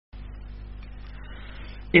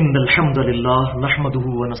إن الحمد لله نحمده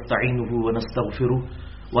ونستعينه ونستغفره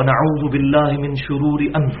ونعوذ بالله من شرور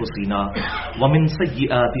أنفسنا ومن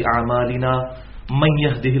سيئات أعمالنا من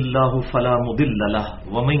يهده الله فلا مضل له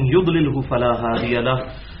ومن يضلله فلا هادي له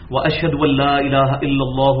وأشهد أن لا إله إلا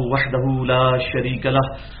الله وحده لا شريك له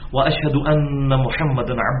وأشهد أن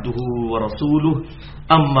محمدا عبده ورسوله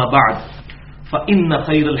أما بعد فإن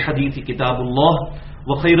خير الحديث كتاب الله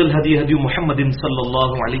وخير الهدي هدي محمد صلى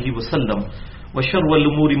الله عليه وسلم وشر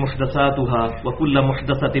الأمور محدثاتها وكل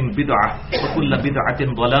محدثة بدعة وكل بدعة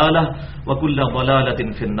ضلالة وكل ضلالة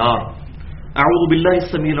في النار. أعوذ بالله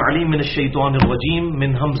السميع العليم من الشيطان الرجيم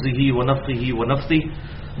من همزه ونفخه ونفثه.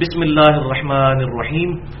 بسم الله الرحمن الرحيم.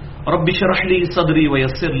 رب اشرح لي صدري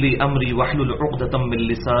ويسر لي أمري واحلل عقدة من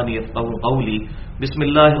لساني يفقهوا قولي. بسم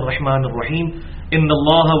الله الرحمن الرحيم. إن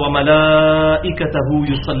الله وملائكته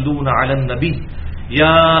يصلون على النبي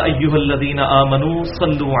يا أيها الذين آمنوا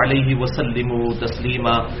صلوا عليه وسلموا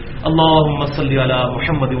تسليما. اللهم صل على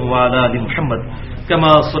محمد وعلى آل محمد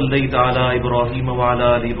كما صليت على إبراهيم وعلى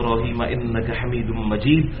آل إبراهيم إنك حميد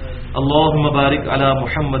مجيد. اللهم بارك على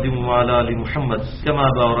محمد وعلى آل محمد كما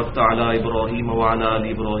باركت على إبراهيم وعلى آل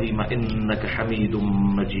إبراهيم إنك حميد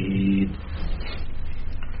مجيد.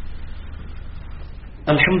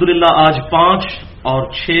 الحمدللہ آج 5 اور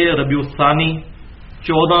 6 ربیع الثانی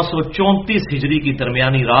 1434 ہجری کی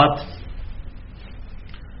درمیانی رات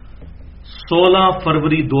 16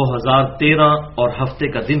 فروری 2013 اور ہفتے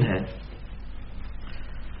کا دن ہے.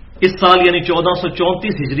 اس سال یعنی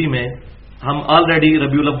 1434 ہجری میں ہم آلریڈی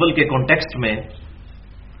ربیع الاول کے کانٹیکسٹ میں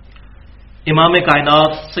امام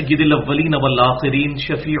کائنات سید الاولین والآخرین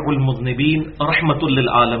شفیع المذنبین رحمت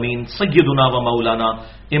للعالمین سیدنا و مولانا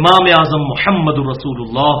امام اعظم محمد رسول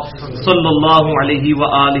اللہ صلی اللہ علیہ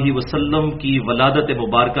وآلہ وسلم کی ولادت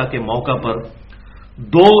مبارکہ کے موقع پر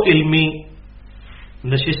 2 علمی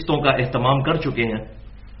نشستوں کا اہتمام کر چکے ہیں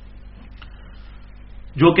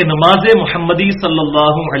جو کہ نماز محمدی صلی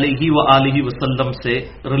اللہ علیہ وآلہ وسلم سے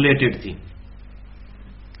ریلیٹڈ تھی.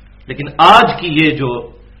 لیکن آج کی یہ جو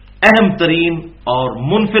اہم ترین اور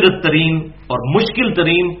منفرد ترین اور مشکل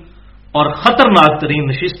ترین اور خطرناک ترین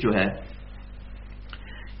نشست جو ہے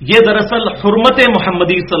یہ دراصل حرمت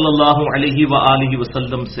محمدی صلی اللہ علیہ وآلہ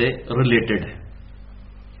وسلم سے ریلیٹڈ ہے،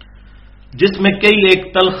 جس میں کئی ایک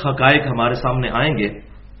تلخ حقائق ہمارے سامنے آئیں گے.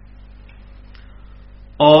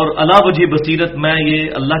 اور علا وجہ بصیرت میں یہ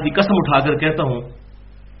اللہ کی قسم اٹھا کر کہتا ہوں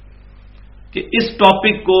کہ اس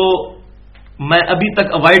ٹاپک کو میں ابھی تک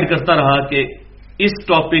اوائڈ کرتا رہا کہ اس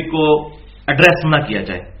ٹاپک کو ایڈریس نہ کیا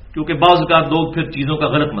جائے، کیونکہ بعض اوقات لوگ پھر چیزوں کا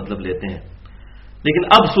غلط مطلب لیتے ہیں. لیکن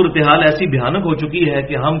اب صورتحال ایسی بھیانک ہو چکی ہے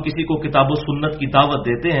کہ ہم کسی کو کتاب و سنت کی دعوت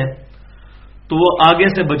دیتے ہیں تو وہ آگے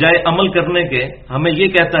سے بجائے عمل کرنے کے ہمیں یہ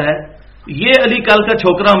کہتا ہے یہ علی کل کا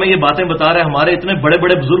چھوکرا ہمیں یہ باتیں بتا رہے ہیں، ہمارے اتنے بڑے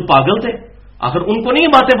بڑے بزرگ پاگل تھے، آخر ان کو نہیں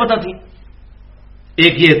یہ باتیں پتا تھی.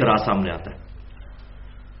 ایک یہ اعتراض سامنے آتا ہے.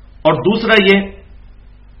 اور دوسرا یہ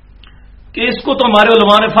کہ اس کو تو ہمارے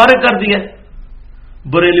علماء نے فارغ کر دیا.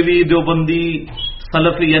 بریلوی، دیوبندی،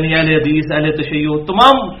 سلفی یعنی اہل حدیث، اہل تشیع،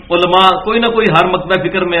 تمام علماء کوئی نہ کوئی ہر مکتبہ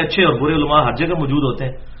فکر میں اچھے اور برے علماء ہر جگہ موجود ہوتے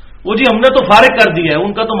ہیں. وہ جی ہم نے تو فارغ کر دیا ہے،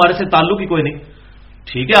 ان کا تو ہمارے سے تعلق ہی کوئی نہیں.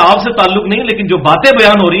 ٹھیک ہے، آپ سے تعلق نہیں، لیکن جو باتیں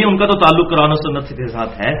بیان ہو رہی ہیں ان کا تو تعلق قرآن و سنت کے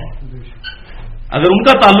ساتھ ہے. اگر ان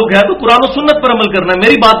کا تعلق ہے تو قرآن و سنت پر عمل کرنا ہے،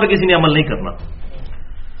 میری بات پہ کسی نے عمل نہیں کرنا.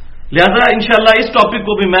 لہذا انشاءاللہ اس ٹاپک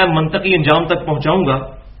کو بھی میں منطقی انجام تک پہنچاؤں گا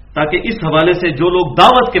تاکہ اس حوالے سے جو لوگ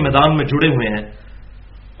دعوت کے میدان میں جڑے ہوئے ہیں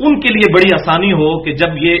ان کے لیے بڑی آسانی ہو کہ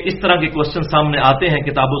جب یہ اس طرح کے کوشچن سامنے آتے ہیں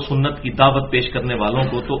کتاب و سنت کی دعوت پیش کرنے والوں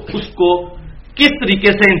کو تو اس کو کس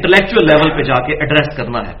طریقے سے انٹلیکچوئل لیول پہ جا کے ایڈریس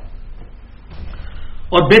کرنا ہے.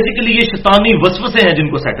 اور بیسیکلی یہ شیطانی وسوسے ہیں جن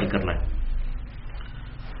کو سیٹل کرنا ہے.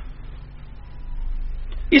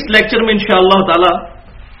 اس لیکچر میں انشاءاللہ تعالی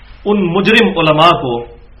ان مجرم علماء کو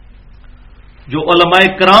جو علماء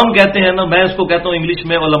کرام کہتے ہیں نا، میں اس کو کہتا ہوں انگلش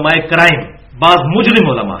میں علماء کرائم، بعض مجرم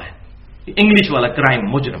علماء ہیں، انگلش والا کرائم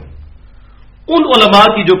مجرم، ان علماء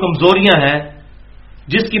کی جو کمزوریاں ہیں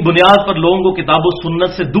جس کی بنیاد پر لوگوں کو کتاب و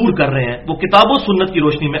سنت سے دور کر رہے ہیں وہ کتاب و سنت کی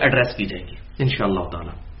روشنی میں ایڈریس کی جائے گی انشاءاللہ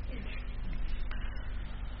تعالی.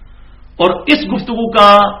 اور اس گفتگو کا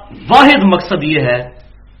واحد مقصد یہ ہے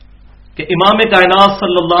کہ امام کائنات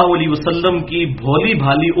صلی اللہ علیہ وسلم کی بھولی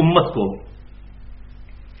بھالی امت کو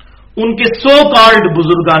ان کے سو کالڈ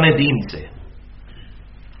بزرگان دین سے،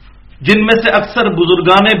 جن میں سے اکثر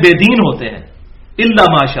بزرگان بے دین ہوتے ہیں الا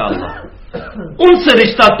ماشاء اللہ، ان سے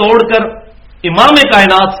رشتہ توڑ کر امام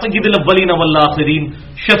کائنات سید الاولین والآخرین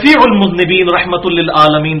شفیع المذنبین رحمت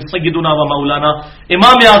للعالمین سیدنا و مولانا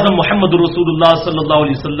امام اعظم محمد رسول اللہ صلی اللہ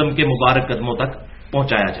علیہ وسلم کے مبارک قدموں تک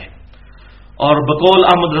پہنچایا جائے. اور بقول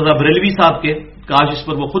احمد رضا بریلوی صاحب کے کاش اس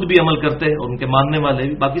پر وہ خود بھی عمل کرتے اور ان کے ماننے والے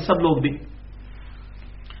بھی، باقی سب لوگ بھی،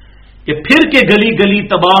 کہ پھر کے گلی گلی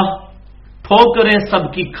تباہ ٹھوکریں سب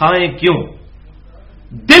کی کھائیں کیوں،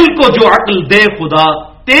 دل کو جو عقل دے خدا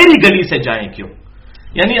تیری گلی سے جائیں کیوں.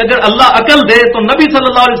 یعنی اگر اللہ عقل دے تو نبی صلی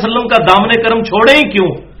اللہ علیہ وسلم کا دامن کرم چھوڑیں ہی کیوں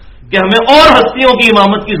کہ ہمیں اور ہستیوں کی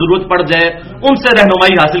امامت کی ضرورت پڑ جائے، ان سے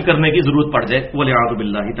رہنمائی حاصل کرنے کی ضرورت پڑ جائے. والعیاذ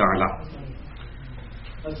باللہ تعالی.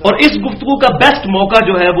 اور اس گفتگو کا بیسٹ موقع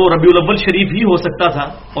جو ہے وہ ربیع الاول شریف ہی ہو سکتا تھا،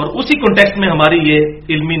 اور اسی کانٹیکسٹ میں ہماری یہ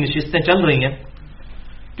علمی نشستیں چل رہی ہیں،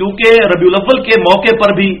 کیونکہ ربیع الاول کے موقع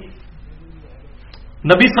پر بھی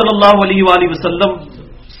نبی صلی اللہ علیہ وآلہ وسلم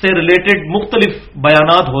سے ریلیٹڈ مختلف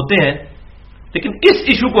بیانات ہوتے ہیں، لیکن اس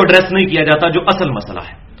ایشو کو ایڈریس نہیں کیا جاتا جو اصل مسئلہ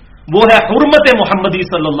ہے، وہ ہے حرمت محمدی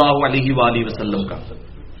صلی اللہ علیہ وآلہ وسلم کا.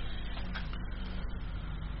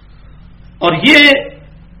 اور یہ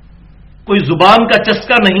کوئی زبان کا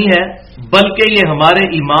چسکا نہیں ہے، بلکہ یہ ہمارے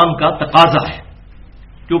ایمان کا تقاضا ہے،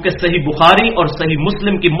 کیونکہ صحیح بخاری اور صحیح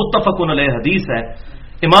مسلم کی متفق علیہ حدیث ہے.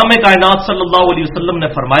 امام کائنات صلی اللہ علیہ وسلم نے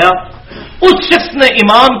فرمایا اس شخص نے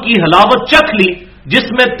ایمان کی حلاوت چکھ لی جس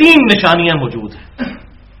میں 3 نشانیاں موجود ہیں.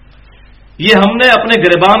 یہ ہم نے اپنے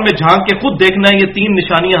گریبان میں جھانک کے خود دیکھنا ہے یہ 3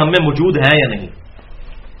 نشانیاں ہم میں موجود ہیں یا نہیں.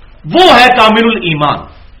 وہ ہے کامل الایمان.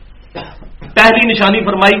 پہلی نشانی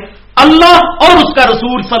فرمائی اللہ اور اس کا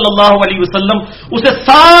رسول صلی اللہ علیہ وسلم اسے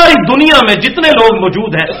ساری دنیا میں جتنے لوگ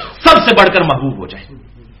موجود ہیں سب سے بڑھ کر محبوب ہو جائے.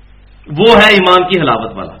 وہ ہے ایمان کی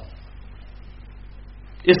حلاوت والا.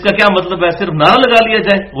 اس کا کیا مطلب ہے صرف نعرہ لگا لیا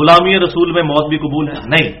جائے غلامی رسول میں موت بھی قبول ہے؟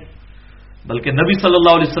 نہیں، بلکہ نبی صلی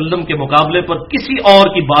اللہ علیہ وسلم کے مقابلے پر کسی اور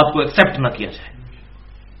کی بات کو ایکسپٹ نہ کیا جائے.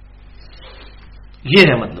 یہ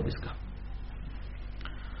ہے مطلب اس کا.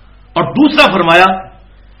 اور دوسرا فرمایا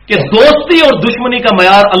کہ دوستی اور دشمنی کا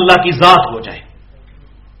معیار اللہ کی ذات ہو جائے.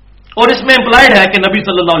 اور اس میں امپلائڈ ہے کہ نبی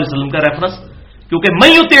صلی اللہ علیہ وسلم کا ریفرنس، کیونکہ من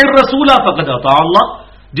یطع الرسول فقد اطاع اللہ،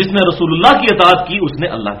 جس نے رسول اللہ کی اطاعت کی اس نے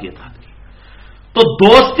اللہ کی اطاعت کی. تو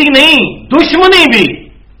دوستی نہیں دشمنی بھی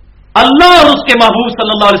اللہ اور اس کے محبوب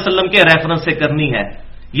صلی اللہ علیہ وسلم کے ریفرنس سے کرنی ہے.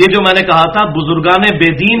 یہ جو میں نے کہا تھا بزرگان بے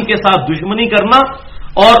دین کے ساتھ دشمنی کرنا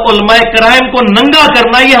اور علماء کرائم کو ننگا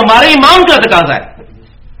کرنا، یہ ہمارے ایمان کا تقاضا ہے.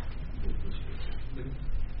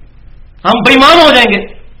 ہم بے ایمان ہو جائیں گے.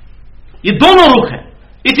 یہ دونوں رخ ہیں.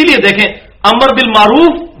 اسی لیے دیکھیں امر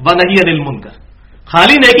بالمعروف و نہی عن المنکر،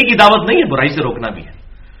 خالی نیکی کی دعوت نہیں ہے، برائی سے روکنا بھی ہے.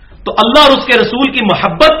 تو اللہ اور اس کے رسول کی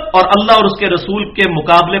محبت اور اللہ اور اس کے رسول کے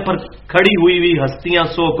مقابلے پر کھڑی ہوئی ہستیاں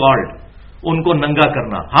سو کالڈ، ان کو ننگا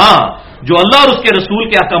کرنا. ہاں، جو اللہ اور اس کے رسول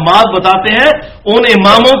کے احکامات بتاتے ہیں ان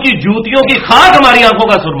اماموں کی جوتیوں کی خاک ہماری آنکھوں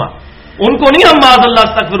کا سرما، ان کو نہیں ہم معاذ اللہ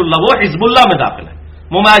استغفر اللہ، وہ حزب اللہ میں داخل ہے.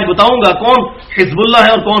 وہ میں آج بتاؤں گا کون حزب اللہ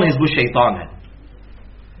ہے اور کون حزب الشیطان ہے.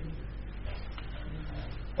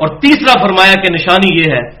 اور تیسرا فرمایا کہ نشانی یہ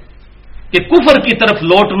ہے کہ کفر کی طرف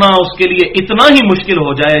لوٹنا اس کے لیے اتنا ہی مشکل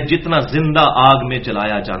ہو جائے جتنا زندہ آگ میں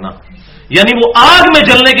جلایا جانا. یعنی وہ آگ میں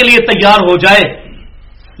جلنے کے لیے تیار ہو جائے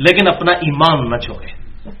لیکن اپنا ایمان نہ چھوڑے.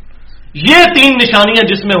 یہ 3 نشانیاں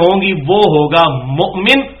جس میں ہوں گی وہ ہوگا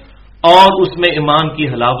مؤمن، اور اس میں ایمان کی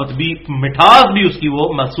حلاوت بھی، مٹھاس بھی اس کی وہ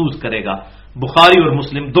محسوس کرے گا. بخاری اور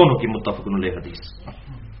مسلم دونوں کی متفق علیہ حدیث.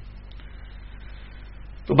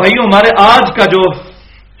 تو بھائیو ہمارے آج کا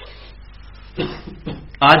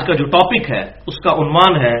جو ٹاپک ہے اس کا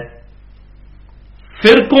عنوان ہے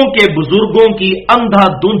فرقوں کے بزرگوں کی اندھا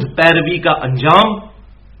دھند پیروی کا انجام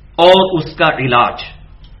اور اس کا علاج.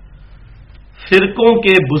 فرقوں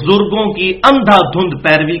کے بزرگوں کی اندھا دھند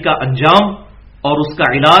پیروی کا انجام اور اس کا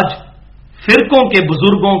علاج. فرقوں کے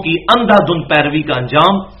بزرگوں کی اندھا دھند پیروی کا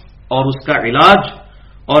انجام اور اس کا علاج.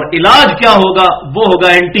 اور علاج کیا ہوگا؟ وہ ہوگا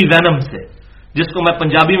اینٹی وینم سے، جس کو میں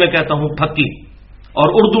پنجابی میں کہتا ہوں پھکی، اور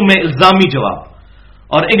اردو میں الزامی جواب،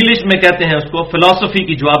 اور انگلش میں کہتے ہیں اس کو فلسفی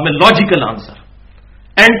کی جواب میں لاجیکل آنسر.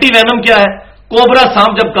 اینٹی وینم کیا ہے؟ کوبرا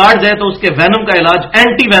سانپ جب کاٹ جائے تو اس کے وینم کا علاج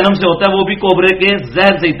اینٹی وینم سے ہوتا ہے، وہ بھی کوبرے کے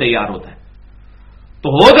زہر سے ہی تیار ہوتا ہے. تو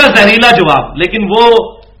ہوگا زہریلا جواب، لیکن وہ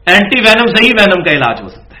اینٹی وینم سے ہی وینم کا علاج ہو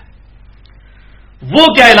سکتا ہے. وہ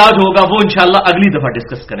کیا علاج ہوگا وہ انشاءاللہ اگلی دفعہ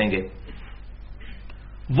ڈسکس کریں گے.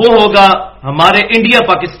 وہ ہوگا ہمارے انڈیا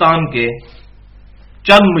پاکستان کے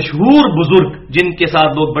چند مشہور بزرگ جن کے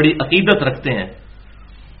ساتھ لوگ بڑی عقیدت رکھتے ہیں،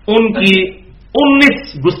 ان کی 19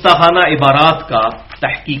 گستاخانہ عبارات کا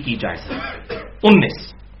تحقیق کی جائے. 19.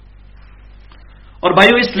 اور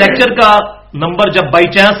بھائیو اس لیکچر کا نمبر جب بائی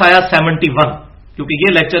چانس آیا 71، کیونکہ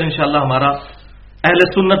یہ لیکچر انشاءاللہ ہمارا اہل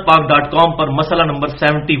سنت پاک.com پر مسئلہ نمبر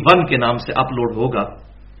 71 کے نام سے اپلوڈ ہوگا،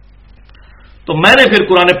 تو میں نے پھر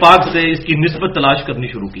قرآن پاک سے اس کی نسبت تلاش کرنی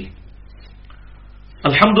شروع کی.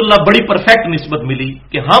 الحمدللہ بڑی پرفیکٹ نسبت ملی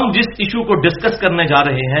کہ ہم جس ایشو کو ڈسکس کرنے جا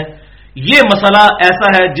رہے ہیں یہ مسئلہ ایسا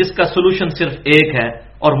ہے جس کا سولوشن صرف ایک ہے،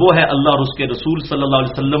 اور وہ ہے اللہ اور اس کے رسول صلی اللہ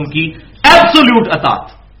علیہ وسلم کی ایبسولوٹ اطاعت،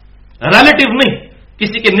 ریلیٹو نہیں،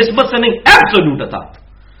 کسی کے نسبت سے نہیں، ایبسولوٹ اطاعت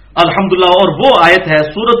الحمدللہ۔ اور وہ آیت ہے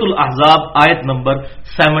سورۃ الاحزاب آیت نمبر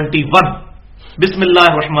 71، بسم اللہ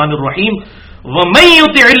الرحمن الرحیم، وَمَن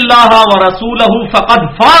يُطِعِ اللَّهَ وَرَسُولَهُ فَقَدْ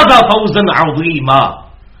فَازَ فَوْزًا عَظِيمًا،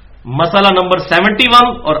 مسئلہ نمبر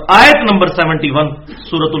 71 اور آیت نمبر 71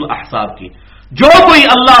 سورۃ الاحزاب کی۔ جو کوئی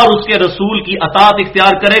اللہ اور اس کے رسول کی اطاعت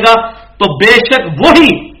اختیار کرے گا تو بے شک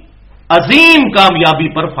وہی عظیم کامیابی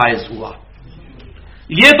پر فائز ہوا۔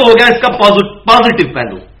 یہ تو ہو گیا اس کا پازیٹو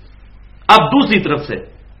پہلو۔ اب دوسری طرف سے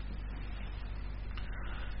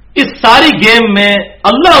اس ساری گیم میں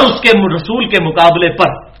اللہ اور اس کے رسول کے مقابلے پر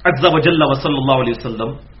عز و جل و صلی اللہ علیہ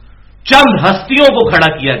وسلم چند ہستیوں کو کھڑا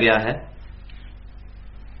کیا گیا ہے،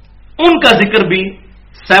 ان کا ذکر بھی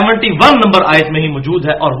 71 نمبر آیت میں ہی موجود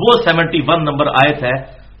ہے، اور وہ 71 نمبر آیت ہے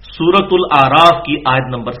سورۃ الاعراف کی آیت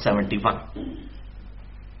نمبر 71۔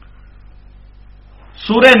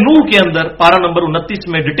 سورہ نوح کے اندر پارہ نمبر 29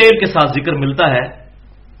 میں ڈیٹیل کے ساتھ ذکر ملتا ہے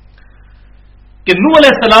کہ نوح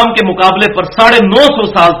علیہ السلام کے مقابلے پر 950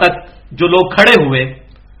 سال تک جو لوگ کھڑے ہوئے،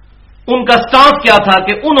 ان کا سٹانس کیا تھا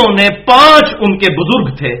کہ انہوں نے 5 ان کے بزرگ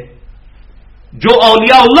تھے جو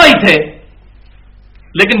اولیاء اللہ ہی تھے،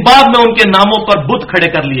 لیکن بعد میں ان کے ناموں پر بت کھڑے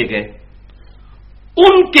کر لیے گئے۔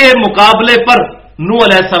 ان کے مقابلے پر نوح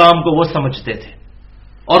علیہ السلام کو وہ سمجھتے تھے،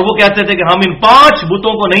 اور وہ کہتے تھے کہ ہم ان 5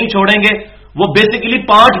 بتوں کو نہیں چھوڑیں گے۔ وہ بیسیکلی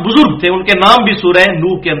 5 بزرگ تھے، ان کے نام بھی سورہ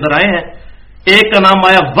نوح کے اندر آئے ہیں۔ ایک کا نام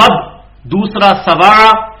آیا ود، دوسرا سواع،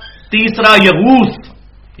 تیسرا یغوث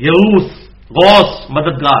غوث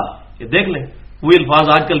مددگار، یہ دیکھ لیں وہی الفاظ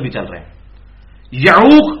آج کل بھی چل رہے ہیں،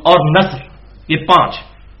 یعوق اور نصر، یہ 5۔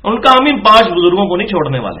 ان کا ہم ان 5 بزرگوں کو نہیں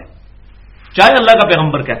چھوڑنے والے، چاہے اللہ کا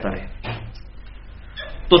پیغمبر کہتا رہے۔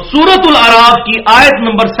 تو سورۃ الاعراف کی آیت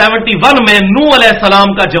نمبر 71 میں نوح علیہ السلام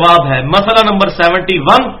کا جواب ہے، مسئلہ نمبر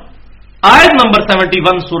 71 آیت نمبر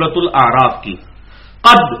 71 سورۃ الاعراف کی،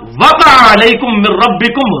 قد وقع علیکم من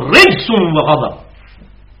ربکم رجس وغضب،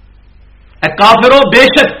 اے کافرو بے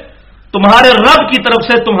شک تمہارے رب کی طرف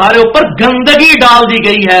سے تمہارے اوپر گندگی ڈال دی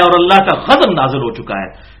گئی ہے اور اللہ کا غضب نازل ہو چکا ہے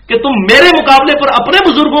کہ تم میرے مقابلے پر اپنے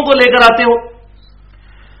بزرگوں کو لے کر آتے ہو۔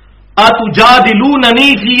 اتجادلوننی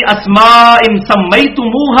فی اسماء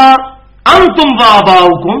سمیتموها انتم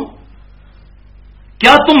وآباؤکم،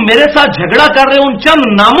 کیا تم میرے ساتھ جھگڑا کر رہے ہو ان چند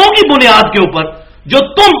ناموں کی بنیاد کے اوپر جو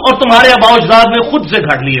تم اور تمہارے آباء و اجداد نے خود سے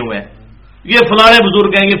گھڑ لیے ہوئے ہیں؟ یہ فلانے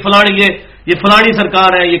بزرگ ہیں، یہ فلانی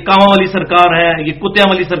سرکار ہے، یہ کاواں والی سرکار ہے، یہ کتیاں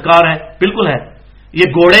والی سرکار ہے، بالکل ہے، یہ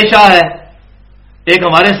گھوڑے شاہ ہے۔ ایک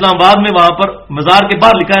ہمارے اسلام آباد میں وہاں پر مزار کے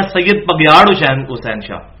باہر لکھا ہے سید پگیاڑ حسین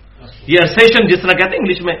شاہ، یہ ارسیشن جس طرح کہتے ہیں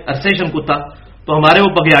انگلش میں ارسیشن کتا، تو ہمارے وہ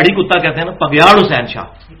پگیاڑی کتا کہتے ہیں نا، پگیاڑ حسین شاہ،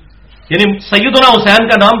 یعنی سیدنا حسین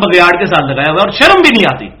کا نام پگیاڑ کے ساتھ لگایا ہوا ہے اور شرم بھی نہیں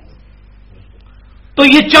آتی۔ تو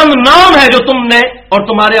یہ چند نام ہے جو تم نے اور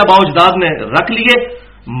تمہارے آباء و اجداد نے رکھ لیے،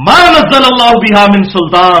 ما نزل اللہ بہا من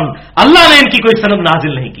سلطان، اللہ نے ان کی کوئی سند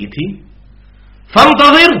نازل نہیں کی تھی۔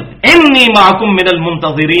 فانتظر انی معکم من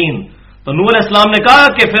المنتظرین، تو نوح علیہ السلام نے کہا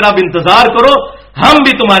کہ پھر آپ انتظار کرو، ہم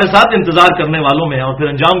بھی تمہارے ساتھ انتظار کرنے والوں میں ہیں۔ اور پھر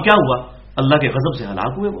انجام کیا ہوا؟ اللہ کے غضب سے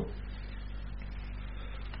ہلاک ہوئے وہ۔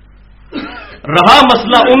 رہا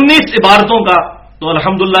مسئلہ 19 عبارتوں کا، تو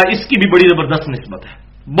الحمدللہ اس کی بھی بڑی زبردست نسبت ہے،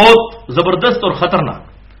 بہت زبردست اور خطرناک۔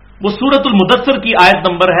 وہ سورۃ المدثر کی آیت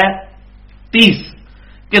نمبر ہے 30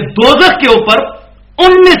 کہ دوزخ کے اوپر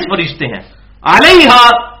 19 فرشتے ہیں، علیہا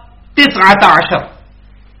 19،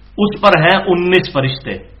 اس پر ہیں 19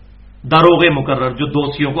 فرشتے داروغ مقرر جو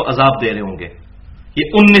دوشیوں کو عذاب دے رہے ہوں گے۔ یہ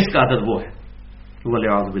 19 کا عدد وہ ہے،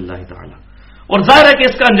 والعیاذ باللہ تعالی۔ اور ظاہر ہے کہ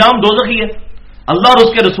اس کا انجام دوزخ ہی ہے، اللہ اور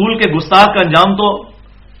اس کے رسول کے گستاخ کا انجام تو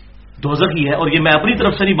دوزخ ہی ہے۔ اور یہ میں اپنی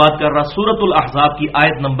طرف سے نہیں بات کر رہا، سورۃ الاحزاب کی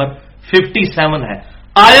آیت نمبر 57 ہے،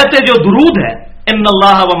 آیت جو درود ہے، ان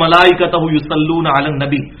اللہ و ملائکتہ یصلون علی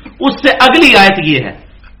النبی، اس سے اگلی آیت یہ ہے،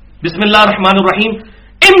 بسم اللہ الرحمن الرحیم،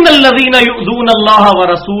 ان الذین یؤذون اللہ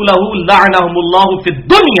ورسولہ لعنہم اللہ فی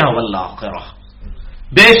الدنیا والآخرہ،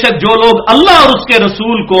 بے شک جو لوگ اللہ اور اس کے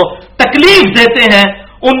رسول کو تکلیف دیتے ہیں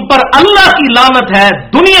ان پر اللہ کی لعنت ہے،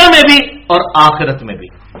 دنیا میں بھی اور آخرت میں بھی۔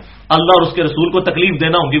 اللہ اور اس کے رسول کو تکلیف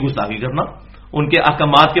دینا، ان کی گستاخی کرنا، ان کے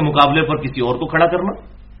احکامات کے مقابلے پر کسی اور کو کھڑا کرنا،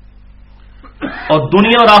 اور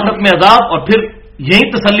دنیا اور آخرت میں عذاب۔ اور پھر یہی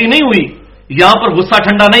تسلی نہیں ہوئی، یہاں پر غصہ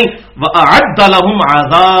ٹھنڈا نہیں، وَأَعَدَّ لَهُمْ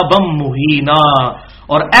عَذَابًا مُهِينًا،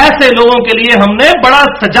 اور ایسے لوگوں کے لیے ہم نے بڑا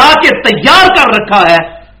سجا کے تیار کر رکھا ہے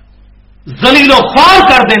ذلیل و خوار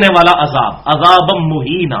کر دینے والا عذاب، عذابًا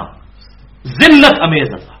مُهِينًا، ذلت امیز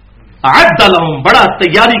عذاب، اعد لهم، بڑا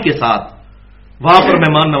تیاری کے ساتھ وہاں پر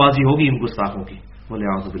مہمان نوازی ہوگی ان گستاخوں کی،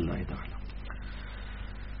 والعیاذ باللہ تعالی۔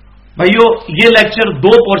 بھائیو یہ لیکچر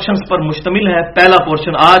 2 پورشنز پر مشتمل ہے. پہلا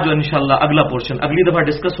پورشن آج اور انشاءاللہ اگلا پورشن اگلی دفعہ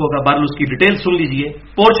ڈسکس ہوگا. بہرحال اس کی ڈیٹیل سن لیجئے.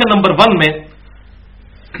 پورشن نمبر 1 میں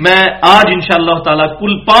میں آج انشاءاللہ تعالی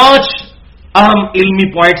کل 5 اہم علمی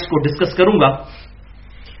پوائنٹس کو ڈسکس کروں گا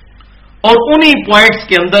اور انہی پوائنٹس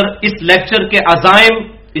کے اندر اس لیکچر کے عزائم،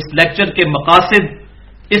 اس لیکچر کے مقاصد،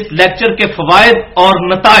 اس لیکچر کے فوائد اور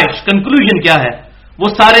نتائج، کنکلوژن کیا ہے، وہ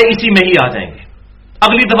سارے اسی میں ہی آ جائیں گے.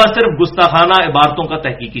 اگلی دفعہ صرف گستاخانہ عبارتوں کا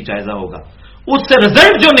تحقیقی جائزہ ہوگا. اس سے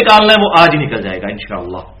رزلٹ جو نکالنا ہے وہ آج ہی نکل جائے گا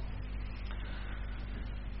انشاءاللہ.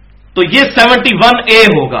 تو یہ 71A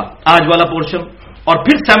ہوگا آج والا پورشن، اور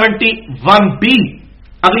پھر 71B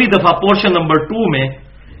اگلی دفعہ پورشن نمبر 2 میں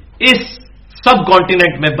اس سب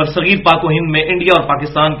کانٹیننٹ میں برصغیر پاک و ہند میں انڈیا اور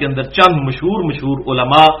پاکستان کے اندر چند مشہور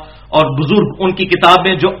علماء اور بزرگ، ان کی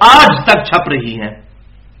کتابیں جو آج تک چھپ رہی ہیں،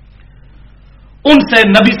 ان سے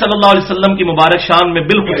نبی صلی اللہ علیہ وسلم کی مبارک شان میں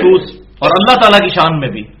بالخصوص اور اللہ تعالی کی شان میں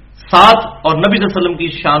بھی 7 اور نبی صلی اللہ علیہ وسلم کی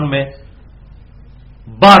شان میں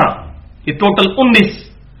 12، یہ ٹوٹل 19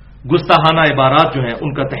 گستاخانہ عبارات جو ہیں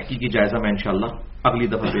ان کا تحقیقی جائزہ میں انشاءاللہ اگلی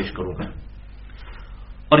دفعہ پیش کروں گا.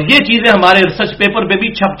 اور یہ چیزیں ہمارے ریسرچ پیپر پہ بھی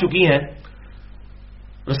چھپ چکی ہیں.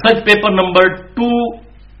 ریسرچ پیپر نمبر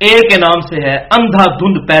 2A کے نام سے ہے اندھا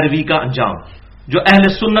دھند پیروی کا انجام، جو اہل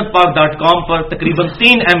سنت پاک.com پر تقریباً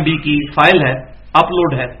 3 MB کی فائل ہے،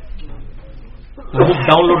 اپلوڈ ہے، وہ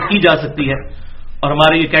ڈاؤن لوڈ کی جا سکتی ہے اور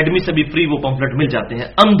ہماری اکیڈمی سے بھی فری وہ پمفلٹ مل جاتے ہیں.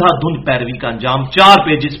 اندھا دھند پیروی کا انجام 4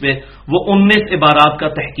 پیجز پہ وہ 19 عبارات کا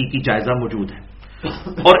تحقیقی جائزہ موجود ہے.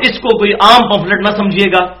 اور اس کو کوئی عام پمفلٹ نہ سمجھیے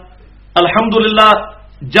گا. الحمدللہ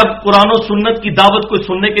جب قرآن و سنت کی دعوت کو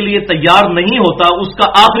سننے کے لیے تیار نہیں ہوتا، اس کا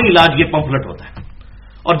آخری علاج یہ پمفلٹ ہوتا ہے.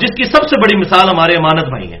 اور جس کی سب سے بڑی مثال ہمارے امانت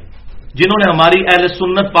بھائی ہیں، جنہوں نے ہماری اہل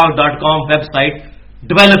سنت پاک.com ویب سائٹ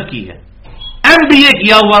ڈیولپ کی ہے. MBA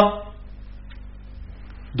کیا ہوا،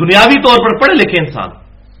 دنیاوی طور پر پڑھے لکھے انسان،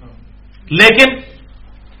 لیکن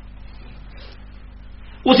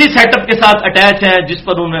اسی سیٹ اپ کے ساتھ اٹیچ ہے جس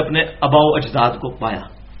پر انہوں نے اپنے آباء و اجداد کو پایا.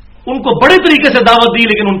 ان کو بڑے طریقے سے دعوت دی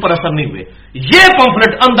لیکن ان پر اثر نہیں ہوئے. یہ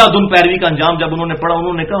پمفلٹ اندھا دھند پیروی کا انجام جب انہوں نے پڑھا،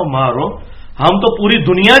 انہوں نے کہا مارو، ہم تو پوری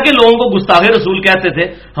دنیا کے لوگوں کو گستاخ رسول کہتے تھے،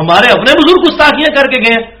 ہمارے اپنے بزرگ گستاخیاں کر کے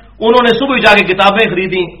گئے. انہوں نے صبح جا کے کتابیں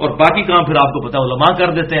خریدی اور باقی کام پھر آپ کو پتا علماء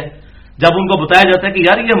کر دیتے ہیں. جب ان کو بتایا جاتا ہے کہ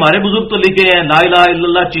یار یہ ہمارے بزرگ تو لکھے ہیں لا الہ الا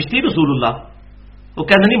اللہ چشتی رسول اللہ، وہ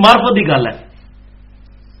کہتے نہیں معرفت کی گل ہے.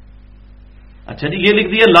 اچھا جی یہ لکھ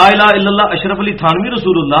دیا لا الہ الا اللہ اشرف علی تھانوی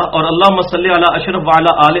رسول اللہ اور اللہم صلی علی اشرف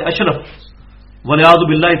وعلی آل اشرف والعیاذ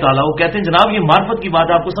باللہ تعالی. وہ کہتے ہیں جناب یہ معرفت کی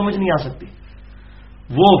بات آپ کو سمجھ نہیں آ سکتی.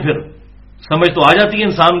 وہ پھر سمجھ تو آ جاتی ہے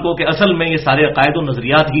انسان کو کہ اصل میں یہ سارے عقائد و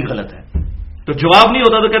نظریات ہی غلط ہے. تو جواب نہیں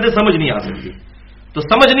ہوتا تو کہتے سمجھ نہیں آ سکتی. تو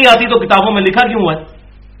سمجھ نہیں آتی تو کتابوں میں لکھا کیوں ہے؟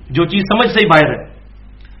 جو چیز سمجھ سے ہی باہر ہے.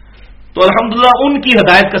 تو الحمدللہ ان کی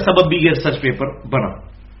ہدایت کا سبب بھی یہ ریسرچ پیپر بنا.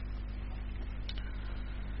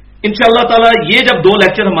 انشاءاللہ تعالی یہ جب 2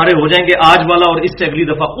 لیکچر ہمارے ہو جائیں گے، آج والا اور اس سے اگلی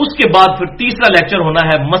دفعہ، اس کے بعد پھر تیسرا لیکچر ہونا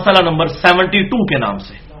ہے مسئلہ نمبر 72 کے نام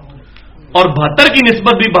سے، اور 72 کی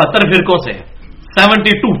نسبت بھی 72 فرقوں سے ہے.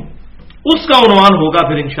 72 اس کا عنوان ہوگا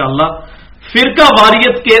پھر انشاءاللہ فرقہ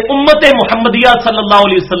واریت کے امت محمدیہ صلی اللہ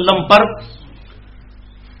علیہ وسلم پر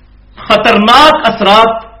خطرناک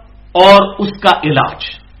اثرات اور اس کا علاج.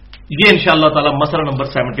 یہ انشاءاللہ تعالی مسئلہ نمبر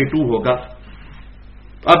 72 ہوگا.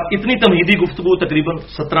 اب اتنی تمہیدی گفتگو تقریباً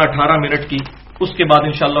 17-18 منٹ کی، اس کے بعد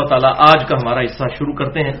انشاءاللہ تعالی آج کا ہمارا حصہ شروع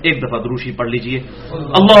کرتے ہیں. ایک دفعہ دروشی پڑھ لیجئے.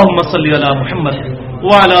 اللہم صلی علی محمد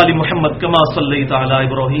وعلی آل محمد کما صلیت علی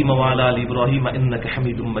ابراہیم وعلی آل ابراہیم انک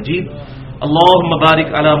حمید مجید. اللہم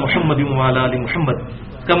بارک علی محمد وعلی آل محمد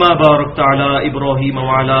کما بارکت علی ابراہیم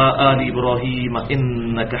وعلی آل ابراہیم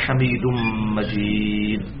انک حمید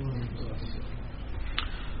مجید.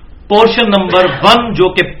 پورشن نمبر 1 جو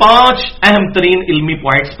کہ 5 اہم ترین علمی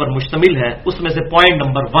پوائنٹس پر مشتمل ہے، اس میں سے پوائنٹ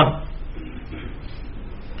نمبر 1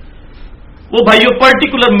 وہ بھائیو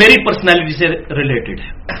پرٹیکولر میری پرسنالٹی سے ریلیٹڈ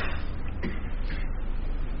ہے.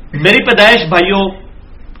 میری پیدائش بھائیو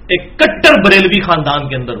ایک کٹر بریلوی خاندان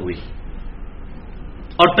کے اندر ہوئی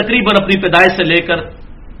اور تقریباً اپنی پیدائش سے لے کر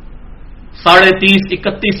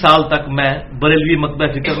 30-31 سال تک میں بریلوی مکتبہ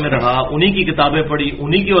فکر میں رہا. انہی کی کتابیں پڑھی،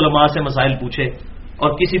 انہی کے علماء سے مسائل پوچھے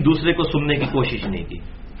اور کسی دوسرے کو سننے کی کوشش نہیں کی.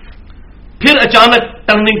 پھر اچانک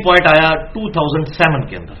ٹرننگ پوائنٹ آیا 2007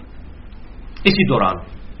 کے اندر، اسی دوران،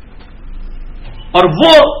 اور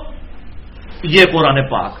وہ یہ قرآن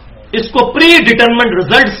پاک، اس کو پری ڈٹرمنٹ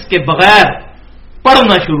ریزلٹس کے بغیر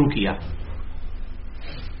پڑھنا شروع کیا.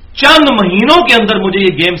 چند مہینوں کے اندر مجھے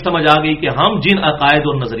یہ گیم سمجھ آ گئی کہ ہم جن عقائد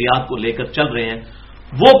اور نظریات کو لے کر چل رہے ہیں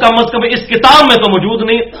وہ کم از کم اس کتاب میں تو موجود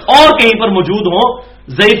نہیں، اور کہیں پر موجود ہوں،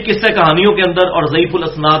 ضعیف قصے کہانیوں کے اندر اور ضعیف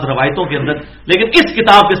الاسناد روایتوں کے اندر، لیکن اس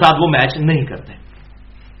کتاب کے ساتھ وہ میچ نہیں کرتے.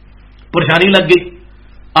 پریشانی لگ گئی،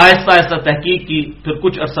 آہستہ آہستہ تحقیق کی، پھر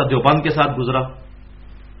کچھ عرصہ دیوبند کے ساتھ گزرا،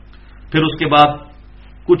 پھر اس کے بعد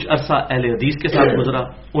کچھ عرصہ اہل حدیث کے ساتھ گزرا،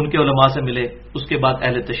 ان کے علماء سے ملے، اس کے بعد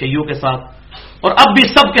اہل تشیع کے ساتھ، اور اب بھی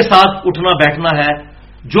سب کے ساتھ اٹھنا بیٹھنا ہے۔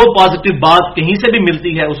 جو پازیٹو بات کہیں سے بھی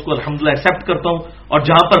ملتی ہے اس کو الحمدللہ ایکسیپٹ کرتا ہوں، اور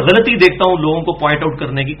جہاں پر غلطی دیکھتا ہوں لوگوں کو پوائنٹ آؤٹ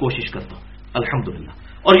کرنے کی کوشش کرتا ہوں الحمدللہ،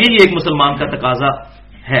 اور یہی ایک مسلمان کا تقاضا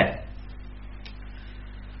ہے۔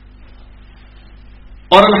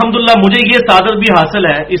 اور الحمدللہ مجھے یہ سعادت بھی حاصل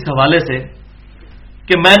ہے اس حوالے سے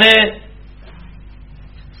کہ میں نے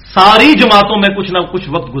ساری جماعتوں میں کچھ نہ کچھ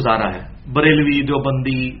وقت گزارا ہے، بریلوی،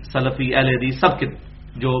 دیوبندی، سلفی، اہل حدیث، سب کے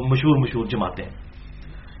جو مشہور جماعتیں ہیں،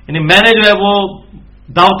 یعنی میں نے جو ہے وہ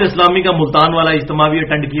دعوت اسلامی کا ملتان والا اجتماع بھی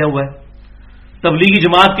اٹینڈ کیا ہوا ہے، تبلیغی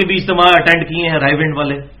جماعت کے بھی اجتماع اٹینڈ کیے ہیں، رائے ونڈ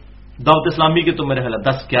والے، دعوت اسلامی کے تو میرے خیال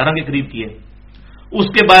 10-11 کے قریب کیے، اس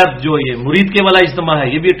کے بعد جو یہ مرید کے والا اجتماع ہے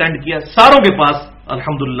یہ بھی اٹینڈ کیا، ساروں کے پاس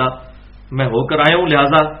الحمدللہ میں ہو کر آیا ہوں،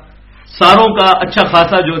 لہذا ساروں کا اچھا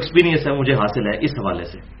خاصا جو ایکسپیرینس ہے مجھے حاصل ہے اس حوالے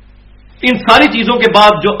سے۔ ان ساری چیزوں کے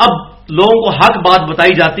بعد جو اب لوگوں کو حق بات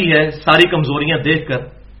بتائی جاتی ہے ساری کمزوریاں دیکھ کر،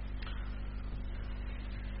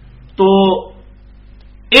 تو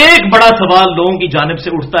ایک بڑا سوال لوگوں کی جانب سے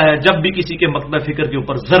اٹھتا ہے جب بھی کسی کے مکتب فکر کے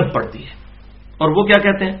اوپر ضرب پڑتی ہے، اور وہ کیا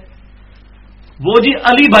کہتے ہیں؟ وہ جی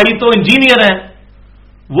علی بھائی تو انجینئر ہیں،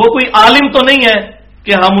 وہ کوئی عالم تو نہیں ہے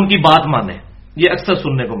کہ ہم ان کی بات مانیں۔ یہ اکثر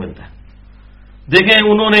سننے کو ملتا ہے۔ دیکھیں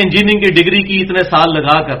انہوں نے انجینئرنگ کی ڈگری کی اتنے سال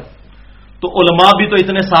لگا کر، تو علماء بھی تو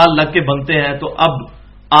اتنے سال لگ کے بنتے ہیں، تو اب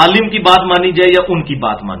عالم کی بات مانی جائے یا ان کی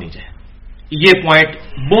بات مانی جائے؟ یہ پوائنٹ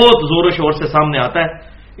بہت زور و شور سے سامنے آتا ہے۔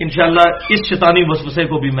 انشاءاللہ اس شیطانی وسوسے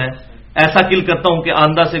کو بھی میں ایسا کل کرتا ہوں کہ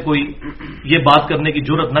آندھا سے کوئی یہ بات کرنے کی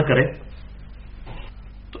جرت نہ کرے۔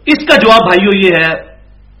 تو اس کا جواب بھائیو یہ ہے،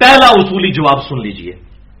 پہلا اصولی جواب سن لیجئے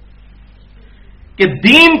کہ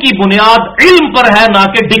دین کی بنیاد علم پر ہے نہ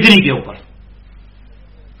کہ ڈگری کے اوپر۔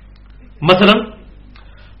 مثلا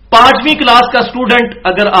 5ویں کلاس کا اسٹوڈنٹ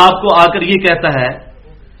اگر آپ کو آ کر یہ کہتا ہے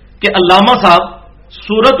کہ علامہ صاحب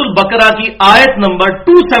سورۃ البقرہ کی آیت نمبر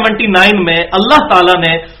 279 میں اللہ تعالیٰ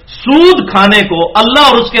نے سود کھانے کو اللہ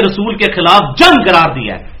اور اس کے رسول کے خلاف جنگ قرار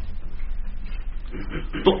دیا ہے،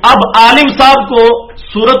 تو اب عالم صاحب کو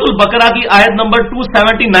سورۃ البقرہ کی آیت نمبر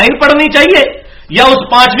 279 پڑھنی چاہیے یا اس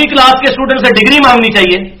 5ویں کلاس کے اسٹوڈنٹ سے ڈگری مانگنی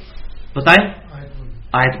چاہیے؟ بتائیں،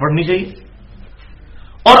 آیت پڑھنی چاہیے،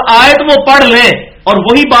 اور آیت وہ پڑھ لیں اور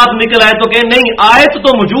وہی بات نکل آئے تو کہ نہیں آیت تو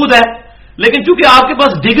موجود ہے لیکن چونکہ آپ کے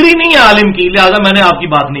پاس ڈگری نہیں ہے عالم کی لہذا میں نے آپ کی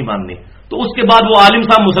بات نہیں ماننی، تو اس کے بعد وہ عالم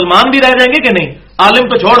صاحب مسلمان بھی رہ جائیں گے کہ نہیں؟ عالم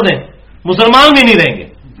تو چھوڑ دیں، مسلمان بھی نہیں رہیں گے،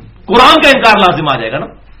 قرآن کا انکار لازم آ جائے گا نا،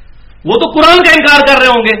 وہ تو قرآن کا انکار کر رہے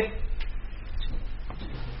ہوں گے۔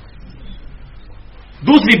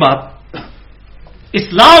 دوسری بات،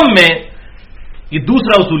 اسلام میں یہ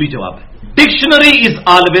دوسرا اصولی جواب ہے، ڈکشنری از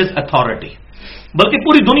آلویز اتھارٹی، بلکہ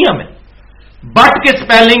پوری دنیا میں بٹ کے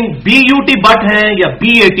سپیلنگ BUT بٹ ہیں یا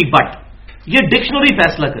BAT بٹ، یہ ڈکشنری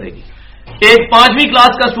فیصلہ کرے گی۔ ایک 5ویں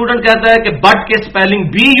کلاس کا اسٹوڈنٹ کہتا ہے کہ بٹ کے سپیلنگ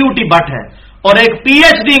BUT بٹ ہے، اور ایک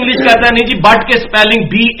PhD انگلش کہتا ہے نہیں جی بٹ کے سپیلنگ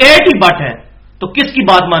BAT بٹ ہے، تو کس کی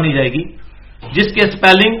بات مانی جائے گی؟ جس کے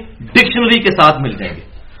سپیلنگ ڈکشنری کے ساتھ مل جائیں گے۔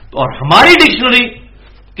 تو اور ہماری ڈکشنری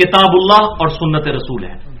کتاب اللہ اور سنت رسول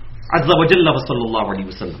ہے عز و جل و صلی اللہ علیہ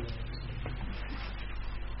وسلم۔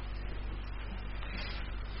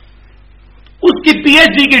 اس کی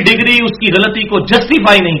PhD کی ڈگری اس کی غلطی کو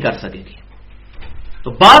جسٹیفائی نہیں کر سکے گی،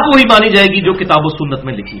 تو بات وہی مانی جائے گی جو کتاب و سنت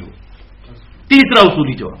میں لکھی ہو۔ تیسرا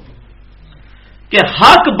اصولی جواب کہ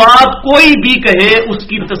حق بات کوئی بھی کہے اس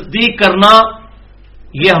کی تصدیق کرنا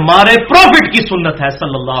یہ ہمارے پروفٹ کی سنت ہے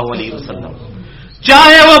صلی اللہ علیہ وسلم،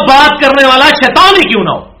 چاہے وہ بات کرنے والا شیطان ہی کیوں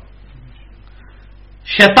نہ ہو۔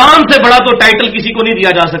 شیطان سے بڑا تو ٹائٹل کسی کو نہیں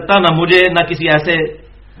دیا جا سکتا، نہ مجھے نہ کسی ایسے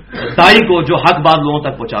دائی کو جو حق بات لوگوں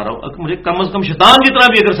تک پہنچا رہا ہو، مجھے کم از کم شیطان کی طرح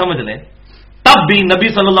بھی اگر سمجھ لیں تب بھی نبی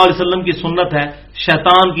صلی اللہ علیہ وسلم کی سنت ہے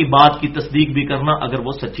شیطان کی بات کی تصدیق بھی کرنا اگر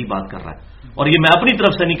وہ سچی بات کر رہا ہے۔ اور یہ میں اپنی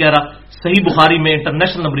طرف سے نہیں کہہ رہا، صحیح بخاری میں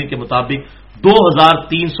انٹرنیشنل نمبر کے مطابق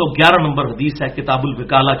 2311 نمبر حدیث ہے کتاب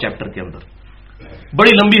الوکالہ چیپٹر کے اندر،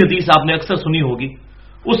 بڑی لمبی حدیث آپ نے اکثر سنی ہوگی،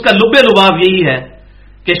 اس کا لب لباب یہی ہے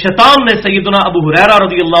کہ شیطان نے سیدنا ابو ہریرہ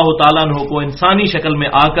رضی اللہ تعالیٰ عنہ کو انسانی شکل میں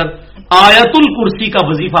آ کر آیت الکرسی کا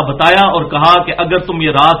وظیفہ بتایا اور کہا کہ اگر تم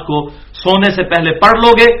یہ رات کو سونے سے پہلے پڑھ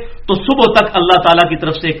لو گے تو صبح تک اللہ تعالیٰ کی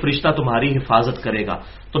طرف سے ایک فرشتہ تمہاری حفاظت کرے گا۔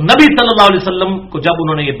 تو نبی صلی اللہ علیہ وسلم کو جب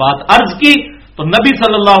انہوں نے یہ بات عرض کی تو نبی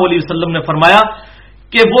صلی اللہ علیہ وسلم نے فرمایا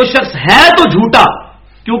کہ وہ شخص ہے تو جھوٹا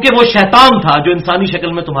کیونکہ وہ شیطان تھا جو انسانی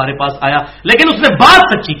شکل میں تمہارے پاس آیا، لیکن اس نے بات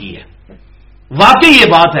سچی کی ہے۔ واقعی یہ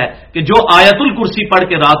بات ہے کہ جو آیت الکرسی پڑھ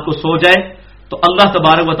کے رات کو سو جائے تو اللہ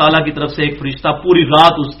تبارک و تعالیٰ کی طرف سے ایک فرشتہ پوری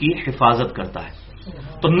رات اس کی حفاظت کرتا ہے۔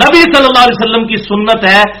 تو نبی صلی اللہ علیہ وسلم کی سنت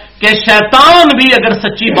ہے کہ شیطان بھی اگر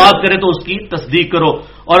سچی بات کرے تو اس کی تصدیق کرو،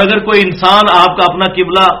 اور اگر کوئی انسان آپ کا اپنا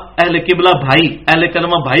قبلہ اہل قبلہ بھائی اہل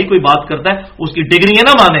کلمہ بھائی کوئی بات کرتا ہے اس کی ڈگری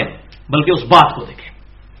نہ مانے بلکہ اس بات کو دیکھیں۔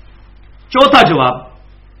 چوتھا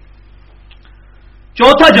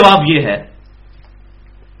جواب یہ ہے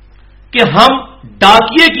کہ ہم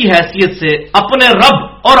ڈاکیے کی حیثیت سے اپنے رب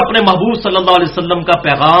اور اپنے محبوب صلی اللہ علیہ وسلم کا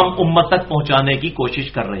پیغام امت تک پہنچانے کی کوشش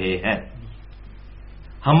کر رہے ہیں۔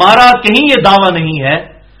 ہمارا کہیں یہ دعویٰ نہیں ہے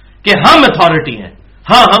کہ ہم اتھارٹی ہیں،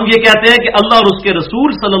 ہاں ہم یہ کہتے ہیں کہ اللہ اور اس کے رسول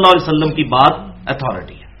صلی اللہ علیہ وسلم کی بات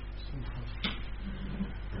اتھارٹی ہے۔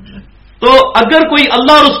 تو اگر کوئی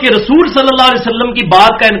اللہ اور اس کے رسول صلی اللہ علیہ وسلم کی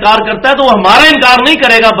بات کا انکار کرتا ہے تو وہ ہمارا انکار نہیں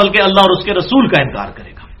کرے گا بلکہ اللہ اور اس کے رسول کا انکار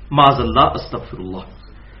کرے گا، معاذ اللہ، استغفر اللہ۔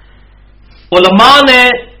 علماء نے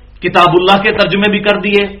کتاب اللہ کے ترجمے بھی کر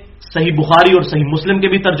دیے، صحیح بخاری اور صحیح مسلم کے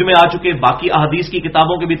بھی ترجمے آ چکے، باقی احادیث کی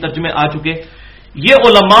کتابوں کے بھی ترجمے آ چکے۔ یہ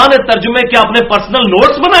علماء نے ترجمے کیا اپنے پرسنل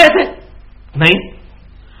نوٹس بنائے تھے؟ نہیں،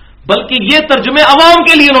 بلکہ یہ ترجمے عوام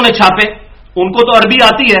کے لیے انہوں نے چھاپے۔ ان کو تو عربی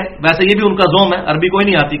آتی ہے، ویسے یہ بھی ان کا زوم ہے، عربی کوئی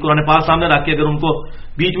نہیں آتی، قرآن پاک سامنے رکھ کے اگر ان کو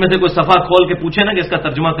بیچ میں سے کوئی صفحہ کھول کے پوچھے نا کہ اس کا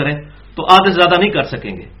ترجمہ کریں تو آدھے سے زیادہ نہیں کر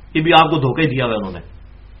سکیں گے۔ یہ بھی آپ کو دھوکہ دیا ہوا انہوں نے۔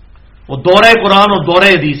 وہ دورہ قرآن اور دورہ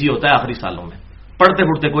حدیث ہی ہوتا ہے آخری سالوں میں، پڑھتے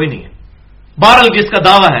پڑھتے کوئی نہیں ہے۔ بہرحال جس کا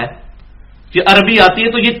دعویٰ ہے کہ عربی آتی ہے،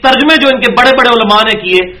 تو یہ ترجمے جو ان کے بڑے بڑے علماء نے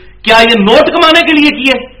کیے، کیا یہ نوٹ کمانے کے لیے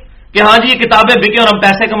کیے کہ ہاں جی یہ کتابیں بکیں اور ہم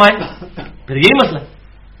پیسے کمائیں؟ پھر یہی مسئلہ ہے۔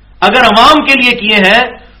 اگر عوام کے لیے کیے ہیں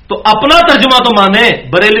تو اپنا ترجمہ تو مانے،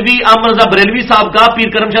 بریلوی مرزا بریلوی صاحب کا، پیر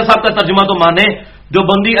کرم شاہ صاحب کا ترجمہ تو مانے، جو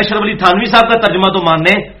بندی اشرف علی تھانوی صاحب کا ترجمہ تو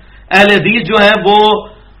مانے، اہل حدیث جو ہے وہ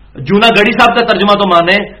جونا گڑی صاحب کا ترجمہ تو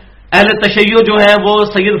مانے، اہل تشیع جو ہے وہ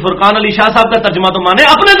سید فرقان علی شاہ صاحب کا ترجمہ تو مانے،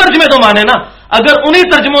 اپنے ترجمے تو مانے نا۔ اگر انہی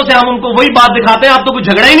ترجموں سے ہم ان کو وہی بات دکھاتے ہیں، آپ تو کوئی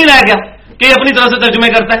جھگڑا ہی نہیں رہ گیا کہ یہ اپنی طرف سے ترجمے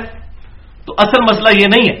کرتا ہے۔ تو اصل مسئلہ یہ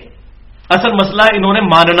نہیں ہے، اصل مسئلہ انہوں نے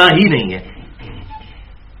ماننا ہی نہیں ہے۔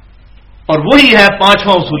 اور وہی ہے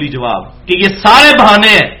پانچواں اصولی جواب کہ یہ سارے بہانے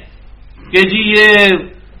ہیں کہ جی یہ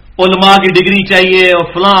علماء کی ڈگری چاہیے اور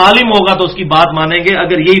فلاں عالم ہوگا تو اس کی بات مانیں گے۔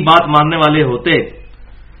 اگر یہی بات ماننے والے ہوتے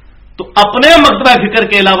تو اپنے مکتبہ فکر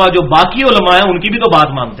کے علاوہ جو باقی علماء ہیں ان کی بھی تو بات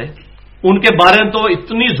مانتے۔ ان کے بارے میں تو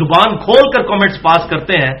اتنی زبان کھول کر کامنٹس پاس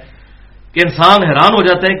کرتے ہیں کہ انسان حیران ہو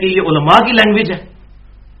جاتا ہے کہ یہ علماء کی لینگویج ہے۔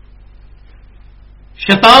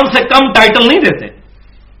 شیطان سے کم ٹائٹل نہیں دیتے۔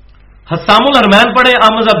 حسام الحرمین پڑھے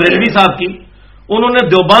احمد بریلوی صاحب کی، انہوں نے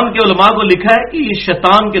دیوبند کے علماء کو لکھا ہے کہ یہ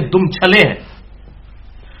شیطان کے دم چھلے ہیں،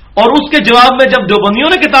 اور اس کے جواب میں جب دیوبندیوں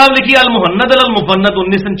نے کتاب لکھی المحند المفند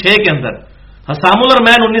 1906 کے اندر، حسام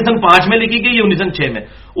الحرمین 1905 میں لکھی گئی، 1906 میں،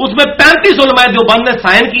 اس میں 35 علماء دیوبند نے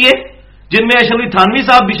سائن کیے جن میں اشرف علی تھانوی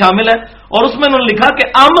صاحب بھی شامل ہے، اور اس میں انہوں نے لکھا کہ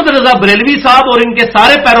احمد رضا بریلوی صاحب اور ان کے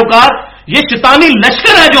سارے پیروکار یہ شیطانی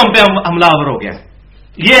لشکر ہے جو ہم پہ حملہ آور ہو گیا ہے۔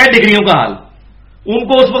 یہ ہے ڈگریوں کا حال۔ ان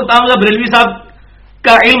کو اس وقت احمد بریلوی صاحب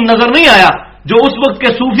کا علم نظر نہیں آیا جو اس وقت کے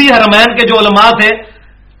صوفی حرمین کے جو علماء تھے،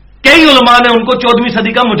 کئی علماء نے ان کو 14ویں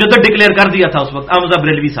صدی کا مجدد ڈکلیئر کر دیا تھا اس وقت احمد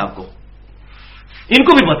بریلوی صاحب کو، ان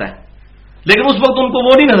کو بھی پتا ہے، لیکن اس وقت ان کو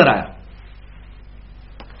وہ نہیں نظر آیا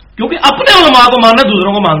کیونکہ اپنے علماء کو ماننا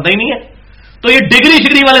دوسروں کو مانتا ہی نہیں ہے۔ تو یہ ڈگری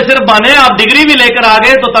شگری والے صرف بانے ہیں، آپ ڈگری بھی لے کر آ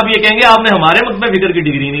گئے تو تب یہ کہیں گے آپ نے ہمارے مکتبہ فکر کی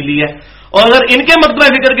ڈگری نہیں لی ہے، اور اگر ان کے مکتبہ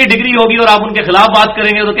فکر کی ڈگری ہوگی اور آپ ان کے خلاف بات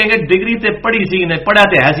کریں گے تو کہیں گے ڈگری تے پڑھی سی انہیں، پڑھا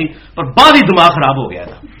تو ہے سی پر بعد ہی دماغ خراب ہو گیا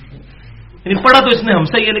تھا، یعنی پڑھا تو اس نے ہم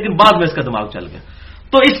سے ہی ہے لیکن بعد میں اس کا دماغ چل گیا۔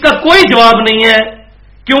 تو اس کا کوئی جواب نہیں ہے،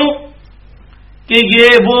 کیوں کہ یہ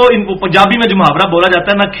وہ پنجابی میں جو محاورہ بولا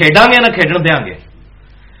جاتا ہے، نہ کھیڈاں گے نہ کھیڈن دیں گے،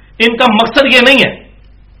 ان کا مقصد یہ نہیں ہے،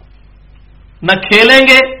 نہ کھیلیں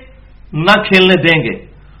گے نہ کھیلنے دیں گے۔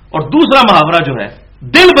 اور دوسرا محاورہ جو ہے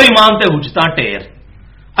دل بےایمان تے ہوجتا ٹیر،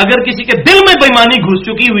 اگر کسی کے دل میں بےایمانی گھس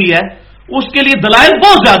چکی ہوئی ہے اس کے لیے دلائل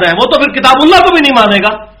بہت زیادہ ہیں، وہ تو پھر کتاب اللہ کو بھی نہیں مانے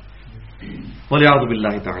گا، ولیعوذ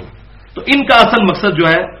باللہ تعالی۔ تو ان کا اصل مقصد جو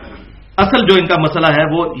ہے، اصل جو ان کا مسئلہ ہے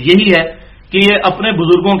وہ یہی ہے کہ یہ اپنے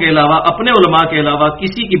بزرگوں کے علاوہ، اپنے علماء کے علاوہ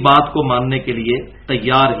کسی کی بات کو ماننے کے لیے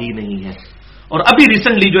تیار ہی نہیں ہے۔ اور ابھی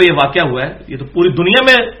ریسنٹلی جو یہ واقعہ ہوا ہے، یہ تو پوری دنیا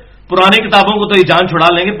میں، پرانی کتابوں کو تو یہ جان چھڑا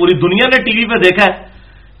لیں گے، پوری دنیا نے ٹی وی پہ دیکھا ہے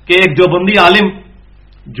کہ ایک دیوبندی عالم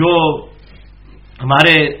جو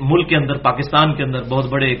ہمارے ملک کے اندر، پاکستان کے اندر بہت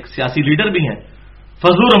بڑے ایک سیاسی لیڈر بھی ہیں،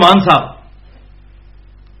 فضل الرحمان صاحب،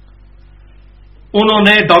 انہوں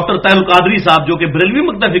نے ڈاکٹر طاہر القادری صاحب جو کہ بریلوی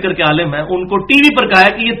مکتبہ فکر کے عالم ہیں، ان کو ٹی وی پر کہا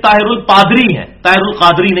ہے کہ یہ طاہر القادری ہیں، طاہر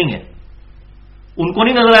القادری نہیں ہے۔ ان کو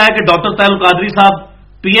نہیں نظر آیا کہ ڈاکٹر طاہر القادری صاحب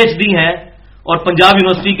پی ایچ ڈی ہیں اور پنجاب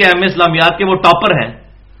یونیورسٹی کے ایم اے اسلامیات کے وہ ٹاپر ہیں،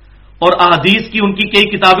 اور احادیث کی ان کی کئی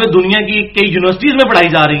کتابیں دنیا کی کئی یونیورسٹیز میں پڑھائی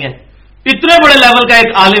جا رہی ہیں، اتنے بڑے لیول کا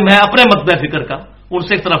ایک عالم ہے اپنے مکتبہ فکر کا، ان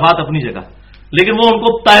سے اختلافات اپنی جگہ، لیکن وہ ان کو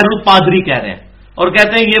طاہر القادری کہہ رہے ہیں۔ اور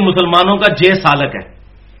کہتے ہیں یہ مسلمانوں کا جے سالک ہے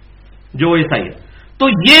جو عیسائی ہے. تو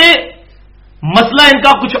یہ مسئلہ ان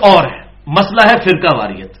کا کچھ اور ہے، مسئلہ ہے فرقہ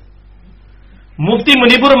واریت. مفتی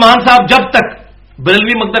منیب الرحمان صاحب جب تک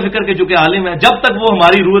بریلوی مکتب فکر کے چونکہ عالم ہیں، جب تک وہ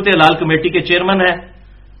ہماری روحت ہلال کمیٹی کے چیئرمین ہیں،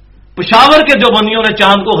 پشاور کے دیوبندیوں نے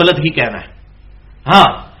چاند کو غلط ہی کہنا ہے. ہاں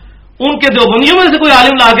ان کے دیوبندیوں میں سے کوئی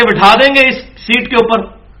عالم لا کے بٹھا دیں گے اس سیٹ کے اوپر،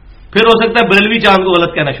 پھر ہو سکتا ہے بریلوی چاند کو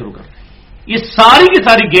غلط کہنا شروع کر دیں. یہ ساری کی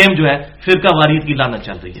ساری گیم جو ہے فرقہ واریت کی لعنت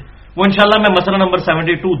چل رہی ہے. وہ انشاءاللہ میں مسئلہ نمبر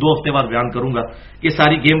 72 2 ہفتے بعد بیان کروں گا کہ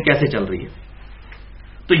ساری گیم کیسے چل رہی ہے.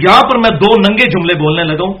 تو یہاں پر میں 2 ننگے جملے بولنے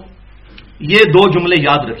لگا ہوں، یہ 2 جملے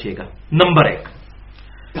یاد رکھیے گا. نمبر 1،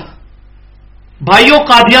 بھائیوں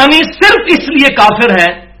قادیانی صرف اس لیے کافر ہے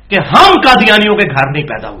کہ ہم قادیانیوں کے گھر نہیں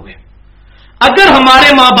پیدا ہوئے. اگر ہمارے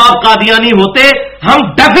ماں باپ قادیانی ہوتے ہم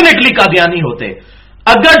ڈیفینیٹلی قادیانی ہوتے.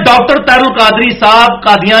 اگر ڈاکٹر طاہر القادری صاحب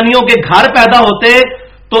قادیانیوں کے گھر پیدا ہوتے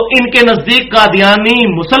تو ان کے نزدیک قادیانی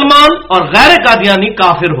مسلمان اور غیر قادیانی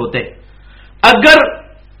کافر ہوتے. اگر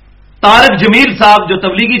طارق جمیل صاحب جو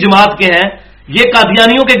تبلیغی جماعت کے ہیں یہ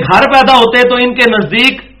قادیانیوں کے گھر پیدا ہوتے تو ان کے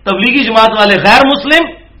نزدیک تبلیغی جماعت والے غیر مسلم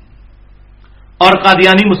اور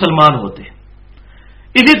قادیانی مسلمان ہوتے.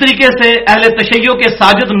 اسی طریقے سے اہل تشیع کے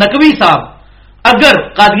ساجد نقوی صاحب اگر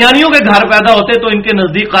قادیانیوں کے گھر پیدا ہوتے تو ان کے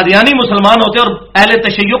نزدیک قادیانی مسلمان ہوتے اور اہل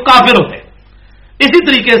تشیع کافر ہوتے. اسی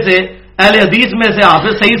طریقے سے اہل حدیث میں سے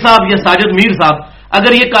حافظ سعید صاحب یا ساجد میر صاحب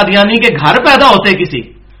اگر یہ قادیانی کے گھر پیدا ہوتے کسی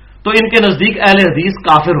تو ان کے نزدیک اہل حدیث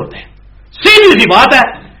کافر ہوتے ہیں. سیدھی سی بات ہے،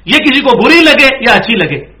 یہ کسی کو بری لگے یا اچھی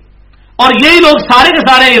لگے. اور یہی لوگ سارے کے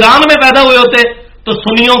سارے ایران میں پیدا ہوئے ہوتے تو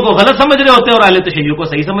سنیوں کو غلط سمجھ رہے ہوتے اور اہل تشیع کو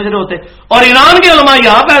صحیح سمجھ رہے ہوتے، اور ایران کے علماء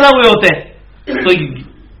یہاں پیدا ہوئے ہوتے تو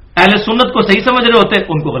اہل سنت کو صحیح سمجھ رہے ہوتے،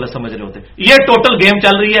 ان کو غلط سمجھ رہے ہوتے. یہ ٹوٹل گیم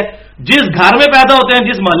چل رہی ہے. جس گھر میں پیدا ہوتے ہیں،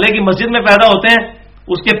 جس محلے کی مسجد میں پیدا ہوتے ہیں،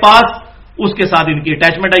 اس کے پاس اس کے ساتھ ان کی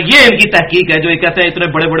اٹیچمنٹ ہے. یہ ان کی تحقیق ہے جو یہ کہتے ہیں اتنے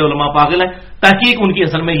بڑے بڑے علماء پاگل ہیں. تحقیق ان کی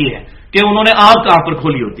اصل میں یہ ہے کہ انہوں نے آنکھ کہاں پر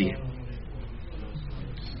کھولی ہوتی ہے.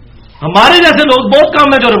 ہمارے جیسے لوگ بہت کام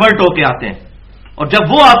ہیں جو ریورٹ ہو کے آتے ہیں، اور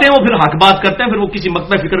جب وہ آتے ہیں وہ پھر حق بات کرتے ہیں، پھر وہ کسی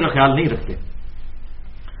مکتب فکر کا خیال نہیں رکھتے.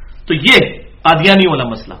 تو یہ قادیانی والا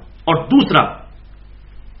مسئلہ. اور دوسرا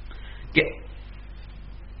کہ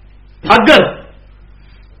اگر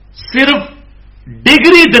صرف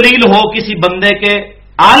ڈگری دلیل ہو کسی بندے کے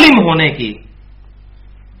عالم ہونے کی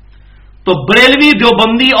تو بریلوی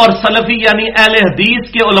دیوبندی اور سلفی یعنی اہل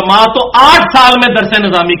حدیث کے علماء تو 8 سال میں درس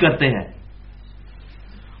نظامی کرتے ہیں،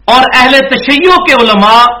 اور اہل تشیع کے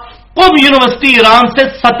علماء قم یونیورسٹی ایران سے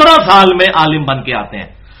 17 سال میں عالم بن کے آتے ہیں.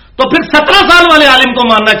 تو پھر 17 سال والے عالم کو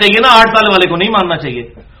ماننا چاہیے نا، 8 سال والے کو نہیں ماننا چاہیے.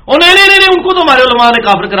 نہیں ان کو تو ہمارے علماء نے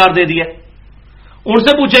کافر قرار دے دیا. ان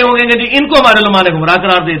سے پوچھے ہوں گے جی ان کو ہمارے علماء نے گمراہ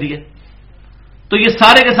قرار دے دیا. تو یہ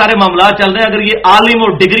سارے کے سارے معاملات چل رہے ہیں. اگر یہ عالم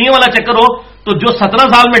اور ڈگریوں والا چکر ہو تو جو 17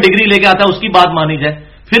 سال میں ڈگری لے کے آتا ہے اس کی بات مانی جائے،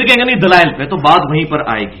 پھر کہیں گے نہیں دلائل پہ، تو بات وہیں پر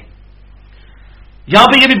آئے گی. یہاں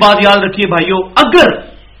پہ یہ بھی بات یاد رکھیے بھائیوں، اگر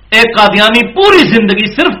ایک قادیانی پوری زندگی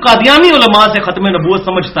صرف قادیانی علماء سے ختم نبوت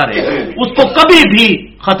سمجھتا رہے، اس کو کبھی بھی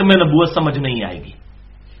ختم نبوت سمجھ نہیں آئے گی.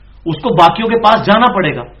 اس کو باقیوں کے پاس جانا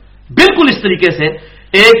پڑے گا. بالکل اس طریقے سے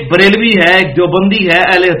ایک بریلوی ہے، ایک دیوبندی ہے،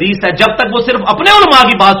 اہل حدیث ہے، جب تک وہ صرف اپنے علماء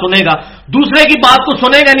کی بات سنے گا، دوسرے کی بات کو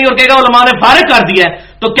سنے گا نہیں اور کہے گا علماء نے فارغ کر دیا ہے،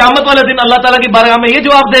 تو قیامت والے دن اللہ تعالیٰ کی بارگاہ میں یہ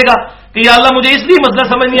جواب دے گا کہ یا اللہ مجھے اس لیے مسئلہ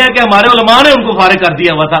سمجھ نہیں آیا کہ ہمارے علماء نے ان کو فارغ کر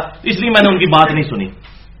دیا ہوا تھا، اس لیے میں نے ان کی بات نہیں سنی.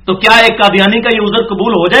 تو کیا ایک قادیانی کا یہ عذر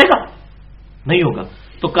قبول ہو جائے گا؟ نہیں ہوگا.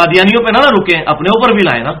 تو قادیانیوں پہ نہ رکیں، اپنے اوپر بھی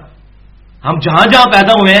لائیں نا. ہم جہاں جہاں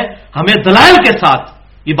پیدا ہوئے ہیں ہمیں دلائل کے ساتھ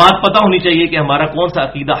یہ بات پتہ ہونی چاہیے کہ ہمارا کون سا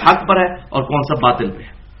عقیدہ حق پر ہے اور کون سا باطل پہ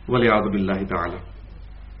ہے. والعیاذ باللہ تعالی.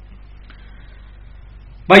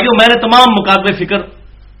 بھائیو میں نے تمام مکاتب فکر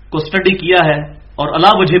کو اسٹڈی کیا ہے اور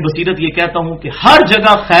علا وجہ بصیرت یہ کہتا ہوں کہ ہر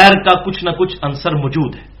جگہ خیر کا کچھ نہ کچھ عنصر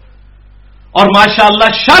موجود ہے، اور ماشاءاللہ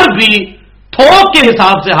شر بھی تھوک کے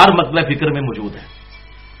حساب سے ہر مکتب فکر میں موجود ہے.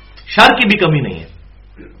 شر کی بھی کمی نہیں ہے.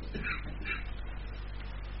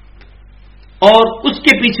 اور اس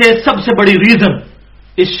کے پیچھے سب سے بڑی ریزن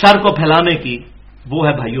اس شر کو پھیلانے کی وہ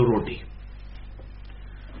ہے بھائیو روٹی.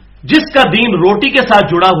 جس کا دین روٹی کے ساتھ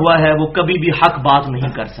جڑا ہوا ہے وہ کبھی بھی حق بات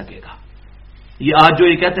نہیں کر سکے گا. یہ آج جو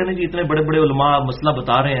یہ کہتے ہیں نا کہ اتنے بڑے بڑے علماء مسئلہ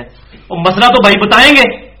بتا رہے ہیں، وہ مسئلہ تو بھائی بتائیں گے.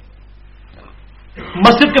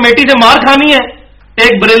 مسجد کمیٹی سے مار کھانی ہے.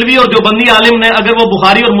 ایک بریلوی اور جو بندی عالم نے اگر وہ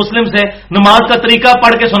بخاری اور مسلم سے نماز کا طریقہ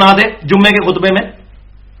پڑھ کے سنا دے جمعے کے خطبے میں،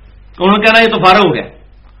 انہوں نے کہنا یہ تو فارغ ہو گیا.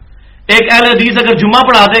 ایک اہل حدیث اگر جمعہ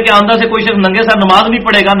پڑھا دے کہ آندھا سے کوئی شخص ننگے ساتھ نماز نہیں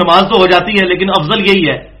پڑھے گا، نماز تو ہو جاتی ہے لیکن افضل یہی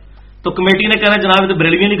ہے، تو کمیٹی نے کہنا جناب تو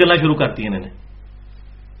بریلویاں نہیں گلنا شروع کرتی ہیں انہوں نے.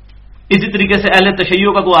 اسی طریقے سے اہل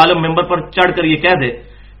تشیع کا کوئی عالم ممبر پر چڑھ کر یہ کہہ دے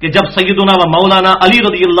کہ جب سیدنا و مولانا علی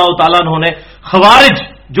رضی اللہ تعالیٰ عنہ نے خوارج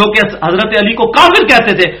जो कि हजरत अली को काफिर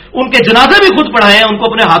कहते थे, उनके जनाजे भी खुद पढ़ाए हैं, उनको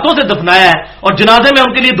अपने हाथों से दफनाया है और जनाजे में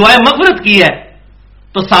उनके लिए दुआए मगफिरत की है।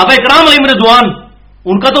 तो सहाबा इकराम अलैहिम रिज़वान,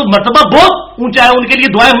 उनका तो मर्तबा बहुत ऊंचा है, उनके लिए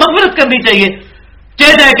दुआए मगफिरत करनी चाहिए।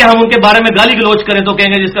 चाहे जाए कि हम उनके बारे में गाली गलौज करें तो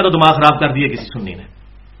कहेंगे जिसका तो दिमाग खराब कर दिया किसी सुन्नी ने।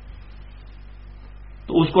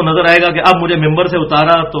 तो उसको नजर आएगा कि अब मुझे मिंबर से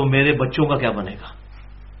उतारा तो मेरे बच्चों का क्या बनेगा।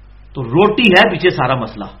 तो रोटी है पीछे सारा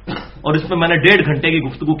मसला, और इसमें मैंने 1.5 घंटे की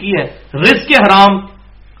गुफ्तगू की है। रिस्क हराम,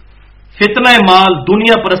 फितना माल,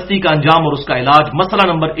 दुनिया परस्ती का अंजाम और उसका इलाज, मसला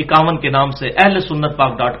नंबर 51 के नाम से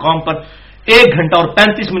ahlesunnatpak.com पर 1 घंटा और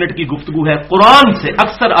 35 मिनट की गुफ्तगू है। कुरान से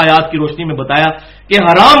अक्सर आयात की रोशनी में बताया कि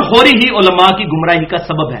हराम खोरी ही उलमा की गुमराही का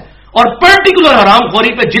सबब है, और पर्टिकुलर हराम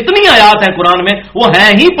खोरी पे जितनी आयात है कुरान में वो है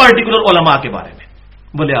ही पर्टिकुलर उलमा के बारे में,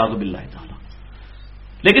 बोले आज़ु बिल्लाहि ताला।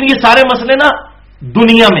 लेकिन ये सारे मसले ना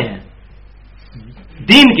दुनिया में है,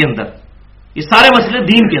 दीन के अंदर ये सारे मसले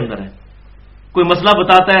दीन के अंदर है। कोई मसला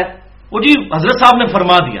बताता है वो जी हजरत साहब ने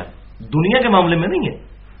फरमा दिया, दुनिया के मामले में नहीं है।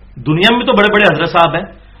 दुनिया में तो बड़े बड़े हजरत साहब हैं।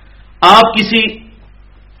 आप किसी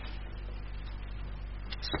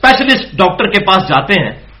स्पेशलिस्ट डॉक्टर के पास जाते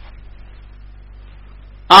हैं,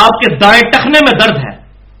 आपके दाएं टखने में दर्द है,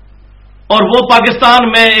 और वो पाकिस्तान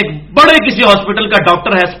में एक बड़े किसी हॉस्पिटल का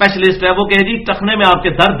डॉक्टर है, स्पेशलिस्ट है, वो कहे जी टखने में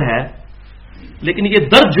आपके दर्द है, लेकिन ये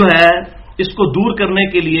दर्द जो है इसको दूर करने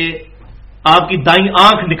के लिए आपकी दाईं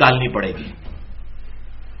आंख निकालनी पड़ेगी।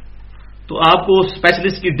 तो आपको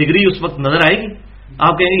स्पेशलिस्ट की डिग्री उस वक्त नजर आएगी।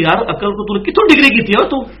 आप कहेंगे यार अकल को तूने कितनी डिग्री की थी, और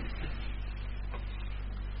तू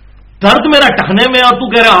दर्द मेरा टखने में और तू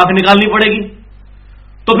कह रहा आंख निकालनी पड़ेगी।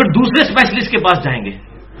 तो फिर दूसरे स्पेशलिस्ट के पास जाएंगे,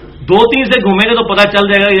 2-3 से घूमेंगे तो पता चल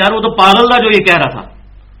जाएगा यार वो तो पागल था जो ये कह रहा था।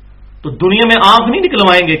 तो दुनिया में आंख नहीं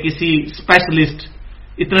निकलवाएंगे किसी स्पेशलिस्ट,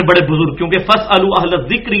 इतने बड़े बुजुर्ग, क्योंकि फसअलू अहल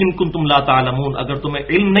ज़िक्र इन कुंतुम ला तालमून, अगर तुम्हें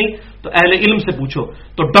इल्म नहीं तो अहले इल्म से पूछो।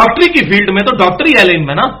 तो डॉक्टरी की फील्ड में तो डॉक्टर ही अहले इल्म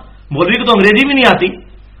है ना, मौलवी को तो अंग्रेजी भी नहीं आती।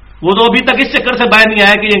 वो तो अभी तक इस चक्कर से बाहर नहीं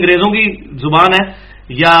आया कि ये अंग्रेजों की जुबान है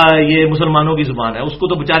या ये मुसलमानों की जुबान है, उसको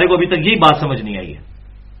तो बेचारे को अभी तक यही बात समझ नहीं आई है।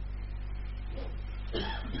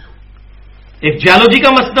 एक जियोलॉजी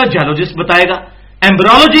का मसला जियोलॉजिस्ट बताएगा,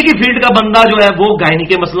 एम्ब्रियोलॉजी की फील्ड का बंदा जो है वो गायनी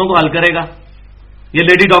के मसलों को हल करेगा, ये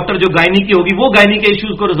लेडी डॉक्टर जो गायनी की होगी वो गायनी के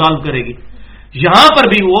इश्यूज को रिजॉल्व करेगी। यहां पर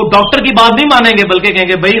भी वो डॉक्टर की बात नहीं मानेंगे, बल्कि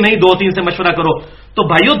कहेंगे भाई नहीं 2-3 से मशवरा करो। तो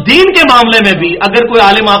भाइयों दीन के मामले में भी अगर कोई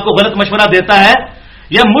आलिम आपको गलत मशवरा देता है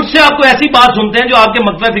या मुझसे आपको ऐसी बात सुनते हैं जो आपके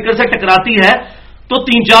मकसद फिक्र से टकराती है, तो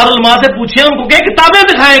 3-4 उलमा से पूछिए, उनको कहे किताबें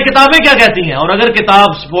दिखाएं, किताबें क्या कहती हैं, और अगर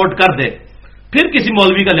किताब सपोर्ट कर दे फिर किसी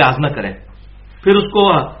मौलवी का लिहाज न करें, फिर उसको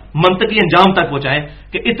मंतकी अंजाम तक पहुंचाएं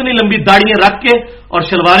कि इतनी लंबी दाढ़ियां रख के और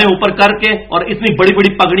शलवारें ऊपर करके और इतनी बड़ी बड़ी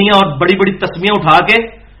पगड़ियां और बड़ी बड़ी तस्मियां उठा के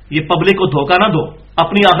ये पब्लिक को धोखा ना दो।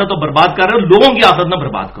 अपनी आखिरत तो बर्बाद कर रहे हो, लोगों की आखिरत ना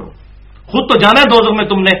बर्बाद करो। खुद तो जाना है दोज़ख में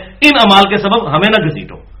तुमने, इन अमाल के सबब हमें ना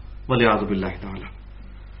घसीटो। वले आज़ु बिल्लाहि ताला।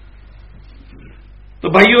 तो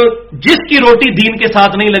भाइयों जिसकी रोटी दीन के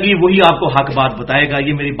साथ नहीं लगी वही आपको हक बात बताएगा,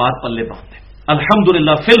 ये मेरी बात पल्ले बांध है।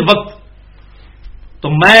 अल्हम्दुलिल्लाह फिल वक्त तो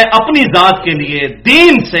मैं अपनी जात के लिए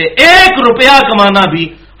दीन से 1 रुपया कमाना भी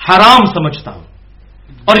हराम समझता हूं,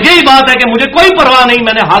 और यही बात है कि मुझे कोई परवाह नहीं,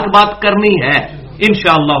 मैंने हक बात करनी है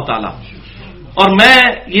इंशाअल्लाह ताला। और मैं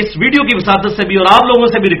इस वीडियो की वसातत से भी और आप लोगों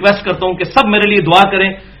से भी रिक्वेस्ट करता हूं कि सब मेरे लिए दुआ करें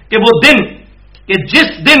कि वो दिन, कि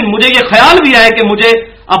जिस दिन मुझे ये ख्याल भी आए कि मुझे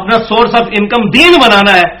अपना सोर्स ऑफ इनकम दीन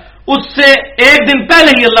बनाना है, उससे 1 दिन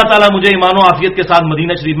पहले ही अल्लाह ताला मुझे ईमान और आफियत के साथ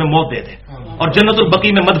मदीना शरीफ में मौत दे दे और जन्नतुल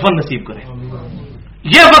बकी में मदफन नसीब करे।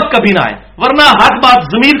 यह वक्त कभी ना आए, वरना हक बात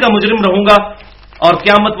ज़मीर का मुजरिम रहूंगा और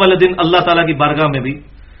क़यामत वाले दिन अल्लाह ताला की बारगाह में भी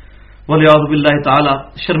वलियाज़ु बिल्लाहि ताला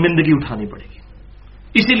शर्मिंदगी उठानी पड़ेगी।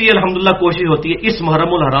 इसीलिए अल्हम्दुलिल्लाह कोशिश होती है, इस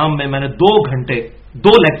मुहर्रमुल हराम में मैंने 2 घंटे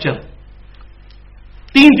 2 लेक्चर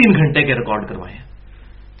 3-3 घंटे के रिकॉर्ड करवाए हैं।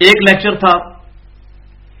 एक लेक्चर था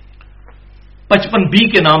 55B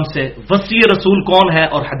के नाम से, वसी रसूल कौन है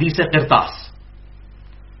और हदीस क़िरतास।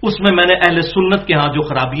 उसमें मैंने अहले सुन्नत के यहां जो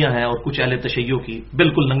खराबियां हैं और कुछ अहले तशय्यो की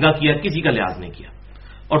बिल्कुल नंगा किया, किसी का लिहाज नहीं किया।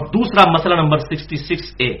 और दूसरा मसला नंबर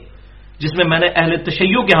 66A, जिसमें मैंने अहले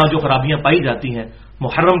तशय्यो के यहां जो खराबियां पाई जाती हैं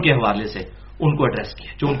मुहर्रम के हवाले से उनको एड्रेस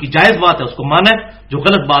किया। जो उनकी जायज बात है उसको माने, जो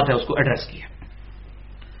गलत बात है उसको एड्रेस किया।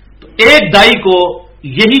 तो एक दाई को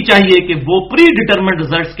यही चाहिए कि वो प्री डिटरमिन्ड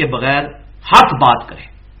रिजल्ट्स के बगैर हक बात करे।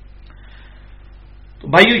 तो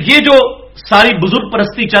भाइयों ये जो सारी बुजुर्ग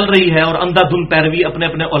परस्ती चल रही है और अंधा धुंध पैरवी अपने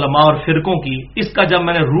अपने उलमा और फिरकों की, इसका जब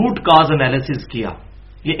मैंने रूट काज एनालिसिस किया,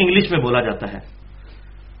 ये इंग्लिश में बोला जाता है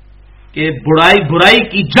कि बुराई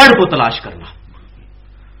की जड़ को तलाश करना,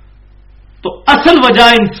 तो असल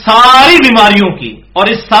वजह इन सारी बीमारियों की और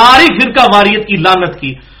इस सारी फिरका वारियत की लानत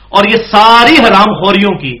की और ये सारी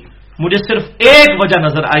हरामखोरियों की मुझे सिर्फ एक वजह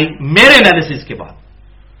नजर आई मेरे एनालिसिस के बाद,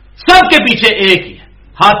 سب کے پیچھے ایک ہی ہے،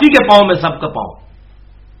 ہاتھی کے پاؤں میں سب کا پاؤں.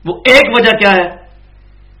 وہ ایک وجہ کیا ہے؟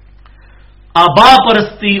 آبا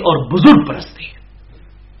پرستی اور بزرگ پرستی.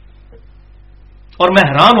 اور میں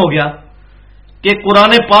حیران ہو گیا کہ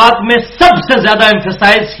قرآن پاک میں سب سے زیادہ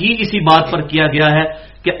ایمفیسائز ہی اسی بات پر کیا گیا ہے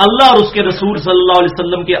کہ اللہ اور اس کے رسول صلی اللہ علیہ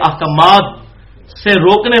وسلم کے احکامات سے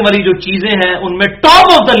روکنے والی جو چیزیں ہیں ان میں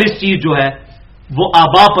ٹاپ آف دا لسٹ چیز جو ہے وہ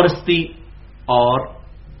آبا پرستی اور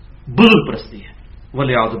بزرگ پرستی ہے،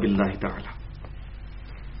 والعیاذ باللہ تعالی.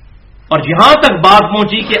 اور یہاں تک بات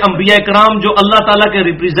پہنچی کہ انبیاء کرام جو اللہ تعالیٰ کے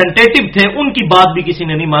ریپریزنٹیٹو تھے ان کی بات بھی کسی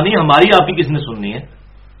نے نہیں مانی، ہماری آپ کی کس نے سننی ہے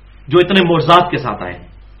جو اتنے معجزات کے ساتھ آئے.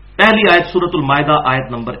 پہلی آیت سورۃ المائدہ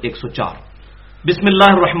آیت نمبر 104. بسم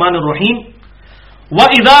اللہ الرحمن الرحیم.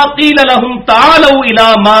 وَإِذَا قِيلَ لَهُمْ تَعَالَوْا إِلَى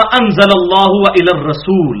مَا أَنزَلَ اللَّهُ وَإِلَى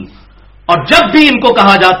الرَّسُولِ، اور جب بھی ان کو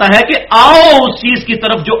کہا جاتا ہے کہ آؤ اس چیز کی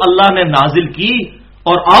طرف جو اللہ نے نازل کی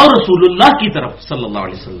اور آؤ رسول اللہ کی طرف صلی اللہ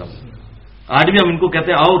علیہ وسلم. آج بھی ہم ان کو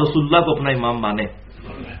کہتے ہیں آؤ رسول اللہ کو اپنا امام مانے،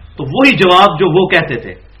 تو وہی جواب جو وہ کہتے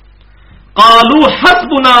تھے. قالوا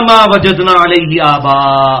حسبنا ما وجدنا علیہ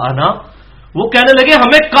آباءنا، وہ کہنے لگے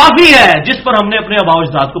ہمیں کافی ہے جس پر ہم نے اپنے آباء و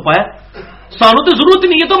اجداد کو پایا، سانو تو ضرورت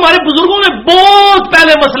نہیں ہے، تو ہمارے بزرگوں نے بہت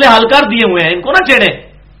پہلے مسئلے حل کر دیے ہوئے ہیں، ان کو نہ چھیڑیں.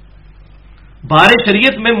 بہار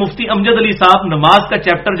شریعت میں مفتی امجد علی صاحب نماز کا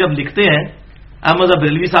چیپٹر جب لکھتے ہیں، احمد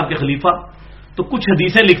بریلوی صاحب کے خلیفہ، تو کچھ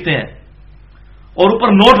حدیثیں لکھتے ہیں اور اوپر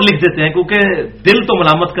نوٹ لکھ دیتے ہیں کیونکہ دل تو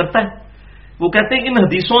ملامت کرتا ہے. وہ کہتے ہیں ان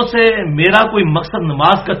حدیثوں سے میرا کوئی مقصد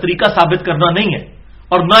نماز کا طریقہ ثابت کرنا نہیں ہے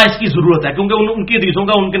اور نہ اس کی ضرورت ہے، کیونکہ ان کی حدیثوں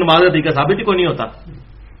کا ان کی نماز کا طریقہ ثابت ہی کوئی نہیں ہوتا.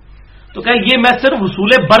 تو کہ یہ میں صرف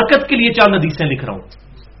حصول برکت کے لیے چند حدیثیں لکھ رہا ہوں.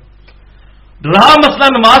 رہا مسئلہ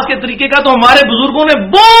نماز کے طریقے کا، تو ہمارے بزرگوں نے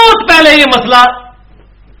بہت پہلے یہ مسئلہ،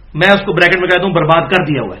 میں اس کو بریکٹ میں کہتا ہوں، برباد کر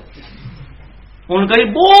دیا ہوا ہے. ان کا یہ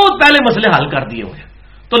بہت پہلے مسئلے حل کر دیے ہوئے ہیں،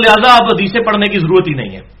 تو لہذا اب حدیثیں پڑھنے کی ضرورت ہی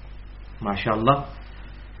نہیں ہے. ماشاءاللہ،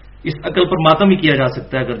 اس عقل پر ماتم ہی کیا جا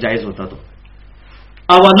سکتا ہے اگر جائز ہوتا تو.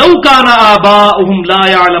 اولو کان آباؤہم لا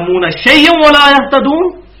یعلمون شیئا ولا یہتدون،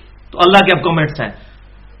 تو اللہ کے اب کمنٹس ہیں،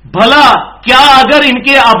 بھلا کیا اگر ان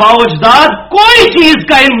کے آباء و اجداد کوئی چیز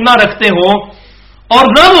کا علم نہ رکھتے ہوں اور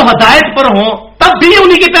نہ وہ ہدایت پر ہوں تب بھی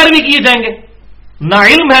انہی کی پیروی کیے جائیں گے؟ نہ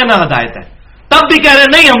علم ہے نہ ہدایت ہے، تب بھی کہہ رہے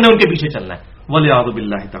ہیں نہیں ہم نے ان کے پیچھے چلنا ہے، والعیاذ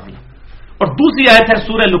باللہ تعالی. اور دوسری آیت ہے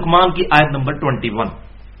سورہ لقمان کی آیت نمبر 21.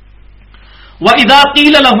 وَإِذَا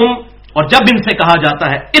قِيلَ لَهُمْ، اور جب ان سے کہا جاتا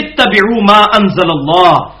ہے اتبعوا ما انزل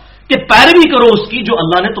اللہ، کہ پیروی کرو اس کی جو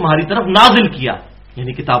اللہ نے تمہاری طرف نازل کیا،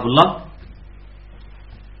 یعنی کتاب اللہ.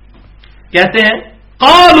 کہتے ہیں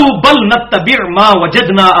قالوا بل نتبع ما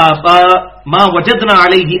وجدنا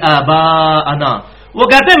علیہ آباءنا، وہ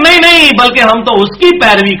کہتے ہیں نہیں بلکہ ہم تو اس کی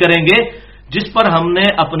پیروی کریں گے جس پر ہم نے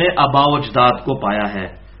اپنے آباء و اجداد کو پایا ہے.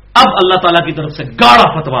 اب اللہ تعالیٰ کی طرف سے گاڑا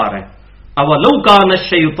فتویٰ ہے، اولو کان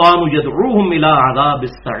الشیطان یدعوہم الی عذاب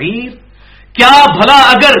السعیر، کیا بھلا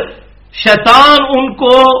اگر شیطان ان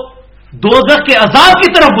کو دوزخ کے عذاب کی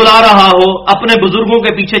طرف بلا رہا ہو اپنے بزرگوں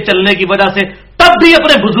کے پیچھے چلنے کی وجہ سے، تب بھی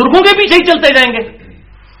اپنے بزرگوں کے پیچھے ہی چلتے جائیں گے.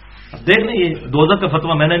 اب دیکھ لیں، یہ دوزخ کا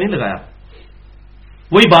فتویٰ میں نے نہیں لگایا.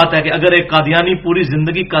 وہی بات ہے کہ اگر ایک قادیانی پوری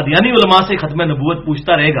زندگی قادیانی علماء سے ختم نبوت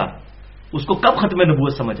پوچھتا رہے گا، اس کو کب ختم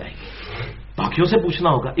نبوت سمجھ آئے گی؟ باقیوں سے پوچھنا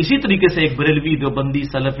ہوگا. اسی طریقے سے ایک بریلوی، دیوبندی،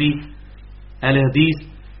 سلفی، اہل حدیث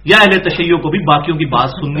یا اہل تشیع کو بھی باقیوں کی بات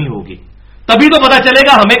سننی ہوگی، تبھی تو پتا چلے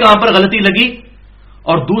گا ہمیں کہاں پر غلطی لگی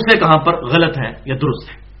اور دوسرے کہاں پر غلط ہیں یا درست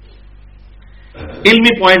ہیں.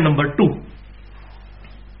 علمی پوائنٹ نمبر 2.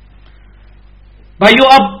 بھائیو،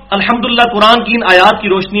 اب الحمدللہ قرآن کی ان آیات کی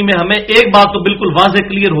روشنی میں ہمیں ایک بات تو بالکل واضح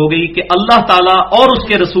کلیئر ہو گئی کہ اللہ تعالیٰ اور اس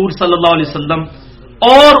کے رسول صلی اللہ علیہ وسلم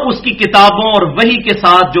اور اس کی کتابوں اور وحی کے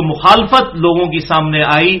ساتھ جو مخالفت لوگوں کی سامنے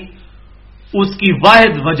آئی، اس کی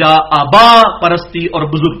واحد وجہ آبا پرستی اور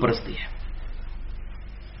بزرگ پرستی ہے.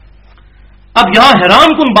 اب یہاں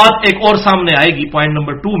حیران کن بات ایک اور سامنے آئے گی پوائنٹ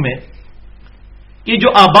نمبر 2 میں، کہ جو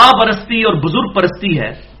آبا پرستی اور بزرگ پرستی ہے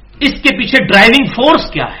اس کے پیچھے ڈرائیونگ فورس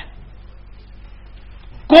کیا ہے؟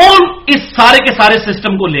 کون اس سارے کے سارے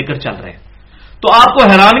سسٹم کو لے کر چل رہے ہیں؟ تو آپ کو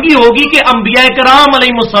حیرانگی ہوگی کہ انبیاء کرام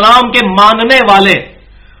علیہ السلام کے ماننے والے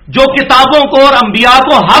جو کتابوں کو اور انبیاء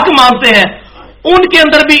کو حق مانتے ہیں، ان کے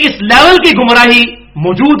اندر بھی اس لیول کی گمراہی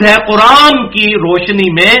موجود ہے قرآن کی روشنی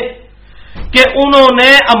میں کہ انہوں نے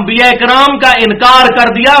انبیاء کرام کا انکار کر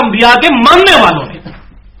دیا. انبیاء کے ماننے والوں نے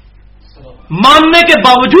ماننے کے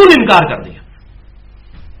باوجود انکار کر دیا.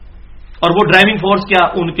 اور وہ ڈرائیونگ فورس کیا؟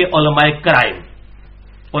 ان کے علماء کرائم،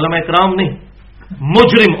 علماء کرام نہیں،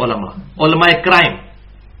 مجرم علماء، علماء کرائم.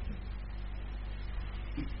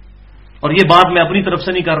 اور یہ بات میں اپنی طرف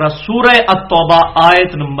سے نہیں کر رہا، سورہ التوبہ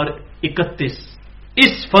آیت نمبر 31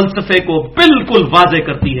 اس فلسفے کو بالکل واضح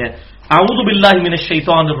کرتی ہے. اعوذ باللہ من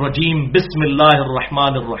الشیطان الرجیم بسم اللہ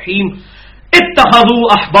الرحمن الرحیم اتخذوا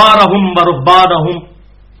احبارهم ورهبانهم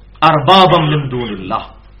اربابا من دون اللہ.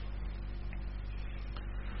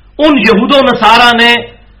 ان یہود و نصارہ نے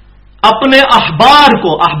اپنے احبار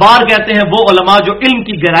کو، احبار کہتے ہیں وہ علماء جو علم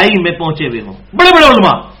کی گہرائی میں پہنچے ہوئے ہوں، بڑے بڑے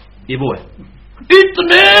علماء، یہ وہ ہے،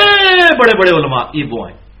 اتنے بڑے بڑے علماء یہ وہ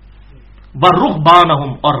ہیں.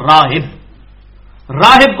 ورهبانهم، اور راہب.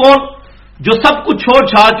 راہب کون؟ جو سب کچھ چھوڑ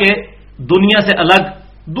چھاڑ کے دنیا سے الگ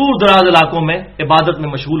دور دراز علاقوں میں عبادت میں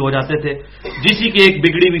مشغول ہو جاتے تھے، جسی کی ایک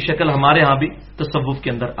بگڑی ہوئی شکل ہمارے ہاں بھی تصوف کے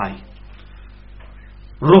اندر آئی.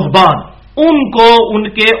 رہبان، ان کو ان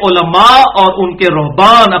کے علماء اور ان کے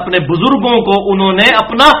رہبان، اپنے بزرگوں کو انہوں نے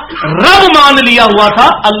اپنا رب مان لیا ہوا تھا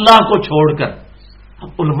اللہ کو چھوڑ کر.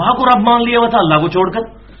 اب علماء کو رب مان لیا ہوا تھا اللہ کو چھوڑ کر،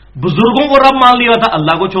 بزرگوں کو رب مان لیا ہوا تھا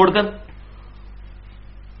اللہ کو چھوڑ کر.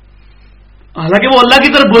 حالانکہ وہ اللہ کی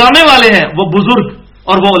طرف بلانے والے ہیں، وہ بزرگ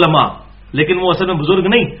اور وہ علماء، لیکن وہ اصل میں بزرگ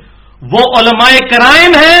نہیں، وہ علماء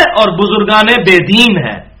کرام ہیں اور بزرگان بے دین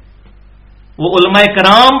ہیں. وہ علماء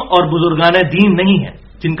کرام اور بزرگان دین نہیں ہیں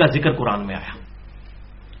جن کا ذکر قرآن میں آیا.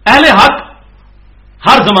 اہل حق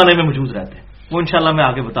ہر زمانے میں موجود رہتے ہیں، وہ انشاءاللہ میں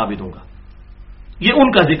آگے بتا بھی دوں گا. یہ ان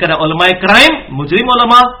کا ذکر ہے، علماء کرام، مجرم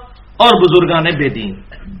علماء اور بزرگان بے دین.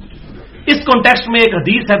 اس کانٹیکسٹ میں ایک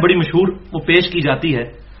حدیث ہے بڑی مشہور، وہ پیش کی جاتی ہے.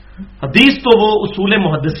 حدیث تو وہ اصول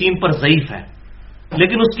محدثین پر ضعیف ہے،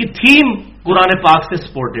 لیکن اس کی تھیم قرآن پاک سے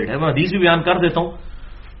سپورٹڈ ہے. میں حدیث بھی بیان کر دیتا ہوں،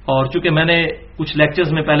 اور چونکہ میں نے کچھ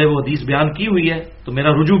لیکچرز میں پہلے وہ حدیث بیان کی ہوئی ہے تو میرا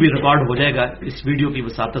رجوع بھی ریکارڈ ہو جائے گا اس ویڈیو کی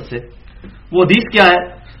وساطت سے. وہ حدیث کیا ہے؟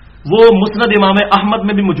 وہ مسند امام احمد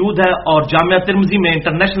میں بھی موجود ہے اور جامعہ ترمذی میں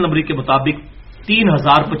انٹرنیشنل نمبر کے مطابق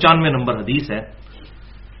 3095 نمبر حدیث ہے.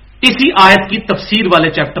 اسی آیت کی تفسیر والے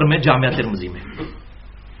چیپٹر میں جامعہ ترمذی میں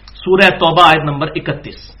سورہ توبہ آیت نمبر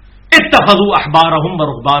 31، اتخذوا احبارهم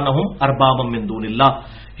ورهبانهم اربابا من دون اللہ.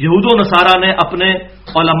 یہود و نصارہ نے اپنے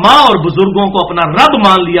علماء اور بزرگوں کو اپنا رب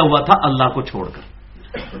مان لیا ہوا تھا اللہ کو چھوڑ کر.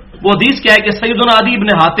 وہ حدیث کیا ہے کہ سیدنا عدی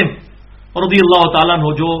بن حاتم رضی اللہ تعالیٰ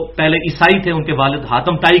عنہ، جو پہلے عیسائی تھے، ان کے والد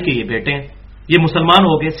حاتم تائی کے یہ بیٹے ہیں، یہ مسلمان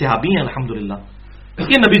ہو گئے، صحابی ہیں الحمدللہ.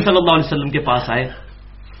 یہ نبی صلی اللہ علیہ وسلم کے پاس آئے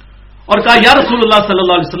اور کہا یا رسول اللہ صلی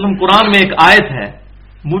اللہ علیہ وسلم، قرآن میں ایک آیت ہے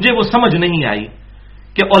مجھے وہ سمجھ نہیں آئی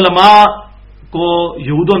کہ علماء کو،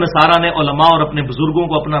 یہود و نصارہ نے علماء اور اپنے بزرگوں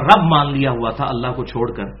کو اپنا رب مان لیا ہوا تھا اللہ کو چھوڑ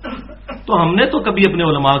کر، تو ہم نے تو کبھی اپنے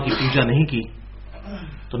علماء کی پوجا نہیں کی.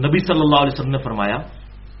 تو نبی صلی اللہ علیہ وسلم نے فرمایا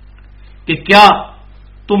کہ کیا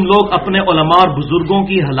تم لوگ اپنے علماء اور بزرگوں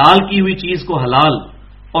کی حلال کی ہوئی چیز کو حلال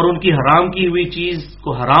اور ان کی حرام کی ہوئی چیز کو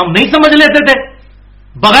حرام نہیں سمجھ لیتے تھے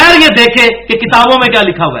بغیر یہ دیکھے کہ کتابوں میں کیا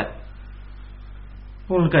لکھا ہوا ہے؟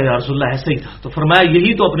 ان کا یا رسول اللہ ایسا ہی تھا. تو فرمایا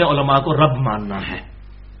یہی تو اپنے علماء کو رب ماننا ہے.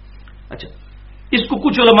 اچھا، اس کو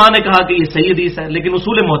کچھ علماء نے کہا کہ یہ صحیح حدیث ہے، لیکن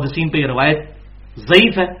اصول محدثین پہ یہ روایت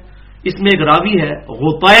ضعیف ہے. اس میں ایک راوی ہے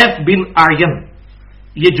غطیف بن اعین،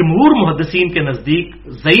 یہ جمہور محدثین کے نزدیک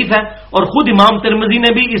ضعیف ہے، اور خود امام ترمذی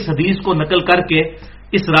نے بھی اس حدیث کو نقل کر کے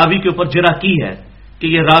اس راوی کے اوپر جرح کی ہے کہ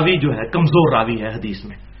یہ راوی جو ہے کمزور راوی ہے حدیث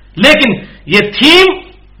میں. لیکن یہ تھیم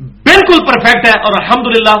بالکل پرفیکٹ ہے، اور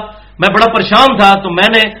الحمدللہ میں بڑا پریشان تھا تو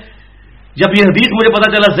میں نے جب یہ حدیث مجھے پتا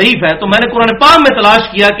چلا ضعیف ہے تو میں نے قرآن پاک میں تلاش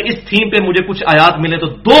کیا کہ اس تھیم پہ مجھے کچھ آیات ملے، تو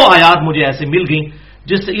 2 آیات مجھے ایسے مل گئیں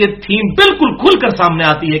جس سے یہ تھیم بالکل کھل کر سامنے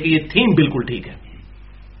آتی ہے کہ یہ تھیم بالکل ٹھیک ہے.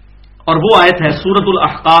 اور وہ آیت ہے سورۃ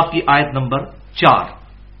الاحقاف کی آیت نمبر 4،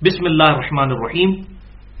 بسم اللہ الرحمن الرحیم.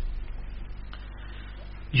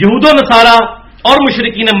 یہود و نصارہ اور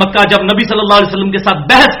مشرکین مکہ جب نبی صلی اللہ علیہ وسلم کے ساتھ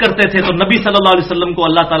بحث کرتے تھے تو نبی صلی اللہ علیہ وسلم کو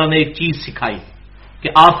اللہ تعالیٰ نے ایک چیز سکھائی کہ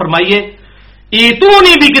آپ فرمائیے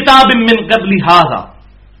ایتونی بکتاب من قبل ھذا،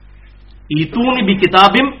 ایتونی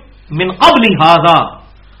بکتاب من قبل ھذا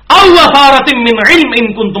او اثارۃ من علم ان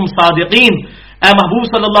کنتم صادقین. اے محبوب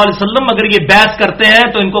صلی اللہ علیہ وسلم، اگر یہ بحث کرتے ہیں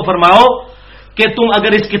تو ان کو فرماؤ کہ تم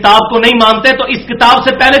اگر اس کتاب کو نہیں مانتے تو اس کتاب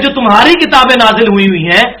سے پہلے جو تمہاری کتابیں نازل ہوئی ہوئی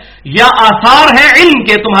ہیں یا آثار ہیں علم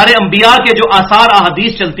کے، تمہارے انبیاء کے جو آثار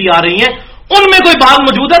احادیث چلتی آ رہی ہیں، ان میں کوئی بات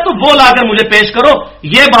موجود ہے تو وہ لا کر مجھے پیش کرو.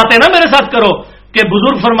 یہ باتیں نہ میرے ساتھ کرو کہ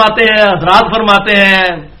بزرگ فرماتے ہیں، حضرات فرماتے ہیں،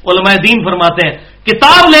 علماء دین فرماتے ہیں.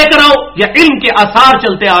 کتاب لے کر آؤ یا علم کے آثار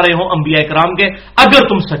چلتے آ رہے ہوں انبیاء کرام کے، اگر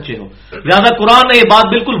تم سچے ہو. لہذا قرآن نے یہ بات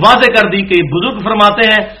بالکل واضح کر دی کہ بزرگ فرماتے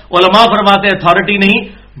ہیں، علماء فرماتے ہیں، اتھارٹی نہیں،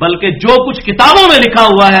 بلکہ جو کچھ کتابوں میں لکھا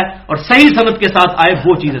ہوا ہے اور صحیح سند کے ساتھ آئے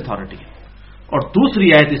وہ چیز اتھارٹی ہے. اور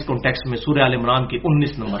دوسری آیت اس کانٹیکسٹ میں سورہ آل عمران کی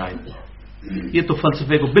 19 نمبر آیت ہے، یہ تو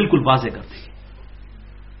فلسفے کو بالکل واضح کرتی ہے.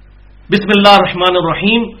 بسم اللہ الرحمن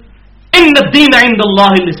الرحیم. ان الدین عند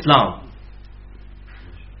اللہ الاسلام،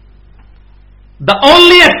 the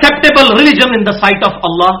only acceptable religion in the sight of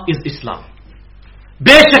Allah is Islam.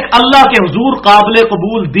 بے شک اللہ کے حضور قابل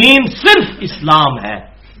قبول دین صرف اسلام ہے.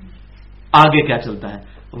 آگے کیا چلتا ہے؟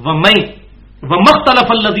 وَمَخْتَلَفَ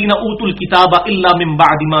الَّذِينَ أُوتُوا الْكِتَابَ إِلَّا مِن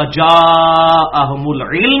بَعْدِ مَا جَاءَهُمُ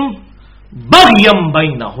الْعِلْمُ بَغْيًا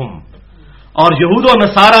بَيْنَهُمْ، اور یہود و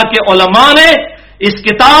نصارہ کے علماء نے اس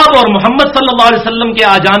کتاب اور محمد صلی اللہ علیہ وسلم کے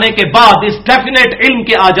آ جانے کے بعد، اس ڈیفینیٹ علم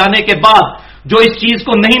کے آ جانے کے بعد جو اس چیز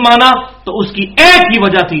کو نہیں مانا تو اس کی ایک ہی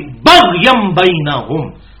وجہ تھی، بغیم بینہم،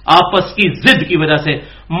 آپس کی ضد کی وجہ سے،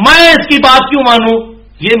 میں اس کی بات کیوں مانوں،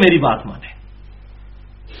 یہ میری بات مانے،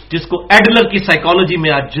 جس کو ایڈلر کی سائیکالوجی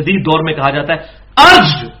میں آج جدید دور میں کہا جاتا ہے ارج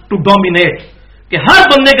ٹو ڈومینیٹ، کہ ہر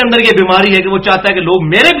بندے کے اندر یہ بیماری ہے کہ وہ چاہتا ہے کہ لوگ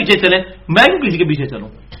میرے پیچھے چلیں، میں بھی کسی کے پیچھے چلوں۔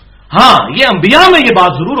 ہاں، یہ انبیاء میں یہ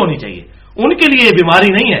بات ضرور ہونی چاہیے، ان کے لیے یہ بیماری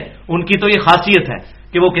نہیں ہے، ان کی تو یہ خاصیت ہے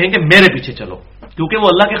کہ وہ کہیں کہ میرے پیچھے چلو، کیونکہ وہ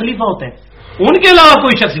اللہ کے خلیفہ ہوتے ہیں۔ ان کے علاوہ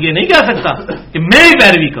کوئی شخص یہ نہیں کہہ سکتا کہ میری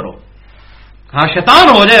پیروی کرو۔ ہاں، شیطان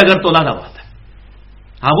ہو جائے اگر تو علیحدہ بات ہے،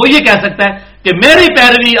 ہاں وہ یہ کہہ سکتا ہے کہ میری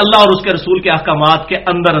پیروی اللہ اور اس کے رسول کے احکامات کے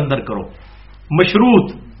اندر اندر کرو، مشروط،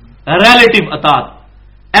 ریلیٹو اطاعت،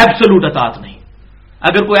 ایبسولوٹ اطاعت نہیں۔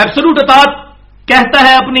 اگر کوئی ایبسولوٹ اطاعت کہتا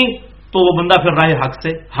ہے اپنی، تو وہ بندہ پھر راہ حق سے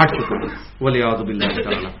ہٹ چکا ہے، والعیاذ باللہ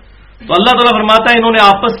تعالی۔ تو اللہ تعالیٰ فرماتا ہے انہوں نے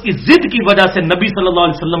آپس کی ضد کی وجہ سے نبی صلی اللہ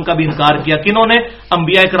علیہ وسلم کا بھی انکار کیا۔ کنہوں نے؟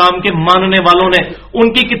 انبیاء کرام کے ماننے والوں نے۔ ان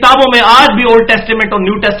کی کتابوں میں آج بھی اولڈ ٹیسٹیمنٹ اور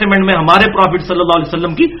نیو ٹیسٹیمنٹ میں ہمارے پروفٹ صلی اللہ علیہ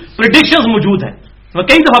وسلم کی پریڈکشنز موجود ہیں، میں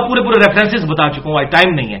کئی دفعہ پورے ریفرنسز بتا چکا ہوں،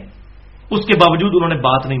 ٹائم نہیں ہے، اس کے باوجود انہوں نے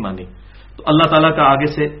بات نہیں مانی۔ تو اللہ تعالیٰ کا آگے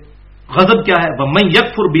سے غضب کیا ہے؟ وَمَن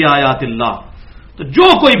يَكْفُرْ بِآيَاتِ اللَّهِ، تو جو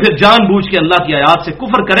کوئی پھر جان بوجھ کے اللہ کی آیات سے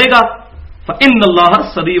کفر کرے گا، فَإِنَّ اللَّهَ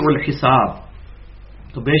سَرِيعُ الْحِسَابِ،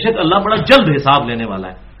 تو بے شک اللہ بڑا جلد حساب لینے والا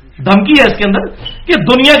ہے۔ دھمکی ہے اس کے اندر کہ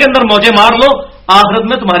دنیا کے اندر موجے مار لو، آخرت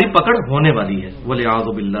میں تمہاری پکڑ ہونے والی ہے، والعیاذ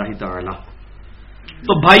باللہ تعالی۔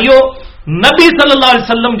 تو بھائیو، نبی صلی اللہ علیہ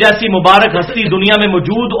وسلم جیسی مبارک ہستی دنیا میں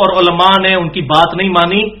موجود اور علماء نے ان کی بات نہیں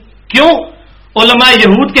مانی، کیوں؟ علماء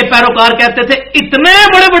یہود کے پیروکار کہتے تھے اتنے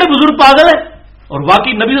بڑے بڑے بزرگ پاگل ہیں، اور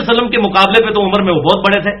واقعی نبی صلی اللہ علیہ وسلم کے مقابلے پہ تو عمر میں وہ بہت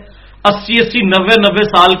بڑے تھے، 80 90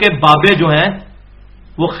 سال کے بابے جو ہیں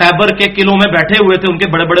وہ خیبر کے قلعوں میں بیٹھے ہوئے تھے، ان کے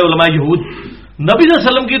بڑے بڑے علماء یہود۔ نبی صلی اللہ علیہ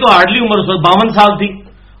وسلم کی تو ہارڈلی عمر 52 سال تھی،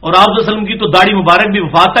 اور آپ صلی اللہ علیہ وسلم کی تو داڑھی مبارک بھی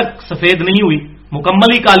وفات تک سفید نہیں ہوئی، مکمل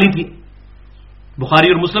ہی کالی تھی۔ بخاری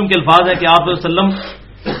اور مسلم کے الفاظ ہیں کہ آپ صلی اللہ علیہ وسلم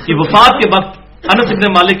کی وفات کے وقت انس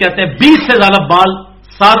بن مالک کہتے ہیں 20 سے زیادہ بال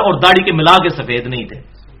سر اور داڑھی کے ملا کے سفید نہیں تھے،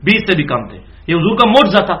 20 سے بھی کم تھے۔ یہ حضور کا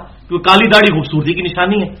معجزہ تھا، کیونکہ کالی داڑھی خوبصورتی کی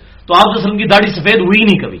نشانی ہے، تو آپ صلی اللہ علیہ وسلم کی داڑھی سفید ہوئی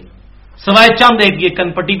نہیں کبھی، سوائے چند ایک یہ کن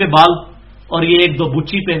پٹی پہ بال اور یہ 1 2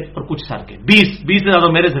 بچی پہ اور کچھ سر کے، 20 سے زیادہ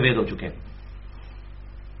میرے سفید ہو چکے ہیں۔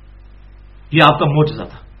 یہ آپ کا معجزہ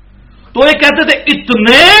تھا۔ تو یہ کہتے تھے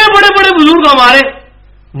اتنے بڑے بڑے بزرگ ہمارے،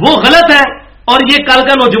 وہ غلط ہے، اور یہ کل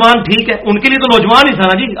کا نوجوان ٹھیک ہے۔ ان کے لیے تو نوجوان ہی تھا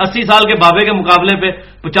نا جی، 80 سال کے بابے کے مقابلے پہ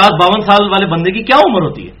 50 52 سال والے بندے کی کیا عمر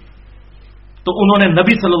ہوتی ہے؟ تو انہوں نے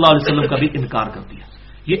نبی صلی اللہ علیہ وسلم کا بھی انکار کر دیا۔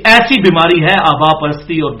 یہ ایسی بیماری ہے آبا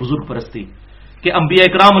پرستی اور بزرگ پرستی کہ انبیاء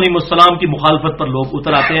اکرام علیہ السلام کی مخالفت پر لوگ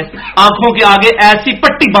اتر آتے ہیں، آنکھوں کے آگے ایسی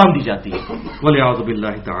پٹی باندھ دی جاتی ہے، والعیاذ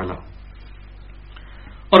باللہ تعالی۔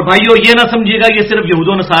 اور بھائیو، یہ نہ سمجھیے گا یہ صرف یہود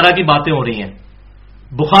و نصارہ کی باتیں ہو رہی ہیں،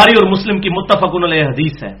 بخاری اور مسلم کی متفق علیہ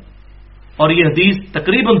حدیث ہے، اور یہ حدیث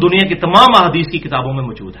تقریباً دنیا کی تمام احادیث کی کتابوں میں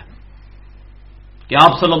موجود ہے کہ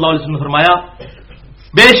آپ صلی اللہ علیہ وسلم نے فرمایا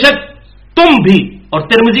بے شک تم بھی، اور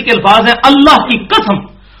ترمذی کے الفاظ ہیں اللہ کی قسم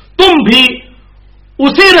تم بھی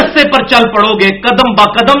اسی رستے پر چل پڑو گے، قدم با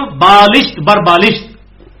قدم، بالشت بر بالشت،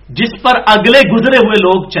 جس پر اگلے گزرے ہوئے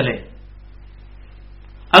لوگ چلے۔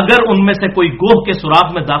 اگر ان میں سے کوئی گوہ کے سوراخ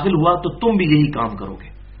میں داخل ہوا تو تم بھی یہی کام کرو گے۔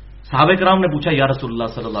 صحابہ کرام نے پوچھا یا رسول اللہ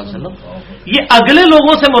صلی اللہ علیہ وسلم، یہ اگلے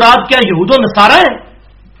لوگوں سے مراد کیا یہود و نصارہ ہے؟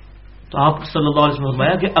 تو آپ صلی اللہ علیہ وسلم نے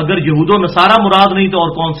فرمایا کہ اگر یہود و نصارہ مراد نہیں تو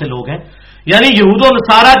اور کون سے لوگ ہیں؟ یعنی یہود و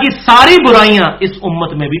نصارہ کی ساری برائیاں اس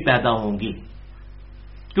امت میں بھی پیدا ہوں گی،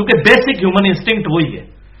 کیونکہ بیسک ہیومن انسٹنکٹ وہی ہے،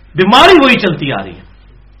 بیماری وہی چلتی آ رہی ہے۔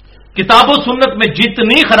 کتاب و سنت میں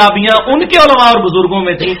جتنی خرابیاں ان کے علماء اور بزرگوں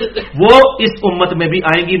میں تھیں وہ اس امت میں بھی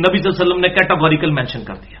آئیں گی۔ نبی صلی اللہ علیہ وسلم نے کیٹاگوریکل مینشن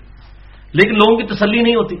کر دیا، لیکن لوگوں کی تسلی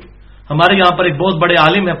نہیں ہوتی۔ ہمارے یہاں پر ایک بہت بڑے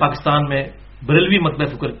عالم ہیں پاکستان میں، بریلوی مکتب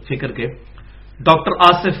فکر کے ڈاکٹر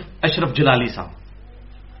آصف اشرف جلالی صاحب،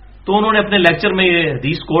 تو انہوں نے اپنے لیکچر میں یہ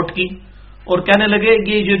حدیث کوٹ کی اور کہنے لگے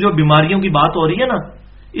کہ یہ جو بیماریوں کی بات ہو رہی ہے نا،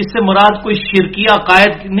 اس سے مراد کوئی شرکیہ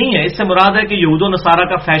عقائد نہیں ہے، اس سے مراد ہے کہ یہود و نصارہ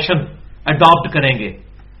کا فیشن اڈاپٹ کریں گے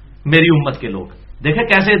میری امت کے لوگ۔ دیکھیں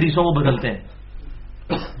کیسے حدیثوں کو بدلتے ہیں۔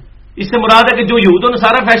 اس سے مراد ہے کہ جو یہود و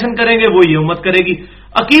نصارہ فیشن کریں گے وہ یہ امت کرے گی،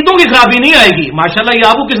 عقیدوں کی خرابی نہیں آئے گی۔ ماشاءاللہ یہ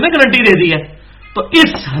آپ کو کس نے گارنٹی دے دی ہے؟ تو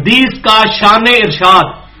اس حدیث کا شان ارشاد،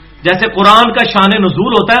 جیسے قرآن کا شان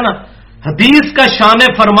نزول ہوتا ہے نا، حدیث کا شان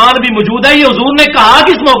فرمان بھی موجود ہے۔ یہ حضور نے کہا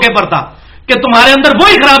کس موقع پر تھا؟ کہ تمہارے اندر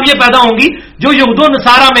وہی خرابیاں پیدا ہوں گی جو یہود و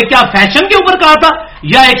نصارہ میں کیا فیشن کے اوپر کہا تھا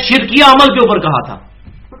یا ایک شرکیہ عمل کے اوپر کہا تھا،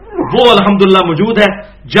 وہ الحمدللہ موجود ہے۔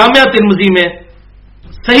 جامعہ ترمذی میں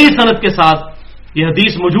صحیح سند کے ساتھ یہ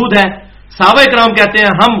حدیث موجود ہے۔ صحابہ کرام کہتے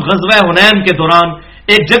ہیں ہم غزوہ حنین کے دوران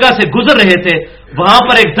ایک جگہ سے گزر رہے تھے، وہاں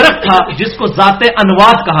پر ایک درخت تھا جس کو ذات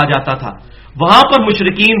انواد کہا جاتا تھا، وہاں پر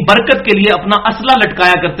مشرکین برکت کے لیے اپنا اسلحہ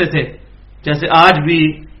لٹکایا کرتے تھے، جیسے آج بھی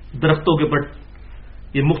درختوں کے پر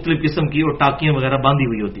یہ مختلف قسم کی اور ٹاکیاں وغیرہ باندھی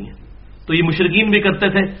ہوئی ہوتی ہیں، تو یہ مشرکین بھی کرتے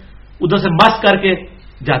تھے، ادھر سے مس کر کے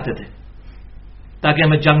جاتے تھے تاکہ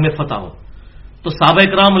ہمیں جنگ میں فتح ہو۔ تو صحابہ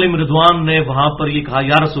کرام علیہم رضوان نے وہاں پر یہ کہا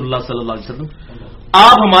یا رسول اللہ صلی اللہ علیہ وسلم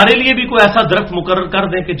آپ ہمارے لیے بھی کوئی ایسا درخت مقرر کر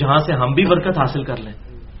دیں کہ جہاں سے ہم بھی برکت حاصل کر لیں۔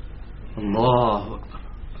 اللہ اکبر،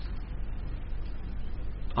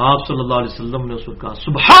 آپ صلی اللہ علیہ وسلم نے اس وقت کہا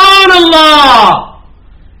سبحان اللہ۔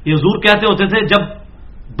 یہ حضور کہتے ہوتے تھے جب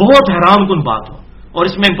بہت حیران کن بات ہو، اور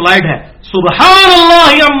اس میں امپلائڈ ہے سبحان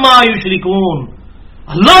اللہ عما یشرکون،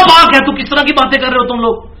 اللہ پاک ہے تو کس طرح کی باتیں کر رہے ہو تم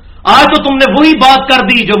لوگ، آج تو تم نے وہی بات کر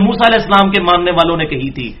دی جو موسیٰ علیہ السلام کے ماننے والوں نے کہی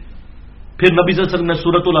تھی۔ پھر نبی صلی اللہ علیہ وسلم نے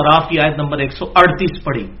سورۃ الاعراف کی آیت نمبر 138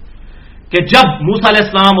 پڑھی کہ جب موسیٰ علیہ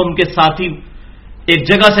السلام اور ان کے ساتھی ایک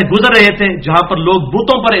جگہ سے گزر رہے تھے جہاں پر لوگ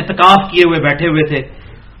بتوں پر اعتکاف کیے ہوئے بیٹھے ہوئے تھے،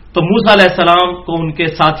 تو موسیٰ علیہ السلام کو ان کے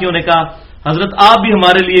ساتھیوں نے کہا حضرت آپ بھی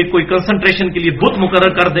ہمارے لیے کوئی کنسنٹریشن کے لیے بت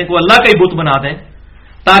مقرر کر دیں، کوئی اللہ کا ہی بت بنا دیں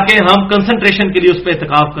تاکہ ہم کنسنٹریشن کے لیے اس پہ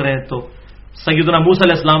اعتکاف کریں۔ تو سیدنا موسیٰ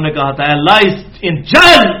علیہ السلام نے کہا تھا اے اللہ ان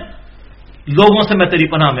جہل لوگوں سے میں تیری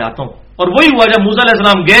پناہ میں آتا ہوں، اور وہی ہوا جب موسیٰ علیہ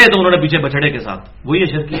السلام گئے تو انہوں نے پیچھے بچڑے کے ساتھ وہی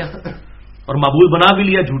اشر کیا اور معبود بنا بھی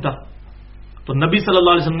لیا جھوٹا۔ تو نبی صلی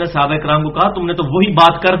اللہ علیہ وسلم نے صحابہ کرام کو کہا تم نے تو وہی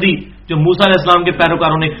بات کر دی جو موسیٰ علیہ السلام کے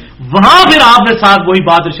پیروکاروں نے، وہاں پھر آپ نے ساتھ وہی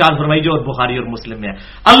بات ارشاد فرمائی جو اور بخاری اور مسلم میں ہے،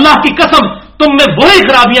 اللہ کی قسم تم میں وہی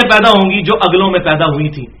خرابیاں پیدا ہوں گی جو اگلوں میں پیدا ہوئی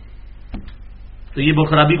تھی۔ تو یہ وہ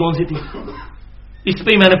خرابی کون سی تھی؟ اس پہ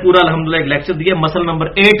ہی میں نے پورا الحمدللہ ایک لیکچر دیا، مسئلہ نمبر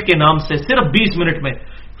 8 کے نام سے صرف 20 منٹ میں،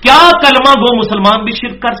 کیا کلمہ گو مسلمان بھی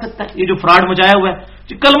شرک کر سکتا ہے؟ یہ جو فراڈ مچایا ہوا ہے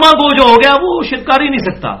کلمہ گو جو ہو گیا وہ شرک کر ہی نہیں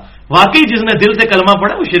سکتا، واقعی جس نے دل سے کلمہ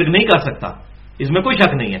پڑھا وہ شرک نہیں کر سکتا، اس میں کوئی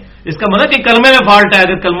شک نہیں ہے۔ اس کا مطلب کہ کلمے میں فالٹ ہے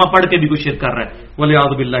اگر کلمہ پڑھ کے بھی کوئی شرک کر رہا ہے،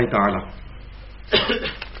 والعیاذ باللہ تعالی۔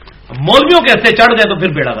 مولویوں کے ہتھے چڑھ گئے تو پھر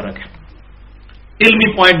بیڑا غرق ہے۔ علمی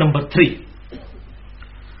پوائنٹ نمبر 3،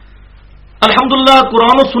 الحمدللہ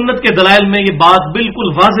قرآن و سنت کے دلائل میں یہ بات بالکل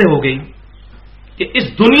واضح ہو گئی کہ اس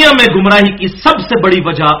دنیا میں گمراہی کی سب سے بڑی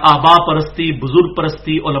وجہ آبا پرستی، بزرگ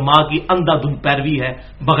پرستی، علماء کی اندھا دھند پیروی ہے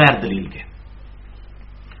بغیر دلیل کے۔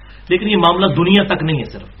 لیکن یہ معاملہ دنیا تک نہیں ہے،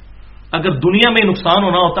 صرف اگر دنیا میں نقصان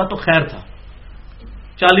ہونا ہوتا تو خیر تھا،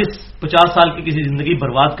 40-50 سال کی کسی زندگی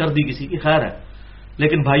برباد کر دی کسی کی خیر ہے،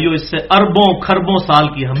 لیکن بھائیو اس سے اربوں خربوں سال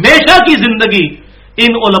کی ہمیشہ کی زندگی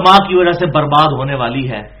ان علماء کی وجہ سے برباد ہونے والی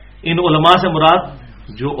ہے۔ ان علماء سے مراد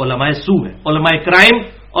جو علماء سو ہے، علماء کرائم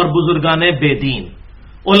اور بزرگان بے دین،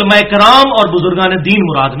 علماء کرام اور بزرگان دین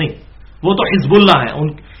مراد نہیں، وہ تو حزب اللہ ہے،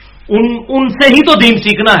 ان سے ہی تو دین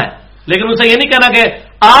سیکھنا ہے، لیکن ان سے یہ نہیں کہنا کہ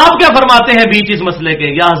آپ کیا فرماتے ہیں بیچ اس مسئلے کے،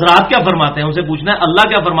 یا حضرات کیا فرماتے ہیں، ان سے پوچھنا ہے اللہ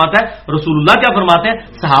کیا فرماتا ہے، رسول اللہ کیا فرماتے ہیں،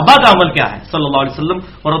 صحابہ کا عمل کیا ہے صلی اللہ علیہ وسلم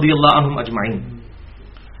اور رضی اللہ عنہم اجمعین۔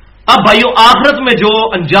 اب بھائیو آخرت میں جو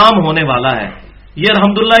انجام ہونے والا ہے یہ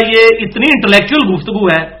الحمدللہ یہ اتنی انٹلیکچوئل گفتگو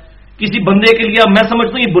ہے کسی بندے کے لیے، میں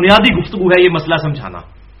سمجھتا ہوں یہ بنیادی گفتگو ہے یہ مسئلہ سمجھانا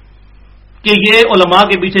کہ یہ علماء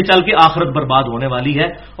کے پیچھے چل کے آخرت برباد ہونے والی ہے،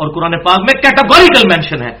 اور قرآن پاک میں کیٹیگوریکل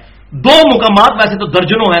مینشن ہے، 2 مقامات ویسے تو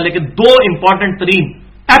درجنوں ہیں لیکن 2 امپورٹنٹ ترین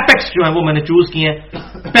ایپیکس جو ہیں وہ میں نے چوز کیے ہیں۔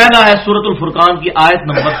 پہلا ہے سورۃ الفرقان کی آیت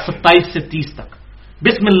نمبر 27 سے 30 تک،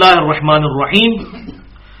 بسم اللہ الرحمن الرحیم،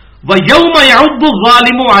 وَيَوْمَ يَعُضُّ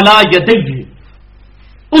الظَّالِمُ عَلَى يَدَيْهِ،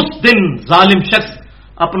 اس دن ظالم شخص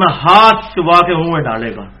اپنا ہاتھ چبا کے منہ میں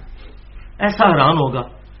ڈالے گا، ایسا حیران ہوگا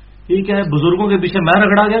یہ کیا ہے، بزرگوں کے پیچھے میں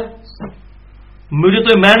رگڑا گیا،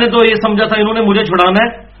 میں نے تو یہ سمجھا تھا انہوں نے مجھے چھڑانا ہے،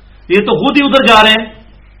 یہ تو خود ہی ادھر جا رہے ہیں۔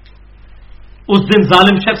 اس دن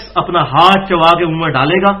ظالم شخص اپنا ہاتھ چبا کے منہ میں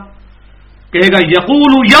ڈالے گا، کہے گا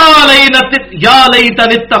یقول یا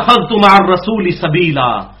لیتنی اتخذت مع الرسول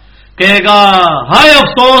سبیلا، کہے گا ہائے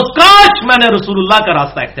افسوس کاش میں نے رسول اللہ کا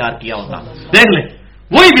راستہ اختیار کیا ہوتا۔ دیکھ لیں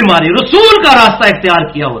وہی بیماری، رسول کا راستہ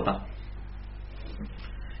اختیار کیا ہوتا۔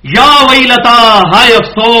 یا ویلتا، ہائے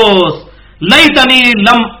افسوس، لیتنی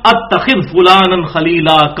لم اتخذ فلانا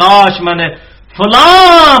خلیلا، کاش میں نے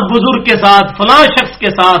فلاں بزرگ کے ساتھ، فلاں شخص کے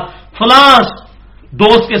ساتھ، فلاں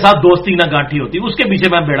دوست کے ساتھ دوستی نہ گانٹھی ہوتی، اس کے پیچھے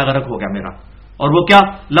میں بیڑا غرق ہو گیا میرا۔ اور وہ کیا،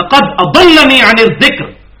 لقد اضلنی عن الذکر،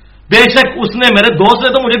 بے شک اس نے، میرے دوست نے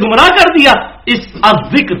تو مجھے گمراہ کر دیا اس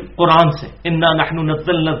الذکر قرآن سے، انا نحن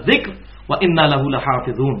نزلنا الذکر وانا له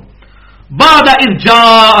لحافظون، بعد اذ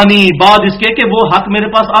جاءنی، بعد اس کے کہ وہ حق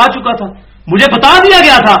میرے پاس آ چکا تھا، مجھے بتا دیا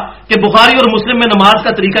گیا تھا کہ بخاری اور مسلم میں نماز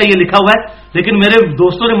کا طریقہ یہ لکھا ہوا ہے، لیکن میرے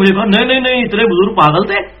دوستوں نے مجھے کہا نہیں نہیں نہیں، اتنے بزرگ پاگل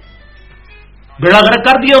تھے، بیڑا غرق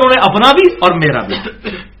کر دیا انہوں نے اپنا بھی اور میرا بھی۔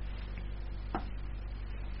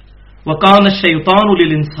 وَقَانَ الشَّيْطَانُ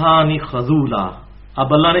لِلْإِنسَانِ خَذُولًا،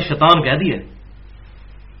 اب اللہ نے شیطان کہہ دیا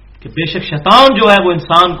کہ بے شک شیطان جو ہے وہ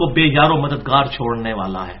انسان کو بے یار و مددگار چھوڑنے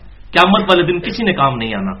والا ہے، قیامت والے دن کسی نے کام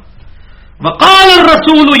نہیں آنا۔ وَقَالَ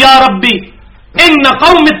الرَّسُولُ يَا رَبِّ ان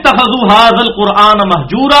قوم اتخذوا هذا القرآن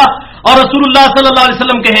مہجورا، اور رسول اللہ صلی اللہ علیہ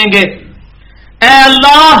وسلم کہیں گے اے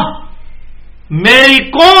اللہ میری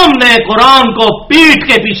قوم نے قرآن کو پیٹھ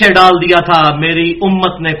کے پیچھے ڈال دیا تھا، میری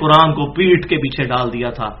امت نے قرآن کو پیٹھ کے پیچھے ڈال دیا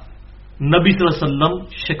تھا۔ نبی صلی اللہ علیہ وسلم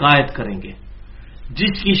شکایت کریں گے،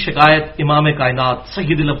 جس کی شکایت امام کائنات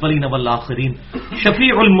سید الاولین والآخرین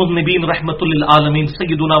شفیع المذنبین رحمت للعالمین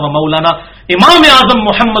سیدنا و مولانا امام اعظم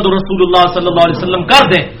محمد رسول اللہ صلی اللہ علیہ وسلم کر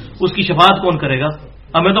دیں، اس کی شفاعت کون کرے گا؟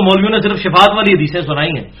 ہمیں تو مولویوں نے صرف شفاعت والی حدیثیں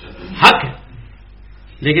سنائی ہیں، حق ہے،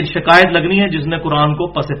 لیکن شکایت لگنی ہے جس نے قرآن کو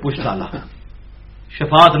پس پش ڈالا،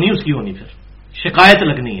 شفاعت نہیں اس کی ہونی، پھر شکایت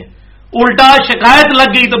لگنی ہے، الٹا شکایت لگ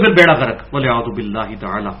گئی تو پھر بیڑا غرق، والعیاذ باللہ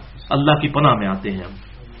تعالی، اللہ کی پناہ میں آتے ہیں ہم۔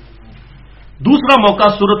 دوسرا موقع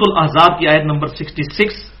سورۃ الاحزاب کی آیت نمبر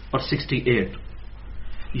 66 اور 68،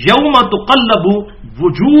 یوم تقلب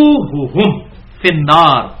وجوہہم فی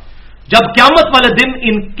النار، جب قیامت والے دن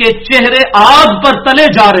ان کے چہرے آگ پر تلے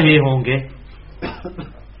جا رہے ہوں گے،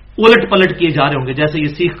 الٹ پلٹ کیے جا رہے ہوں گے، جیسے یہ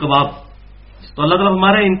سیخ کباب، تو اللہ تعالیٰ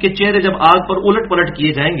ہمارے ان کے چہرے جب آگ پر الٹ پلٹ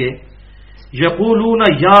کیے جائیں گے، یقولون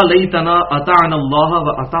یا لیتنا اطعنا اللہ و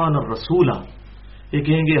اطعنا الرسول، یہ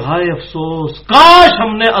کہیں گے ہائے افسوس، کاش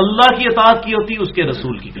ہم نے اللہ کی اطاعت کی ہوتی، اس کے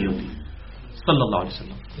رسول کی ہوتی صلی اللہ علیہ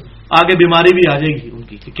وسلم۔ آگے بیماری بھی آ جائے گی ان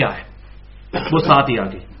کی کہ کیا ہے، وہ ساتھ ہی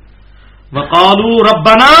آگے وقالوا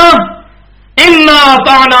ربنا انا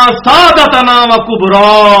اطعنا سادتنا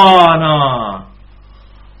وکبرانا،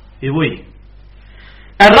 یہ وہی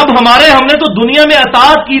اے رب ہمارے، ہم نے تو دنیا میں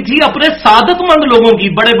اطاعت کی تھی اپنے سعادت مند لوگوں کی،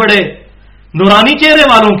 بڑے بڑے نورانی چہرے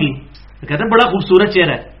والوں کی، کہتے ہیں بڑا خوبصورت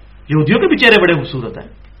چہرہ ہے، یہودیوں کے بھی چہرے بڑے خوبصورت ہیں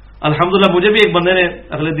الحمدللہ۔ مجھے بھی ایک بندے نے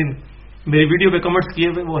اگلے دن میری ویڈیو پہ کمنٹس کیے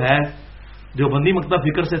ہوئے، وہ ہے جو بندی مکتب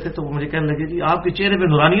فکر سے تھے، تو وہ مجھے کہنے لگے جی آپ کے چہرے پہ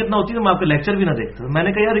نورانیت نہ ہوتی تو میں آپ کے لیکچر بھی نہ دیکھتا۔ میں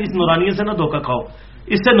نے کہا یار اس نورانیت سے نہ دھوکہ کھاؤ،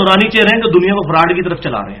 اس سے نورانی چہرے ہیں جو دنیا کو فراڈ کی طرف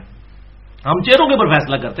چلا رہے ہیں، ہم چہروں کے اوپر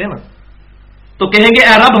فیصلہ کرتے ہیں نا۔ تو کہیں گے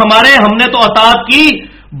اے رب ہمارے، ہم نے تو اطاعت کی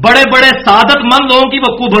بڑے بڑے سعادت مند لوگوں کی،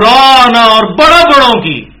 وہ کبرانا اور بڑے بڑوں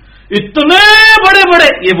کی، اتنے بڑے بڑے،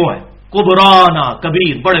 یہ وہ ہے کبرانا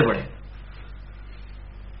کبیر بڑے بڑے،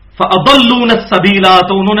 فَأَضَلُّونَ السَّبِيلَ،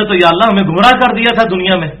 تو انہوں نے تو یا اللہ ہمیں گمراہ کر دیا تھا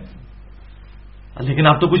دنیا میں، لیکن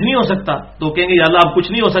اب تو کچھ نہیں ہو سکتا۔ تو کہیں گے یا اللہ اب کچھ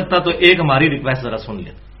نہیں ہو سکتا، تو ایک ہماری ریکویسٹ ذرا سن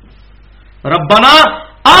لیں، ربنا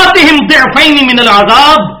آتہم ضعفین من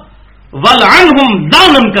العذاب والعنہم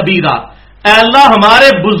لانا کبیرا، اے اللہ ہمارے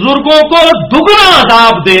بزرگوں کو دگنا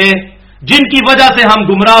عذاب دے جن کی وجہ سے ہم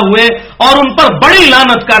گمراہ ہوئے، اور ان پر بڑی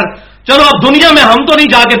لعنت کر۔ چلو اب دنیا میں ہم تو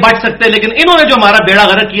نہیں جا کے بچ سکتے، لیکن انہوں نے جو ہمارا بیڑا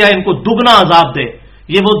غرق کیا ان کو دگنا عذاب دے۔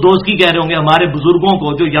 یہ وہ دوست کی کہہ رہے ہوں گے ہمارے بزرگوں کو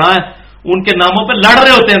جو یہاں ان کے ناموں پہ لڑ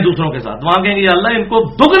رہے ہوتے ہیں دوسروں کے ساتھ، وہاں کہیں گے یا اللہ ان کو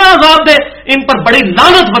دگنا عذاب دے، ان پر بڑی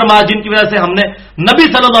لعنت فرما جن کی وجہ سے ہم نے نبی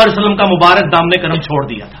صلی اللہ علیہ وسلم کا مبارک دامن کرم چھوڑ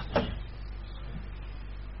دیا تھا۔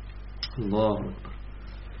 اللہ اکبر۔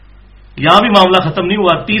 یہاں بھی معاملہ ختم نہیں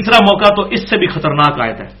ہوا، تیسرا موقع تو اس سے بھی خطرناک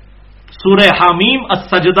آیت ہے، سورہ حامیم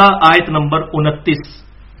السجدہ آیت نمبر 29،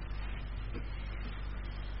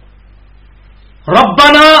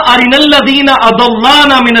 ربنا ارنا الذین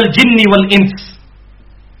اضلانا من الجن والانس،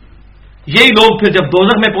 یہی لوگ پھر جب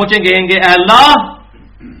دوزخ میں پہنچیں گے کہیں گے اے اللہ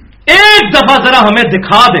ایک دفعہ ذرا ہمیں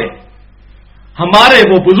دکھا دے ہمارے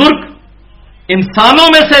وہ بزرگ انسانوں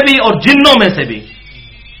میں سے بھی اور جنوں میں سے بھی۔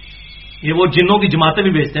 یہ وہ جنوں کی جماعتیں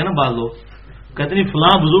بھی بھیجتے ہیں نا بعض لوگ، کہتے ہیں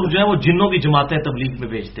فلاں بزرگ جو ہیں وہ جنوں کی جماعتیں تبلیغ میں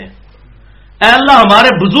بھیجتے ہیں، اے اللہ ہمارے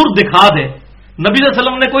بزرگ دکھا دے۔ نبی صلی اللہ علیہ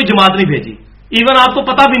وسلم نے کوئی جماعت نہیں بھیجی، ایون آپ کو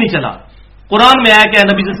پتہ بھی نہیں چلا، قرآن میں آیا کہ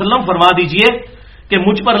نبی صلی اللہ علیہ وسلم فرما دیجئے کہ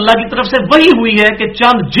مجھ پر اللہ کی طرف سے وہی ہوئی ہے کہ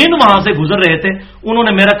چند جن وہاں سے گزر رہے تھے، انہوں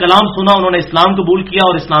نے میرا کلام سنا، انہوں نے اسلام قبول کیا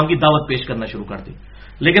اور اسلام کی دعوت پیش کرنا شروع کر دی۔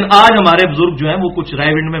 لیکن آج ہمارے بزرگ جو ہیں وہ کچھ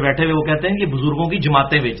رائے ونڈ میں بیٹھے ہوئے وہ کہتے ہیں کہ بزرگوں کی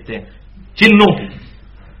جماعتیں بیچتے ہیں جنوں کی۔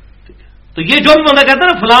 تو یہ جو بھی بندہ کہتا ہے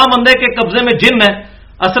نا فلاں بندے کے قبضے میں جن ہے،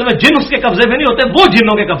 اصل میں جن اس کے قبضے میں نہیں ہوتے، وہ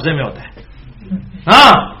جنوں کے قبضے میں ہوتا ہے۔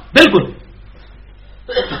 ہاں بالکل۔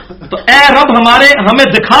 تو اے رب ہمیں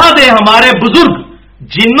دکھا دے ہمارے بزرگ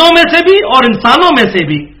جنوں میں سے بھی اور انسانوں میں سے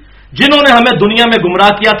بھی جنہوں نے ہمیں دنیا میں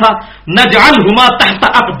گمراہ کیا تھا، نجعلہما تحت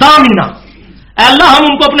اقدامنا، اے اللہ ہم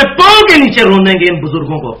ان کو اپنے پاؤں کے نیچے رونیں گے ان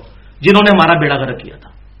بزرگوں کو جنہوں نے ہمارا بیڑا غرق کیا تھا۔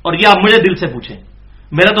 اور یہ آپ مجھے دل سے پوچھیں،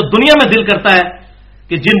 میرا تو دنیا میں دل کرتا ہے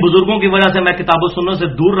کہ جن بزرگوں کی وجہ سے میں کتاب و سنت سے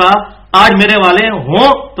دور رہا، آج میرے والے ہوں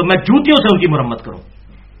تو میں جوتیوں سے ان کی مرمت کروں۔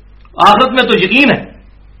 آخرت میں تو یقین ہے،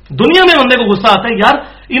 دنیا میں بندے کو غصہ آتا ہے، یار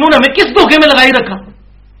انہوں نے ہمیں کس دھوکے میں لگائی رکھا،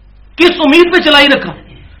 کس امید پہ چلائی رکھا۔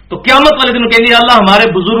 تو قیامت والے دن کہیں گے اللہ ہمارے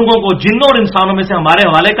بزرگوں کو جنوں اور انسانوں میں سے ہمارے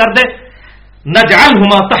حوالے کر دے،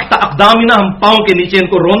 نجعلہما تحت اقدامنا، ہم پاؤں کے نیچے ان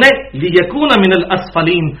کو رونے، لیکون من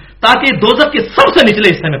الاسفلین، تاکہ دوزخ کے سب سے نچلے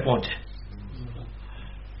حصے میں پہنچے،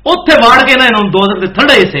 اتنے واڑ کے نہ انہوں دوزخ کے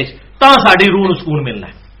تھڑے حصے تاں ساڈی روح نوں سکون ملنا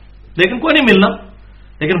ہے، لیکن کوئی نہیں ملنا۔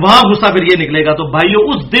 لیکن وہاں غصہ پھر یہ نکلے گا۔ تو بھائیو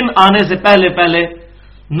اس دن آنے سے پہلے پہلے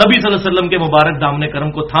نبی صلی اللہ علیہ وسلم کے مبارک دامن کرم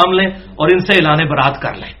کو تھام لیں اور ان سے اعلان برات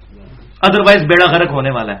کر لیں، ادروائز بیڑا غرق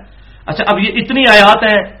ہونے والا ہے۔ اچھا، اب یہ اتنی آیات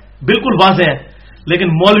ہیں بالکل واضح ہیں، لیکن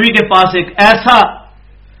مولوی کے پاس ایک ایسا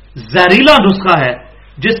زہریلا نسخہ ہے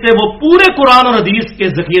جس سے وہ پورے قرآن اور حدیث کے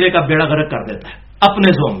ذخیرے کا بیڑا غرق کر دیتا ہے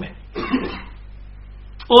اپنے زوم میں۔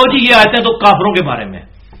 او جی یہ آیتیں تو کافروں کے بارے میں،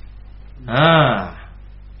 ہاں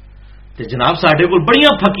تو جناب ساڈے کو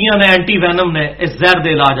بڑیاں پھکیاں نے، اینٹی وینم نے اس زہر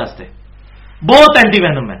دے علاج واسطے، بہت اینٹی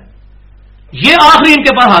وینم ہے، یہ آخری ان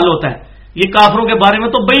کے پاس حل ہوتا ہے۔ یہ کافروں کے بارے میں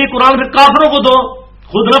تو بھئی قرآن پھر کافروں کو دو،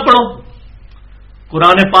 خود نہ پڑھو۔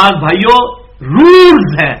 قرآن پاک بھائیو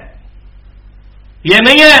رولز ہیں، یہ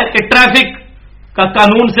نہیں ہے کہ ٹریفک کا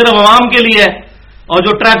قانون صرف عوام کے لیے ہے اور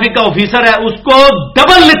جو ٹریفک کا آفیسر ہے اس کو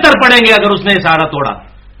ڈبل لتر پڑیں گے اگر اس نے اشارہ توڑا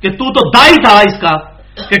کہ تو دائی تھا اس کا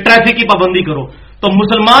کہ ٹریفک کی پابندی کرو، تو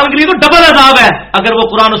مسلمان کے لیے تو ڈبل عذاب ہے اگر وہ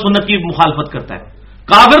قرآن و سنت کی مخالفت کرتا ہے۔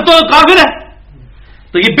 کافر تو کافر ہے۔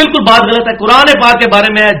 تو یہ بالکل بات غلط ہے۔ قرآن پاک کے بارے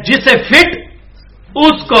میں ہے جسے فٹ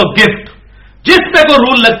اس کو گفٹ، جس پہ کوئی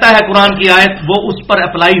رول لگتا ہے قرآن کی آیت وہ اس پر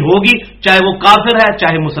اپلائی ہوگی، چاہے وہ کافر ہے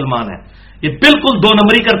چاہے مسلمان ہے۔ یہ بالکل دو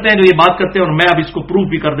نمبری کرتے ہیں جو یہ بات کرتے ہیں، اور میں اب اس کو پروف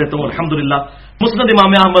بھی کر دیتا ہوں الحمدللہ۔ مسند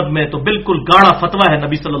امام احمد میں تو بالکل گاڑا فتویٰ ہے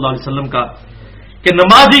نبی صلی اللہ علیہ وسلم کا کہ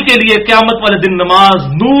نمازی کے لیے قیامت والے دن نماز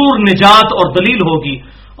نور، نجات اور دلیل ہوگی،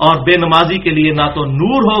 اور بے نمازی کے لیے نہ تو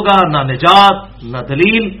نور ہوگا نہ نجات نہ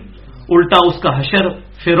دلیل، الٹا اس کا حشر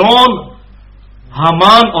فرعون،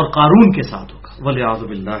 حامان اور قارون کے ساتھ ہوگا، والعیاذ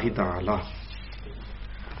باللہ تعالی۔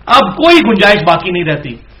 اب کوئی گنجائش باقی نہیں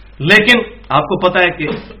رہتی، لیکن آپ کو پتا ہے کہ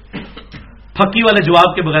پھکی والے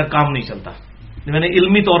جواب کے بغیر کام نہیں چلتا۔ میں نے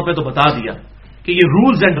علمی طور پہ تو بتا دیا کہ یہ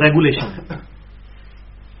رولز اینڈ ریگولیشن ہے۔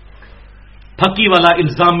 پھکی والا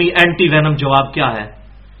الزامی اینٹی وینم جواب کیا ہے؟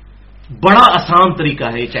 بڑا آسان طریقہ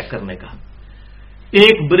ہے یہ چیک کرنے کا۔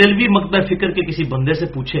 ایک بریلوی مکتب فکر کے کسی بندے سے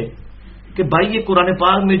پوچھے کہ بھائی یہ قرآن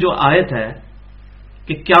پاک میں جو آیت ہے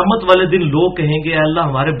کہ قیامت والے دن لوگ کہیں گے اے اللہ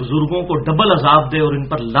ہمارے بزرگوں کو ڈبل عذاب دے اور ان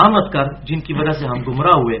پر لعنت کر جن کی وجہ سے ہم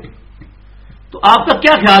گمراہ ہوئے، تو آپ کا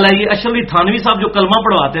کیا خیال ہے؟ یہ اشرف علی تھانوی صاحب جو کلمہ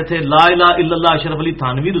پڑھواتے تھے لا الہ الا اللہ اشرف علی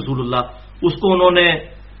تھانوی رسول اللہ، اس کو انہوں نے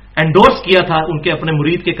انڈورس کیا تھا ان کے اپنے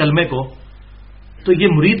مرید کے کلمے کو، تو یہ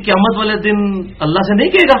مرید قیامت والے دن اللہ سے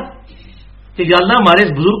نہیں کہے گا کہ یا اللہ ہمارے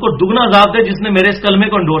اس بزرگ کو دگنا عذاب دے جس نے میرے اس کلمے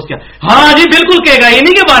کو انڈورس کیا؟ ہاں جی بالکل کہے گا،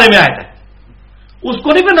 انہی کے بارے میں آیا تھا، اس کو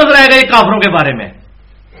نہیں پھر نظر آئے گا یہ کافروں کے بارے میں،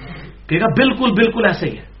 کہے گا بالکل بالکل ایسے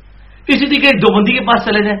ہی ہے۔ اسی طریقے ایک دیوبندی کے پاس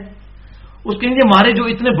چلے جائیں، اس کہیں گے ہمارے جو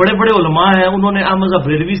اتنے بڑے بڑے علماء ہیں انہوں نے احمد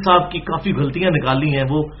بریلوی صاحب کی کافی غلطیاں نکالی ہیں،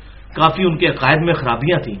 وہ کافی ان کے عقائد میں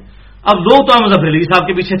خرابیاں تھیں، اب لوگ تو احمد بریلوی صاحب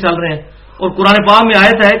کے پیچھے چل رہے ہیں، اور قرآن پاک میں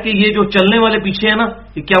آیت ہے کہ یہ جو چلنے والے پیچھے ہیں نا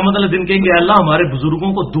یہ قیامت والے دن کہیں گے اللہ ہمارے بزرگوں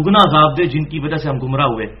کو دگنا عذاب دے جن کی وجہ سے ہم گمراہ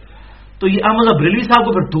ہوئے، تو یہ احمد بریلوی صاحب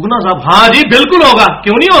کو پھر دگنا عذاب، ہاں جی بالکل ہوگا،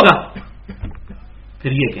 کیوں نہیں ہوگا؟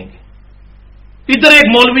 پھر یہ کہیں گے۔ ادھر ایک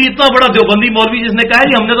مولوی اتنا بڑا دیوبندی مولوی جس نے کہا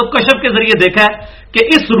ہے ہم نے تو کشف کے ذریعے دیکھا ہے کہ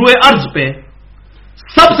اس روئے ارض پہ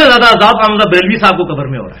سب سے زیادہ عذاب احمد بریلوی صاحب کو قبر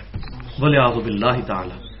میں ہو رہا ہے، والعیاذ باللہ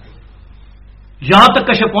تعالی۔ یہاں تک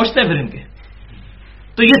کشف پہنچتے ہیں پھر ان کے،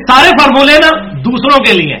 تو یہ سارے فارمولے نا دوسروں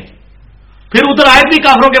کے لیے ہیں، پھر ادھر آیت بھی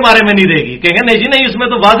کافروں کے بارے میں نہیں رہے گی، کہیں گے نہیں جی نہیں اس میں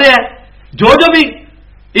تو واضح ہے جو بھی۔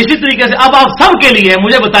 اسی طریقے سے اب آپ سب کے لیے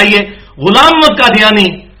مجھے بتائیے غلام احمد قادیانی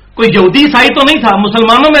کوئی یہودی عیسائی تو نہیں تھا،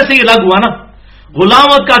 مسلمانوں میں سے یہ الگ ہوا نا۔ غلام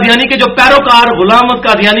احمد قادیانی کے جو پیروکار غلام احمد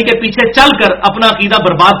قادیانی کے پیچھے چل کر اپنا عقیدہ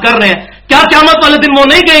برباد کر رہے ہیں، کیا قیامت والے دن وہ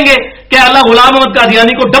نہیں کہیں گے کہ اللہ غلام احمد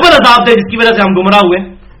قادیانی کو ڈبل عذاب دے جس کی وجہ سے ہم گمراہ ہوئے؟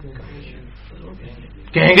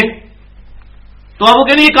 کہیں گے۔ تو اب وہ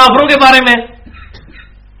کہیں یہ کافروں کے بارے میں،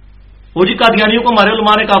 وہ جی قادیانیوں کو ہمارے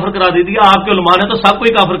علماء نے کافر قرار دے دیا، آپ کے علماء نے تو سب کو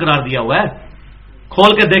ہی کافر قرار دیا ہوا ہے،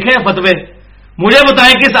 کھول کے دیکھیں فتوے، مجھے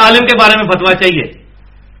بتائیں کس عالم کے بارے میں فتویٰ چاہیے؟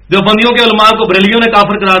 دیوبندیوں کے علماء کو بریلویوں نے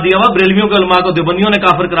کافر قرار دیا ہوا، بریلویوں کے علماء کو دیوبندیوں نے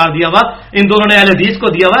کافر قرار دیا ہوا، ان دونوں نے اہل حدیث کو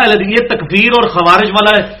دیا ہوا، اہل حدیث یہ تکفیر اور خوارج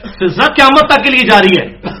والا سلسلہ قیامت تک کے لیے جاری ہے،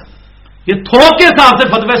 یہ تھوک کے حساب سے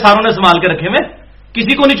فتوے ساروں نے سنبھال کے رکھے ہوئے،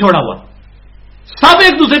 کسی کو نہیں چھوڑا ہوا، سب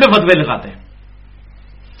ایک دوسرے پہ فتوے لگاتے ہیں،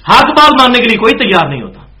 حق بات ماننے کے لیے کوئی تیار نہیں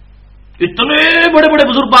ہوتا، اتنے بڑے بڑے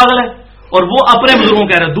بزرگ پاگل ہیں، اور وہ اپنے بزرگوں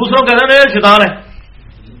کہہ رہے ہیں, دوسروں کہہ رہے ہیں شیطان ہے,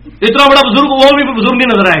 اتنا بڑا بزرگ وہ بھی بزرگ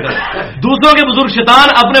نہیں نظر آئے گا. دوسروں کے بزرگ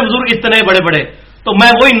شیطان, اپنے بزرگ اتنے بڑے بڑے. تو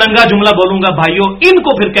میں وہی ننگا جملہ بولوں گا بھائیوں, ان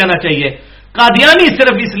کو پھر کہنا چاہیے قادیانی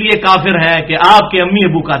صرف اس لیے کافر ہے کہ آپ کے امی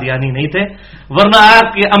ابو قادیانی نہیں تھے, ورنہ آپ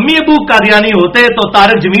کے امی ابو قادیانی ہوتے تو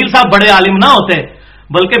طارق جمیل صاحب بڑے عالم نہ ہوتے,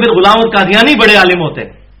 بلکہ پھر غلام القادیانی بڑے عالم ہوتے.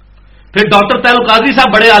 پھر ڈاکٹر طاہر القادری صاحب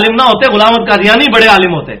بڑے عالم نہ ہوتے, غلام القادیانی بڑے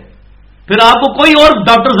عالم ہوتے. پھر آپ کو کوئی اور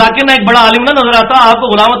ڈاکٹر ذاکر نائک بڑا عالم نہ نظر آتا, آپ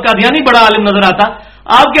کو غلام القادیانی بڑا عالم نظر آتا.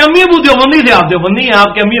 آپ کے امی ابو دیوبندی تھے, آپ دیوبندی ہیں.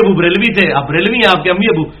 آپ کے امی ابو بریلوی تھے, آپ بریلوی ہیں. آپ کے امی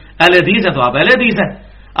ابو اہل حدیث ہیں تو آپ اہل حدیث ہیں.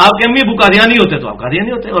 آپ کے امی ابو قادیانی ہوتے تو آپ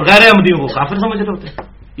قادیانی ہوتے, اور غیر احمدیوں کو کافر سمجھ رہے ہوتے.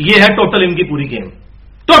 یہ ہے ٹوٹل ان کی پوری گیم.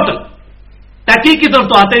 ٹوٹل تحقیق کی طرف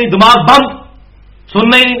تو آتے نہیں, دماغ بند,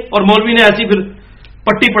 سننا ہی نہیں. اور مولوی نے ایسی پھر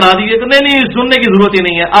پٹی پڑھا دی ہے کہ نہیں سننے کی ضرورت ہی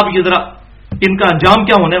نہیں ہے. اب یہ ذرا ان کا انجام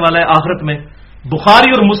کیا ہونے والا ہے آخرت میں. بخاری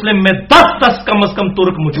اور مسلم میں 10 کم از کم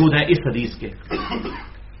ترک موجود ہیں اس حدیث کے.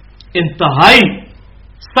 انتہائی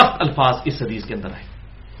سخت الفاظ اس حدیث کے اندر آئے.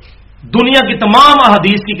 دنیا کی تمام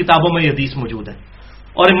احادیث کی کتابوں میں یہ حدیث موجود ہے,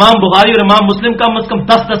 اور امام بخاری اور امام مسلم کم از کم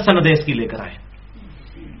 10 سندیں اس کی لے کر آئے.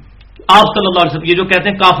 آپ صلی اللہ علیہ وسلم یہ جو کہتے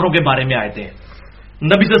ہیں کافروں کے بارے میں آئے تھے,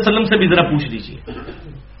 نبی صلی اللہ علیہ وسلم سے بھی ذرا پوچھ لیجیے.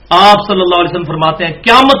 آپ صلی اللہ علیہ وسلم فرماتے ہیں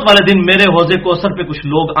قیامت والے دن میرے حوض کوثر پہ کچھ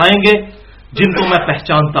لوگ آئیں گے جن کو میں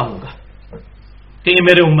پہچانتا ہوں گا کہ یہ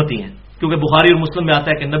میرے امتی ہیں. کیونکہ بخاری اور مسلم میں آتا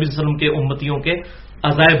ہے کہ نبی صلی اللہ علیہ وسلم کے امتیوں کے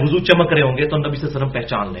عزائے وضو چمک رہے ہوں گے تو نبی صلی اللہ علیہ وسلم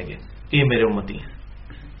پہچان لیں گے کہ یہ میرے امتی ہیں.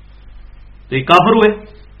 تو یہ کافر ہوئے.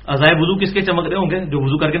 عزائے وضو کس کے چمک رہے ہوں گے؟ جو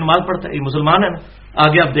وضو کر کے نماز پڑھتا ہے, یہ مسلمان ہے نا.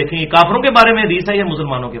 آگے آپ دیکھیں یہ کافروں کے بارے میں حدیث ہے یا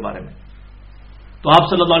مسلمانوں کے بارے میں. تو آپ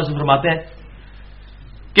صلی اللہ علیہ وسلم فرماتے ہیں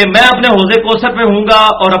کہ میں اپنے حوض کوثر پہ ہوں گا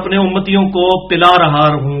اور اپنے امتیوں کو پلا رہا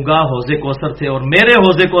ہوں گا حوض کوثر سے, اور میرے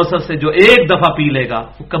حوض کوثر سے جو ایک دفعہ پی لے گا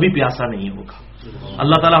وہ کبھی پیاسا نہیں ہوگا.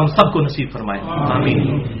 اللہ تعالی ہم سب کو نصیب فرمائے, آمین.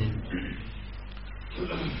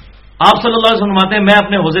 آپ صلی اللہ علیہ وسلم فرماتے ہیں میں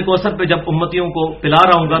اپنے حوض کوثر پہ جب امتیوں کو پلا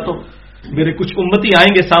رہا ہوں گا تو میرے کچھ امتی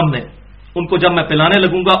آئیں گے سامنے, ان کو جب میں پلانے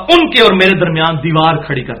لگوں گا ان کے اور میرے درمیان دیوار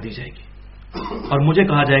کھڑی کر دی جائے گی, اور مجھے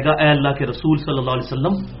کہا جائے گا اے اللہ کے رسول صلی اللہ علیہ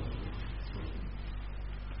وسلم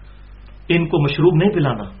ان کو مشروب نہیں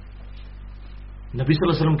پلانا. نبی صلی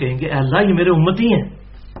اللہ علیہ وسلم کہیں گے اے اللہ یہ میرے امتی ہیں,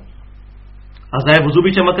 عزائے وضو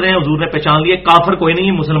بھی چمک رہے ہیں, حضور نے پہچان لیے کافر کوئی نہیں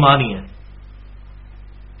ہے, مسلمان ہی ہے.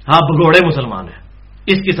 ہاں بھگوڑے مسلمان ہیں,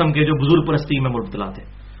 اس قسم کے جو بزرگ پرستی میں مبتلا تھے.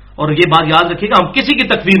 اور یہ بات یاد رکھیے گا ہم کسی کی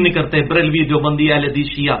تکفیر نہیں کرتے, بریلوی دیوبندی اہل حدیث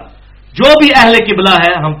شیعہ جو بھی اہل قبلہ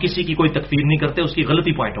ہے ہم کسی کی کوئی تکفیر نہیں کرتے, اس کی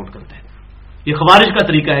غلطی پوائنٹ آؤٹ کرتے ہیں. یہ خوارج کا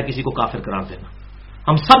طریقہ ہے کسی کو کافر قرار دینا.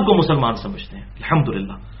 ہم سب کو مسلمان سمجھتے ہیں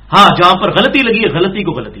الحمدللہ. ہاں جہاں پر غلطی لگی ہے غلطی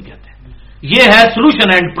کو غلطی کہتے ہیں. یہ ہے سولوشن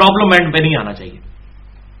اینڈ, پرابلم اینڈ پہ نہیں آنا چاہیے.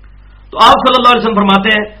 تو آپ صلی اللہ علیہ وسلم فرماتے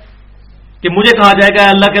ہیں کہ مجھے کہا جائے گا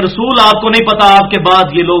اللہ کے رسول آپ کو نہیں پتا آپ کے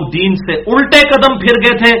بعد یہ لوگ دین سے الٹے قدم پھر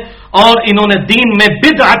گئے تھے اور انہوں نے دین میں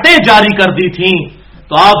بدعتیں جاری کر دی تھیں.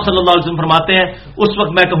 تو آپ صلی اللہ علیہ وسلم فرماتے ہیں اس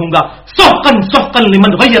وقت میں کہوں گا سحقن سحقن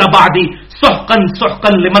لمن غیر بعدی, سحقن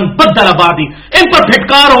سحقن لمن بدل بعدی. ان پر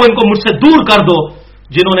پھٹکار ہو, ان کو مجھ سے دور کر دو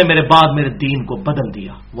جنہوں نے میرے بعد میرے دین کو بدل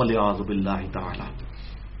دیا. والعیاذ باللہ تعالی.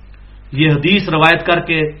 یہ حدیث روایت کر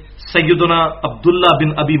کے سیدنا عبداللہ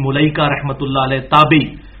بن ابی ملیکہ رحمۃ اللہ علیہ تابعی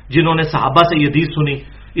جنہوں نے صحابہ سے یہ حدیث سنی,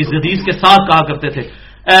 اس حدیث کے ساتھ کہا کرتے تھے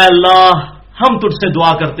اے اللہ ہم تجھ سے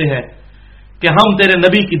دعا کرتے ہیں کہ ہم تیرے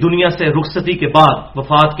نبی کی دنیا سے رخصتی کے بعد,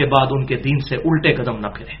 وفات کے بعد ان کے دین سے الٹے قدم نہ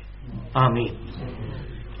پھریں, آمین.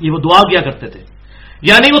 یہ وہ دعا کیا کرتے تھے.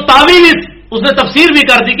 یعنی وہ تعویل اس نے تفسیر بھی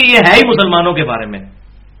کر دی کہ یہ ہے ہی مسلمانوں کے بارے میں.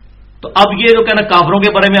 تو اب یہ جو کہنا کافروں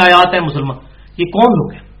کے بارے میں آیات ہے مسلمان, یہ کون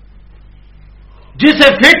لوگ ہیں؟ جسے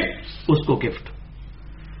فٹ اس کو گفٹ.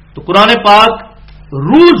 تو قرآن پاک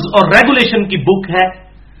رولز اور ریگولیشن کی بک ہے.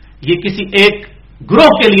 یہ کسی ایک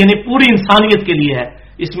گروہ کے لیے نہیں, پوری انسانیت کے لیے ہے.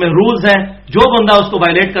 اس میں رولز ہیں, جو بندہ اس کو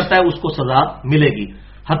وائلیٹ کرتا ہے اس کو سزا ملے گی.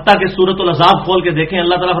 حتیٰ کہ سورۃ العذاب کھول کے دیکھیں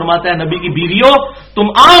اللہ تعالیٰ فرماتا ہے نبی کی بیویوں تم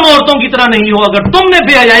عام عورتوں کی طرح نہیں ہو, اگر تم نے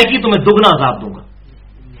بے حیائی کی تمہیں دگنا عذاب دوں گا.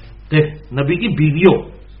 دیکھ نبی کی بیویوں,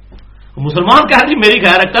 مسلمان کہا جی میری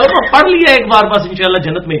خیر رکھتا ہے, پڑھ لیا ایک بار بس انشاءاللہ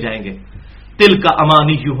جنت میں جائیں گے. تل کا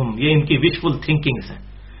امانی یہ ان کی وشفل تھنکنگز ہیں.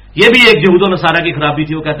 یہ بھی ایک یہود و نصارہ کی خرابی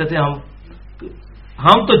تھی. وہ کہتے تھے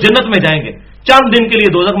ہم تو جنت میں جائیں گے, چند دن کے لیے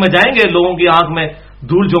دوزخ میں جائیں گے لوگوں کی آنکھ میں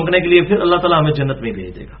دھول جھونکنے کے لیے, پھر اللہ تعالیٰ ہمیں جنت میں بھیج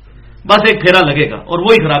دے گا. بس ایک پھیرا لگے گا, اور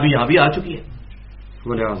وہی خرابی یہاں بھی آ چکی ہے.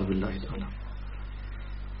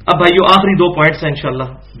 اب بھائیو آخری 2 پوائنٹس ہیں انشاءاللہ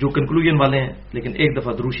جو کنکلوژن والے ہیں, لیکن ایک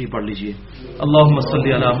دفعہ دروشی پڑھ لیجئے. اللہم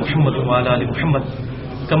صلی علی محمد وعلی آل محمد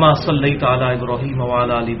کما صلیت علی ابراہیم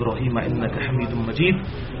وعلی آل ابراہیم انک حمید مجید.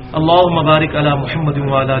 اللہم بارک علی محمد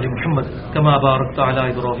وعلی آل محمد کما بارکت علی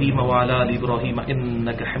ابراہیم وعلی آل ابراہیم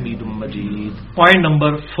انک حمید مجید. پوائنٹ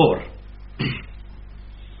نمبر 4,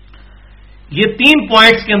 یہ 3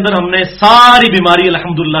 پوائنٹس کے اندر ہم نے ساری بیماری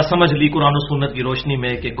الحمدللہ سمجھ لی قرآن و سنت کی روشنی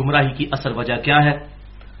میں کہ گمراہی کی اصل وجہ کیا ہے.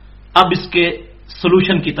 اب اس کے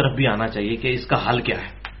سولوشن کی طرف بھی آنا چاہیے کہ اس کا حل کیا ہے.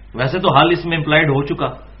 ویسے تو حل اس میں امپلائڈ ہو چکا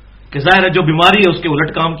کہ ظاہر ہے جو بیماری ہے اس کے الٹ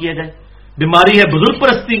کام کیا جائے. بیماری ہے بزرگ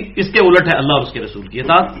پرستی، اس کے الٹ ہے اللہ اور اس کے رسول کی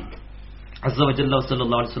اطاعت عز و جل صلی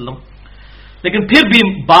اللہ علیہ وسلم. لیکن پھر بھی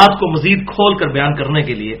بات کو مزید کھول کر بیان کرنے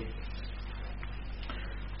کے لیے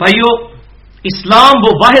بھائیو، اسلام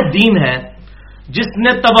وہ واحد دین ہے جس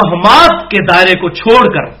نے توہمات کے دائرے کو چھوڑ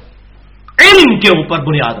کر علم کے اوپر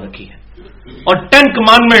بنیاد رکھی ہے. اور 10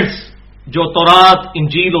 کمانڈمنٹس جو تورات،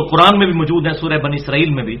 انجیل اور قرآن میں بھی موجود ہیں، سورہ بنی اسرائیل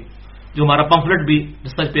میں بھی، جو ہمارا پمفلٹ بھی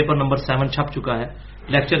ریسرچ پیپر نمبر 7 چھپ چکا ہے،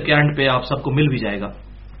 لیکچر کے اینڈ پہ آپ سب کو مل بھی جائے گا.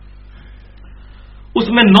 اس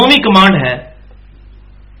میں 9ویں کمانڈ ہے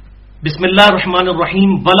بسم اللہ الرحمن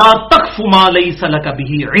الرحیم ولا تقف ما لیس لک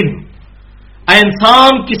بہ علم. اے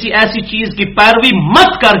انسان، کسی ایسی چیز کی پیروی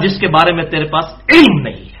مت کر جس کے بارے میں تیرے پاس علم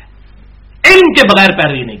نہیں ہے. علم کے بغیر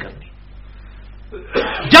پیروی نہیں کرنی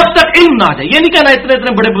جب تک علم نہ آ جائے. یہ نہیں کہنا اتنے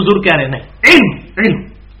اتنے بڑے بزرگ کہہ رہے نہیں، علم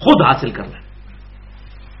خود حاصل کرنا.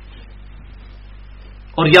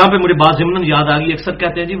 اور یہاں پہ مجھے بات ضمن یاد آ گئی، اکثر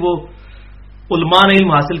کہتے ہیں جی وہ علماء نے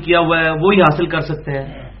علم حاصل کیا ہوا ہے وہی حاصل کر سکتے ہیں.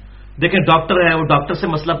 دیکھیں ڈاکٹر ہے، وہ ڈاکٹر سے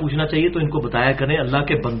مسئلہ پوچھنا چاہیے تو ان کو بتایا کریں اللہ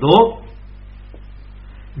کے بندو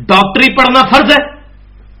ڈاکٹری پڑھنا فرض ہے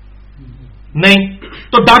نہیں؟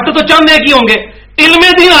 تو ڈاکٹر تو چند ایک ہی ہوں گے. علم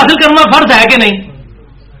دین حاصل کرنا فرض ہے کہ نہیں؟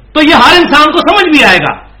 تو یہ ہر انسان کو سمجھ بھی آئے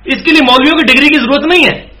گا. اس کے لیے مولویوں کی ڈگری کی ضرورت نہیں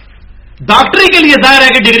ہے. ڈاکٹری کے لیے ظاہر ہے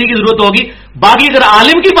کہ ڈگری کی ضرورت ہوگی. باقی اگر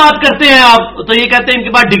عالم کی بات کرتے ہیں آپ تو یہ کہتے ہیں ان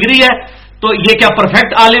کے پاس ڈگری ہے تو یہ کیا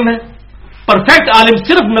پرفیکٹ عالم ہے؟ پرفیکٹ عالم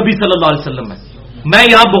صرف نبی صلی اللہ علیہ وسلم ہے. میں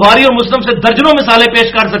یہاں بخاری اور مسلم سے درجنوں مثالیں پیش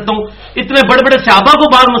کر سکتا ہوں. اتنے بڑے بڑے صحابہ کو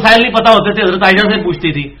بعض مسائل نہیں پتا ہوتے تھے، حضرت عائشہ سے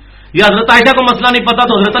پوچھتی تھی، یا حضرت عائشہ کو مسئلہ نہیں پتا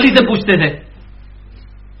تو حضرت علی سے پوچھتے تھے.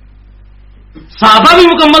 صحابہ بھی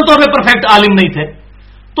مکمل طور پہ پرفیکٹ عالم نہیں تھے.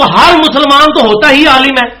 تو ہر مسلمان تو ہوتا ہی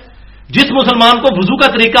عالم ہے. جس مسلمان کو وضو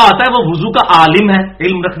کا طریقہ آتا ہے وہ وضو کا عالم ہے،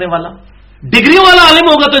 علم رکھنے والا. ڈگریوں والا عالم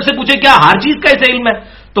ہوگا تو اس سے پوچھے کیا ہر چیز کا اسے علم ہے؟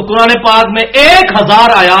 تو قرآن پاک میں 1000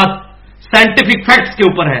 آیات سائنٹیفک فیکٹس کے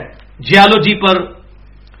اوپر ہے، جیالوجی پر،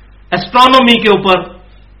 ایسٹرونومی کے اوپر،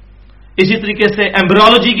 اسی طریقے سے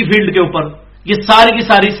ایمبریولوجی کی فیلڈ کے اوپر. یہ ساری کی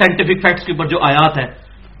ساری سائنٹیفک فیکٹس کے اوپر جو آیات ہیں.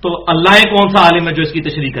 تو اللہ کون سا عالم ہے جو اس کی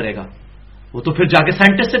تشریح کرے گا؟ وہ تو پھر جا کے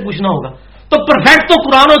سائنٹسٹ سے پوچھنا ہوگا. تو پرفیکٹ تو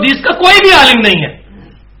قرآن و حدیث کا کوئی بھی عالم نہیں ہے،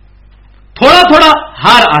 تھوڑا تھوڑا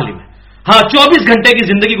ہر عالم ہے. ہاں 24 گھنٹے کی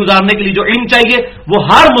زندگی گزارنے کے لیے جو علم چاہیے وہ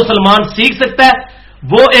ہر مسلمان سیکھ سکتا ہے.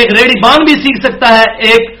 وہ ایک ریڑھی بان بھی سیکھ سکتا ہے،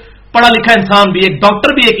 ایک پڑھا لکھا انسان بھی، ایک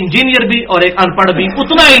ڈاکٹر بھی، ایک انجینئر بھی اور ایک ان پڑھ بھی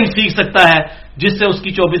اتنا علم سیکھ سکتا ہے جس سے اس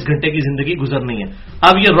کی 24 گھنٹے کی زندگی گزرنی ہے.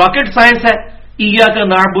 اب یہ راکٹ سائنس ہے. ایاک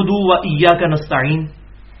نعبد و ایاک نستعین.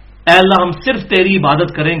 اے اللہ ہم صرف تیری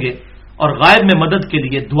عبادت کریں گے اور غائب میں مدد کے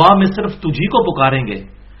لیے دعا میں صرف تجھی کو پکاریں گے.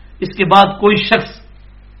 اس کے بعد کوئی شخص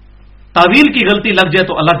تعویل کی غلطی لگ جائے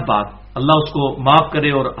تو الگ بات، اللہ اس کو معاف کرے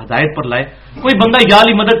اور ہدایت پر لائے. کوئی بندہ یا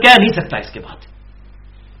علی مدد کہہ نہیں سکتا. اس کے بعد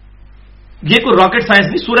یہ کوئی راکٹ سائنس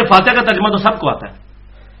نہیں. سورہ فاتحہ کا ترجمہ تو سب کو آتا ہے.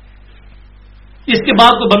 اس کے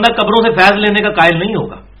بعد کوئی بندہ قبروں سے فیض لینے کا قائل نہیں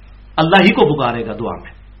ہوگا، اللہ ہی کو پکارے گا دعا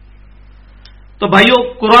میں. تو بھائیو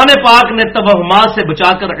قرآن پاک نے توہمات سے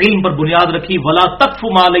بچا کر علم پر بنیاد رکھی. ولا تقف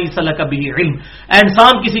ما لیس لک بہ علم.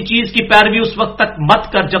 انسان کسی چیز کی پیروی اس وقت تک مت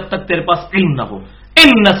کر جب تک تیرے پاس علم نہ ہو.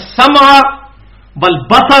 ان السمع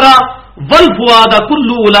والبصر والفؤاد كل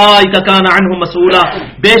اولئک کان عنہ مسؤولا.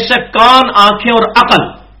 بے شک کان، آنکھیں اور عقل.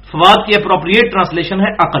 فواد کی اپروپریٹ ٹرانسلیشن ہے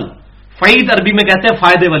عقل. فعید عربی میں کہتے ہیں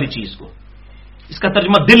فائدے والی چیز کو. اس کا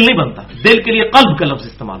ترجمہ دل نہیں بنتا، دل کے لیے قلب کا لفظ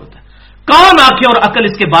استعمال ہوتا ہے. کان، آنکھیں اور عقل،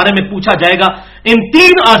 اس کے بارے میں پوچھا جائے گا ان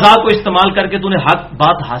 3 اعضاء کو استعمال کر کے تو نے حق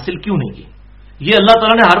بات حاصل کیوں نہیں کی؟ یہ اللہ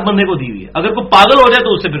تعالیٰ نے ہر بندے کو دی ہوئی ہے. اگر کوئی پاگل ہو جائے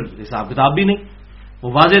تو اس سے پھر حساب کتاب بھی نہیں. وہ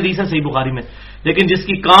واضح حدیث ہے صحیح بخاری میں. لیکن جس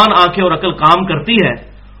کی کان، آنکھیں اور عقل کام کرتی ہے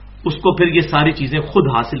اس کو پھر یہ ساری چیزیں خود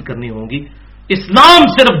حاصل کرنی ہوں گی. اسلام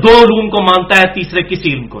صرف 2 علوم کو مانتا ہے، تیسرے کسی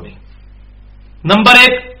علم کو نہیں. نمبر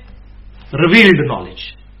 1 ریویلڈ نالج،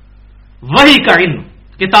 وحی کا علم،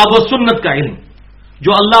 کتاب و سنت کا علم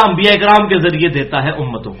جو اللہ انبیاء کرام کے ذریعے دیتا ہے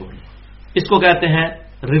امتوں کو. اس کو کہتے ہیں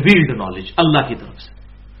ریویلڈ نالج اللہ کی طرف سے.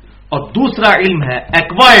 اور دوسرا علم ہے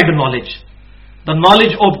acquired knowledge, the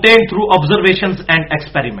knowledge obtained through observations and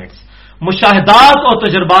experiments. مشاہدات اور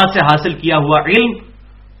تجربات سے حاصل کیا ہوا علم،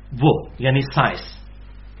 وہ یعنی سائنس.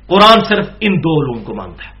 قرآن صرف ان 2 علوم کو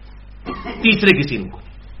مانتا ہے، تیسرے کسی علم کو.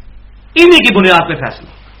 انہی کی بنیاد پہ فیصلہ.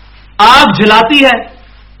 آگ جلاتی ہے،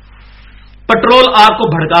 پٹرول آگ کو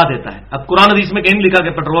بھڑکا دیتا ہے. اب قرآن حدیث میں کہیں نہیں لکھا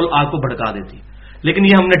کہ پٹرول آگ کو بھڑکا دیتی ہے، لیکن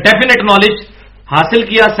یہ ہم نے ڈیفینیٹ نالج حاصل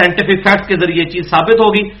کیا, سائنٹیفک فیکٹس کے ذریعے چیز ثابت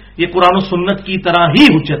ہوگی, یہ قرآن و سنت کی طرح ہی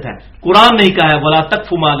حجت ہے. قرآن نے کہا ہے ولا تقف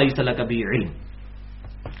ما لیس لک بہ علم.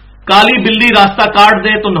 کالی بلی راستہ کاٹ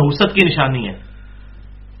دے تو نحوست کی نشانی ہے.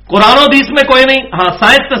 قرآن و حدیث میں کوئی نہیں. ہاں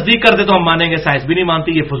سائنس تصدیق کر دے تو ہم مانیں گے, سائنس بھی نہیں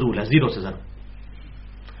مانتی, یہ فضول ہے, زیرو سے زیرو.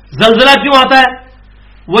 زلزلہ کیوں آتا ہے؟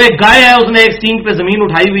 وہ ایک گائے ہے, اس نے ایک سینگ پہ زمین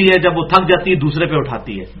اٹھائی ہوئی ہے, جب وہ تھک جاتی ہے دوسرے پہ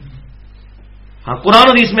اٹھاتی ہے. ہاں قرآن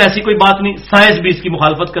و حدیث میں ایسی کوئی بات نہیں. سائنس بھی اس کی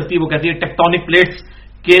مخالفت کرتی ہے, وہ کہتی ہے ٹیکٹونک پلیٹس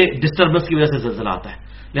کے ڈسٹربنس کی وجہ سے زلزلہ آتا ہے,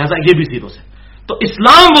 لہذا یہ بھی زیرو سے. تو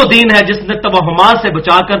اسلام وہ دین ہے جس نے توہمات سے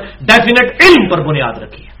بچا کر ڈیفینیٹ علم پر بنیاد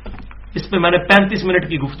رکھی ہے. اس پہ میں نے 35 منٹ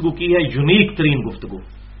کی گفتگو کی ہے, یونیک ترین گفتگو.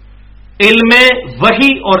 علم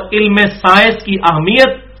وحی اور علم سائنس کی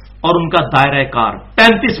اہمیت اور ان کا دائرہ کار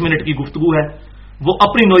 35 منٹ کی گفتگو ہے. وہ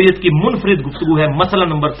اپنی نوعیت کی منفرد گفتگو ہے, مسئلہ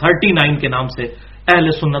نمبر 39 کے نام سے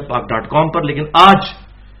اہل سنت پاک.com پر. لیکن آج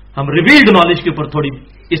ہم ریویلڈ نالج کے اوپر تھوڑی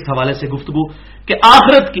اس حوالے سے گفتگو کہ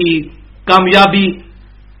آخرت کی کامیابی,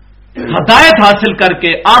 ہدایت حاصل کر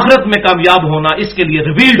کے آخرت میں کامیاب ہونا, اس کے لیے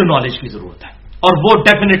ریویلڈ نالج کی ضرورت ہے. اور وہ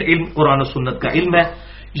ڈیفینیٹ علم قرآن و سنت کا علم ہے.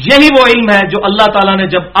 یہی وہ علم ہے جو اللہ تعالیٰ نے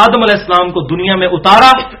جب آدم علیہ السلام کو دنیا میں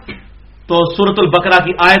اتارا تو سورۃ البقرہ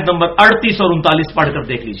کی آیت نمبر 38 اور 39 پڑھ کر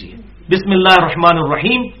دیکھ لیجیے. بسم اللہ الرحمن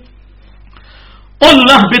الرحیم. قل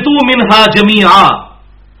اهبطوا منها جميعا.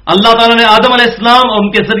 اللہ تعالیٰ نے آدم علیہ السلام اور ان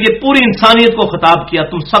کے ذریعے پوری انسانیت کو خطاب کیا,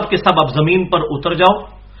 تم سب کے سب اب زمین پر اتر جاؤ.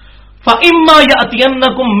 فَإِمَّا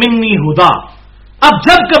يَأْتِيَنَّكُم مِّنِّي هُدًى. اب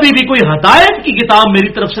جب کبھی بھی کوئی ہدایت کی کتاب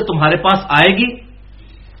میری طرف سے تمہارے پاس آئے گی,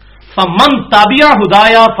 فَمَن تَبِعَ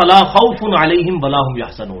هُدَايَا فَلَا خَوْفٌ عَلَيْهِمْ وَلَا هُمْ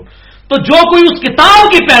يَحْزَنُونَ. تو جو کوئی اس کتاب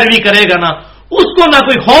کی پیروی کرے گا نا, اس کو نہ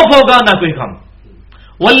کوئی خوف ہوگا نہ کوئی غم.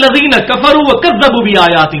 وَالَّذِينَ كَفَرُوا وَكَذَّبُوا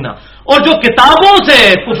بِآيَاتِنَا. اور جو کتابوں سے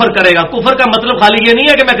کفر کرے گا, کفر کا مطلب خالی یہ نہیں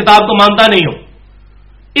ہے کہ میں کتاب کو مانتا نہیں ہوں,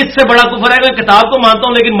 اس سے بڑا کفر ہے میں کتاب کو مانتا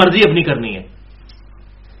ہوں لیکن مرضی اپنی کرنی ہے.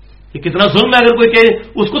 یہ کتنا ظلم ہے. اگر کوئی کہے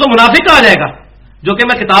اس کو تو منافق کہا جائے گا جو کہ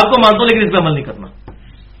میں کتاب کو مانتا ہوں لیکن اس پہ عمل نہیں کرنا.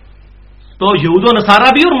 تو یہود و نصارہ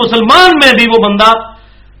بھی اور مسلمان میں بھی وہ بندہ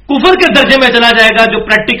کفر کے درجے میں چلا جائے گا جو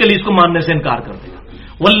پریکٹیکلی اس کو ماننے سے انکار کر دے گا.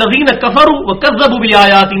 والذین کفروا وکذبوا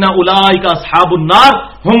بآیاتنا اولئک اصحاب النار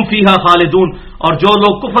هم فیہا خالدون. اور جو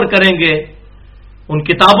لوگ کفر کریں گے ان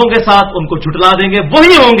کتابوں کے ساتھ, ان کو جھٹلا دیں گے,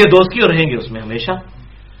 وہی ہوں گے دوست کی اور رہیں گے اس میں ہمیشہ.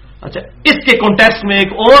 اچھا, اس کے کانٹیکسٹ میں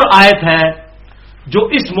ایک اور آیت ہے جو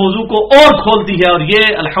اس موضوع کو اور کھولتی ہے, اور یہ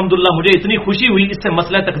الحمدللہ مجھے اتنی خوشی ہوئی, اس سے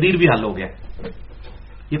مسئلہ تقدیر بھی حل ہو گیا.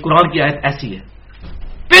 یہ قرآن کی آیت ایسی ہے,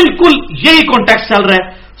 بالکل یہی کانٹیکسٹ چل رہا ہے.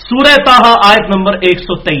 سورہ طٰہٰ آیت نمبر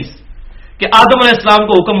 123 کہ آدم علیہ السلام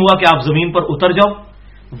کو حکم ہوا کہ آپ زمین پر اتر جاؤ.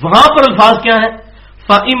 وہاں پر الفاظ کیا ہے؟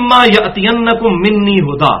 فَإِمَّا يَأْتِيَنَّكُم مِّنِّي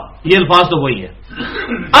هُدًى. یہ الفاظ تو وہی ہے.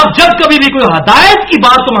 اب جب کبھی بھی کوئی ہدایت کی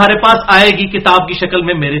بات تمہارے پاس آئے گی کتاب کی شکل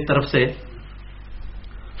میں میری طرف سے,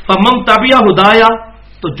 فَمَن تَبِعَ هُدَايَا,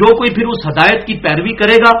 تو جو کوئی پھر اس ہدایت کی پیروی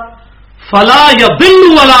کرے گا, فَلَا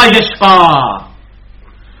يَضِلُّ وَلَا يَشْقَىٰ,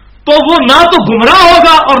 تو وہ نہ تو گمراہ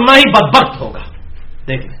ہوگا اور نہ ہی بدبخت ہوگا.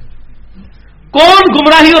 دیکھ لیں کون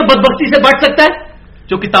گمراہی اور بدبختی سے بچ سکتا ہے؟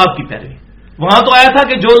 جو کتاب کی پیروی. وہاں تو آیا تھا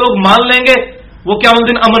کہ جو لوگ مان لیں گے وہ قیامت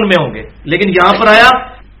دن امن میں ہوں گے, لیکن یہاں پر آیا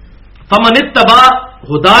فَمَنِ اتَّبَعَ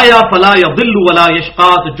هُدَايَا فَلَا يَضِلُّ وَلَا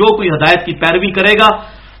يَشْقَىٰ, تو جو کوئی ہدایت کی پیروی کرے گا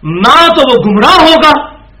نہ تو وہ گمراہ ہوگا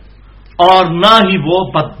اور نہ ہی وہ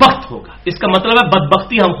بدبخت ہوگا. اس کا مطلب ہے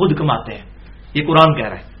بدبختی ہم خود کماتے ہیں, یہ قرآن کہہ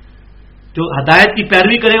رہا ہے. جو ہدایت کی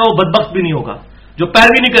پیروی کرے گا وہ بدبخت بھی نہیں ہوگا, جو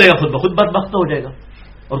پیروی نہیں کرے گا خود بخود بدبخت ہو جائے گا.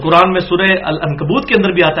 اور قرآن میں سورہ العنکبوت کے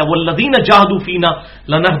اندر بھی آتا ہے وَالَّذِينَ جَاهَدُوا فِينَا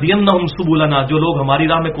لَنَهْدِيَنَّهُمْ سُبُلَنَا. جو لوگ ہماری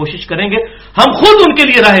راہ میں کوشش کریں گے ہم خود ان کے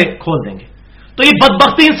لیے راہ کھول دیں گے. تو یہ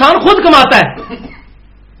بدبختی انسان خود کماتا ہے.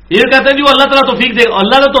 یہ کہتے ہیں جو اللہ تعالیٰ توفیق دے,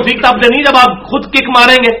 اللہ نے توفیق تو آپ دینی جب آپ خود کک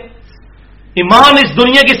ماریں گے. ایمان اس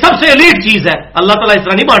دنیا کی سب سے ایلیٹ چیز ہے, اللہ تعالیٰ اس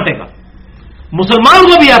طرح نہیں بانٹے گا. مسلمان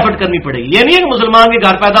کو بھی ایفرٹ کرنی پڑے گی. یہ نہیں ہے کہ مسلمان کے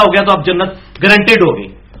گھر پیدا ہو گیا تو اب جنت گارنٹیڈ ہوگی.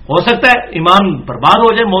 ہو سکتا ہے ایمان برباد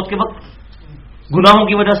ہو جائے موت کے وقت گناہوں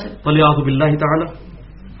کی وجہ سے, وَلِعَوْذُ بِاللَّهِ تَعَالَى.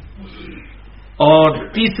 اور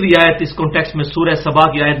تیسری آیت اس کانٹیکسٹ میں سورہ سبا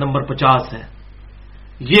کی آیت نمبر 50 ہے.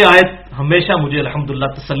 یہ آیت ہمیشہ مجھے الحمدللہ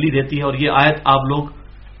تسلی دیتی ہے, اور یہ آیت آپ لوگ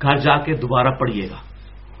گھر جا کے دوبارہ پڑھیے گا.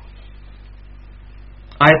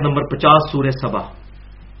 آیت نمبر 50 سورہ سبا.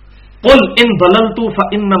 قُلْ إِن ضَلَلْتُ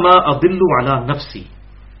فَإِنَّمَا أَضِلُّ عَلَى نَفْسِي.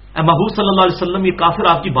 اے محبوب صلی اللہ علیہ وسلم, یہ کافر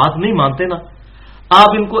آپ کی بات نہیں مانتے نا, آپ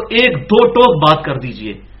ان کو ایک دو ٹوک بات کر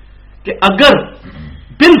دیجئے کہ اگر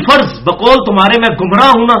بالفرض بقول تمہارے میں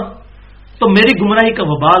گمراہ ہوں نا تو میری گمراہی کا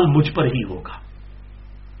وبال مجھ پر ہی ہوگا.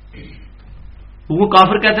 وہ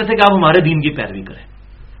کافر کہتے تھے کہ آپ ہمارے دین کی پیروی کریں.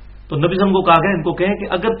 تو نبی صلی اللہ علیہ وسلم کو کہا گیا ان کو کہیں کہ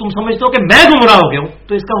اگر تم سمجھتے ہو کہ میں گمراہ ہو گیا ہوں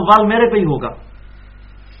تو اس کا وبال میرے پہ ہی ہوگا.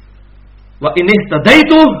 وَإِنِ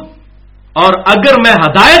اهْتَدَيْتُ, اور اگر میں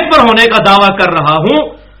ہدایت پر ہونے کا دعویٰ کر رہا ہوں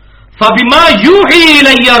فبما یوحی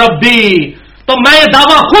الی ربی، تو میں یہ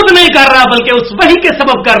دعویٰ خود نہیں کر رہا بلکہ اس وحی کے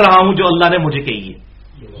سبب کر رہا ہوں جو اللہ نے مجھے کہی ہے.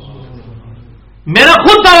 میرا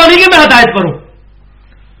خود دعویٰ نہیں کہ میں ہدایت پر ہوں،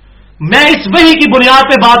 میں اس وحی کی بنیاد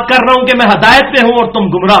پہ بات کر رہا ہوں کہ میں ہدایت پہ ہوں اور تم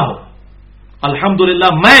گمراہ ہو. الحمدللہ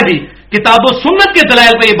میں بھی کتاب و سنت کے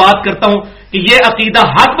دلائل پہ یہ بات کرتا ہوں کہ یہ عقیدہ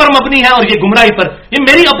حق پر مبنی ہے اور یہ گمراہی پر. یہ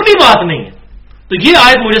میری اپنی بات نہیں ہے. تو یہ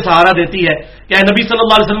آیت مجھے سہارا دیتی ہے کہ اے نبی صلی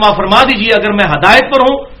اللہ علیہ وسلم فرما دیجئے اگر میں ہدایت پر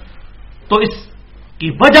ہوں تو اس کی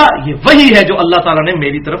وجہ یہ وہی ہے جو اللہ تعالیٰ نے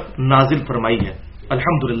میری طرف نازل فرمائی ہے.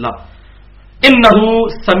 الحمدللہ. انہ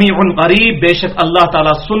سمیع قریب، بے شک اللہ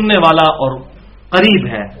تعالیٰ سننے والا اور قریب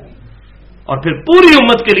ہے. اور پھر پوری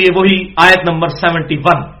امت کے لیے وہی آیت نمبر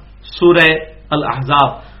 71 سورہ الاحزاب،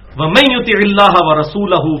 وَمَن يُطِعِ اللَّهَ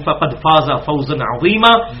وَرَسُولَهُ فَقَدْ فَازَ فَوْزًا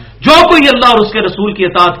عَظِيمًا، جو کوئی اللہ اور اس کے رسول کی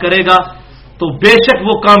اطاعت کرے گا تو بے شک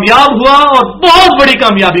وہ کامیاب ہوا اور بہت بڑی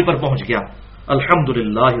کامیابی پر پہنچ گیا.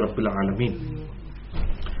 الحمدللہ رب العالمین.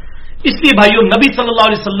 اس لیے بھائیو نبی صلی اللہ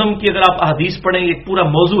علیہ وسلم کی اگر آپ احادیث پڑھیں ایک پورا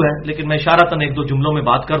موضوع ہے لیکن میں اشارتاً ایک دو جملوں میں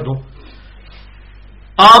بات کر دوں.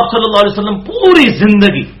 آپ صلی اللہ علیہ وسلم پوری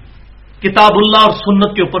زندگی کتاب اللہ اور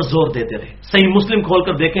سنت کے اوپر زور دیتے رہے. صحیح مسلم کھول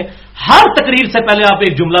کر دیکھیں، ہر تقریر سے پہلے آپ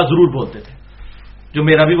ایک جملہ ضرور بولتے تھے جو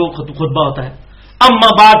میرا بھی وہ خطبہ ہوتا ہے، اما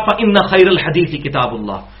بعد فإن خیر الحدیث کتاب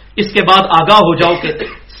اللہ. اس کے بعد آگاہ ہو جاؤ کہ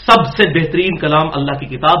سب سے بہترین کلام اللہ کی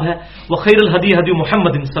کتاب ہے. وہ خیر الہدی ہدی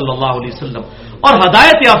محمد صلی اللہ علیہ وسلم، اور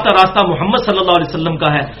ہدایت یافتہ راستہ محمد صلی اللہ علیہ وسلم کا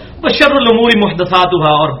ہے. وشر الامور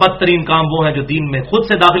محدثاتها، اور بدترین کام وہ ہیں جو دین میں خود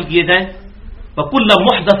سے داخل کیے جائیں. وکل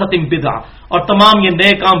محدثۃ بدعہ، اور تمام یہ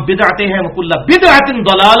نئے کام بدعتیں ہیں. وکل بدعۃ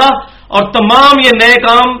ضلالہ، اور تمام یہ نئے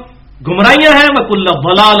کام گمراہیاں ہیں. وکل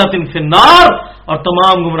ضلالۃ فی النار، اور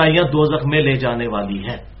تمام گمراہیاں دوزخ میں لے جانے والی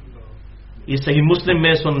ہیں. یہ صحیح مسلم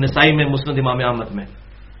میں، سنن نسائی میں، مسند امام احمد میں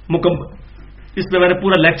مکمل. اس میں نے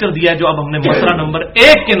پورا لیکچر دیا ہے جو اب ہم نے مسئلہ نمبر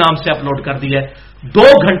 1 کے نام سے اپلوڈ کر دیا ہے. 2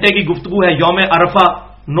 گھنٹے کی گفتگو ہے یوم عرفہ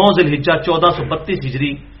 9 ذی الحجہ 1432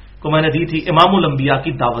 ہجری کو میں نے دی تھی امام الانبیاء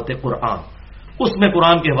کی دعوت قرآن. اس میں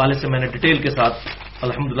قرآن کے حوالے سے میں نے ڈیٹیل کے ساتھ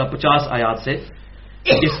الحمدللہ 50 آیات سے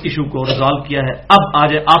اس ایشو کو ریزالو کیا ہے. اب آ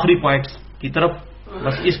جائے آخری پوائنٹس کی طرف.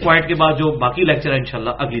 بس اس پوائنٹ کے بعد جو باقی لیکچر ہے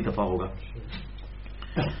انشاءاللہ اگلی دفعہ ہوگا.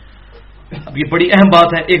 اب یہ بڑی اہم بات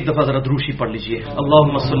ہے، ایک دفعہ ذرا دروشی پڑھ لیجئے.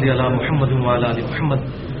 اللہم صلی علی محمد وعلی آل محمد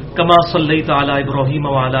کما صلیت علی ابراہیم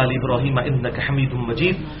وعلی آل ابراہیم انک حمید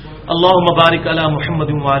مجید. اللہم بارک علی محمد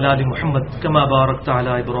وعلی آل محمد کما بارکت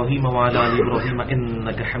علی ابراہیم وعلی آل ابراہیم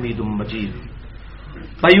انک حمید مجید.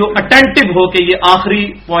 بھائیو اٹینٹو ہو کہ یہ آخری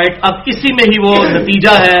پوائنٹ اب اسی میں ہی وہ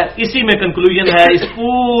نتیجہ ہے، اسی میں کنکلوژن ہے اس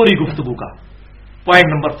پوری گفتگو کا.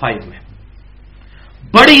 پوائنٹ نمبر 5 میں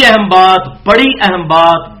بڑی اہم بات، بڑی اہم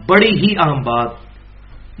بات، بڑی ہی اہم بات،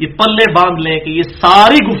 یہ پلے باندھ لیں کہ یہ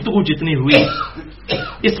ساری گفتگو جتنی ہوئی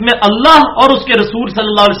اس میں اللہ اور اس کے رسول صلی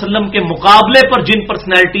اللہ علیہ وسلم کے مقابلے پر جن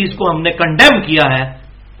پرسنالٹیز کو ہم نے کنڈیم کیا ہے،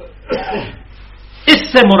 اس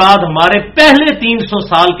سے مراد ہمارے پہلے 300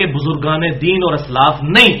 سال کے بزرگان دین اور اسلاف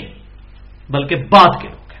نہیں بلکہ بعد کے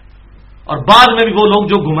لوگ ہیں. اور بعد میں بھی وہ لوگ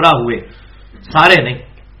جو گمراہ ہوئے، سارے نہیں.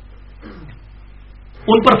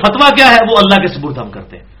 ان پر فتویٰ کیا ہے وہ اللہ کے سپرد ہم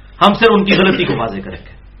کرتے ہیں. ہم صرف ان کی غلطی کو واضح کریں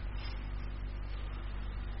گے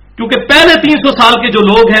کیونکہ پہلے 300 سال کے جو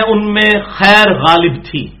لوگ ہیں ان میں خیر غالب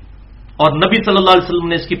تھی. اور نبی صلی اللہ علیہ وسلم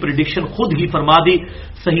نے اس کی پریڈکشن خود ہی فرما دی.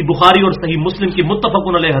 صحیح بخاری اور صحیح مسلم کی متفق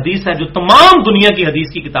علیہ حدیث ہے جو تمام دنیا کی حدیث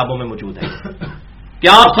کی کتابوں میں موجود ہے کہ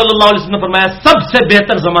آپ صلی اللہ علیہ وسلم نے فرمایا سب سے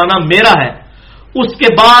بہتر زمانہ میرا ہے، اس کے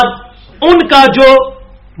بعد ان کا جو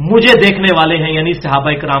مجھے دیکھنے والے ہیں یعنی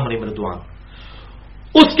صحابہ کرام علیہم رضوان،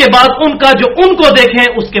 اس کے بعد ان کا جو ان کو دیکھیں،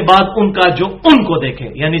 اس کے بعد ان کا جو ان کو دیکھیں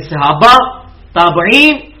یعنی صحابہ،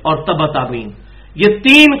 تابعین اور تبع تابعین. یہ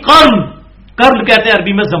 3 قرن کہتے ہیں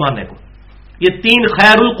عربی میں زمانے کو. یہ 3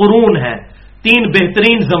 خیر القرون ہیں، 3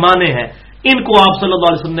 بہترین زمانے ہیں. ان کو آپ صلی اللہ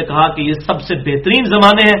علیہ وسلم نے کہا کہ یہ سب سے بہترین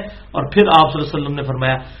زمانے ہیں. اور پھر آپ صلی اللہ علیہ وسلم نے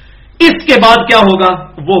فرمایا اس کے بعد کیا ہوگا،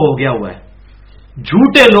 وہ ہو گیا ہوا ہے،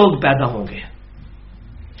 جھوٹے لوگ پیدا ہوں گے.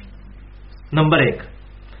 نمبر 1.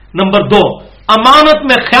 نمبر 2، امانت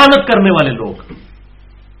میں خیانت کرنے والے لوگ.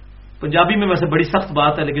 پنجابی میں ویسے بڑی سخت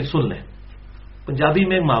بات ہے لیکن سن لیں. پنجابی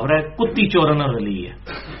میں محاورہ ہے کتی چورنا رلی ہے.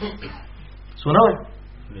 سنا ہوا؟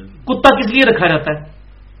 کتا کس لیے رکھا جاتا ہے؟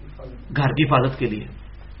 گھر کی حفاظت کے لیے.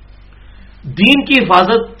 دین کی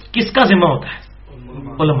حفاظت کس کا ذمہ ہوتا ہے؟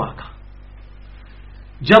 علماء کا.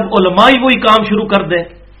 جب علماء ہی وہی کام شروع کر دیں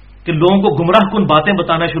کہ لوگوں کو گمراہ کن باتیں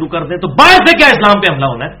بتانا شروع کر دیں تو باعث سے کیا اسلام پہ حملہ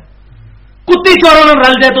ہونا ہے؟ کتی چورنا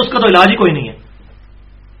رل جائے تو اس کا تو علاج ہی کوئی نہیں ہے.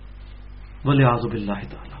 وَلِعَاذُ بِاللَّهِ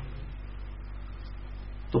تعالی.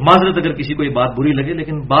 تو معذرت اگر کسی کو یہ بات بری لگے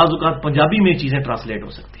لیکن بعض اوقات پنجابی میں یہ چیزیں ٹرانسلیٹ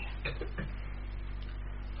ہو سکتی ہیں.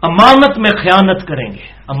 امانت میں خیانت کریں گے.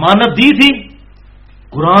 امانت دی تھی,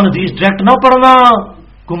 قرآن حدیث ڈائریکٹ نہ پڑھنا,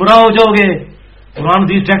 گمراہ ہو جاؤ گے. قرآن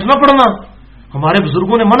حدیث ڈائریکٹ نہ پڑھنا, ہمارے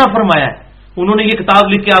بزرگوں نے منع فرمایا ہے. انہوں نے یہ کتاب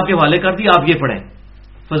لکھ کے آپ کے حوالے کر دی, آپ یہ پڑھیں,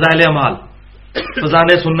 فضائل اعمال, فضائل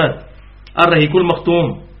سنت, الرحیق المختوم,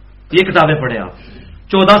 یہ کتابیں پڑھیں آپ.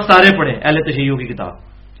 14 ستارے پڑھیں, اہل تشیع کی کتاب,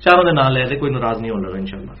 چاروں کے نام لے دے, کوئی ناراض نہیں ہونے لگا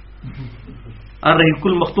انشاءاللہ. الرحیق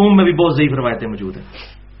المختوم میں بھی بہت ضعیف روایتیں موجود ہیں.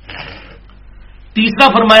 تیسرا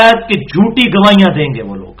فرمایا کہ جھوٹی گواہیاں دیں گے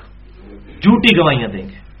وہ لوگ, جھوٹی گواہیاں دیں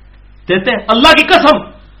گے. دیتے ہیں اللہ کی قسم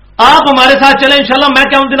آپ ہمارے ساتھ چلیں انشاءاللہ میں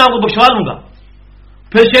کیا دن آپ کو بخشوا لوں گا.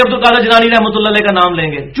 پھر شیخ عبد القادر جیلانی رحمۃ اللہ علیہ کا نام لیں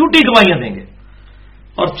گے, جھوٹی گواہیاں دیں گے.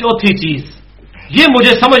 اور چوتھی چیز, یہ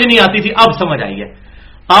مجھے سمجھ نہیں آتی تھی, اب سمجھ آئی ہے.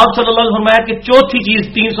 آپ صلی اللہ علیہ وسلم فرمایا کہ چوتھی چیز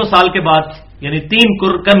 300 سال کے بعد یعنی 3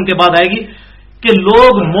 قرن کے بعد آئے گی کہ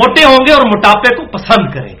لوگ موٹے ہوں گے اور موٹاپے کو پسند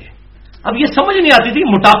کریں گے. اب یہ سمجھ نہیں آتی تھی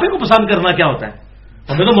موٹاپے کو پسند کرنا کیا ہوتا ہے.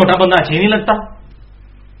 ہمیں تو موٹا بندہ اچھا ہی نہیں لگتا.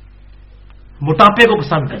 موٹاپے کو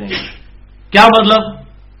پسند کریں گے کیا مطلب؟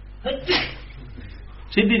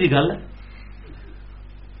 سیدھی سی گل ہے,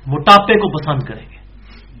 موٹاپے کو پسند کریں گے.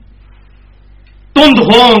 تند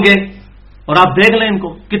ہوں گے, اور آپ دیکھ لیں ان کو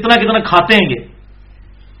کتنا کتنا کھاتے ہیں یہ,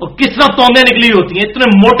 اور کس طرح توندیں نکلی ہوتی ہیں, اتنے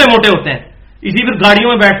موٹے موٹے ہوتے ہیں. اسی پھر گاڑیوں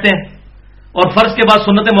میں بیٹھتے ہیں اور فرض کے بعد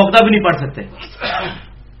سنت موقع بھی نہیں پڑھ سکتے,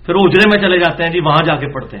 پھر وہ اجرے میں چلے جاتے ہیں جی وہاں جا کے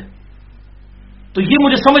پڑھتے ہیں. تو یہ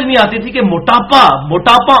مجھے سمجھ نہیں آتی تھی کہ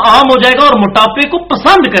موٹاپا عام ہو جائے گا اور موٹاپے کو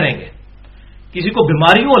پسند کریں گے. کسی کو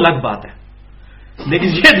بیماری ہو الگ بات ہے, لیکن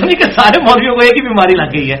یہ تو نہیں کہ سارے مولویوں کو ایک ہی بیماری لگ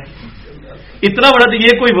گئی ہے. اتنا بڑا تو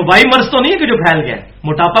یہ کوئی وبائی مرض تو نہیں ہے کہ جو پھیل گیا ہے.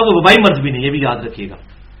 موٹاپا کو وبائی مرض بھی نہیں, یہ بھی یاد رکھیے گا.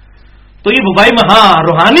 تو یہ وبائی ہاں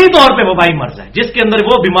روحانی طور پہ وبائی مرض ہے جس کے اندر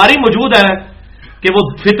وہ بیماری موجود ہے کہ وہ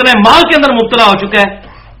فتنہ مال کے اندر مبتلا ہو چکا ہے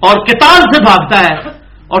اور قتال سے بھاگتا ہے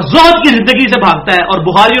اور زہد کی زندگی سے بھاگتا ہے, اور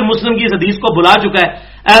بخاری اور مسلم کی اس حدیث کو بلا چکا ہے.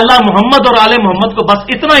 اے اللہ محمد اور آل محمد کو بس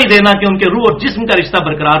اتنا ہی دینا کہ ان کے روح اور جسم کا رشتہ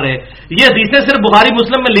برقرار رہے. یہ حدیثیں صرف بخاری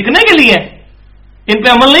مسلم میں لکھنے کے لیے ہیں, ان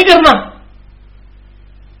پہ عمل نہیں کرنا.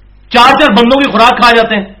 4 بندوں کی خوراک کھا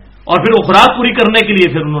جاتے ہیں اور پھر وہ خوراک پوری کرنے کے لیے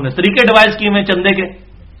پھر انہوں نے طریقے ڈیوائز کیے ہوئے چندے کے.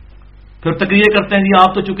 پھر تقریر کرتے ہیں جی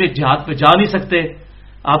آپ تو چونکہ جہاد پہ جا نہیں سکتے,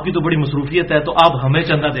 آپ کی تو بڑی مصروفیت ہے, تو آپ ہمیں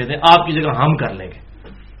چندہ دے دیں, آپ کی جگہ ہم کر لیں گے.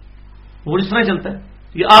 وہ اس طرح چلتا ہے.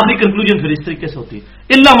 یہ آخری کنکلوژن پھر اس طریقے سے ہوتی ہے.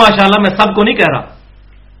 اللہ ماشاء اللہ میں سب کو نہیں کہہ رہا,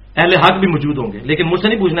 اہل حق بھی موجود ہوں گے, لیکن مجھ سے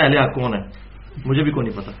نہیں پوچھنا اہل حق کون ہے, مجھے بھی کوئی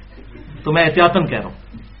نہیں پتا, تو میں احتیاطاً کہہ رہا ہوں.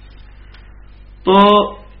 تو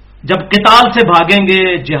جب قتال سے بھاگیں گے,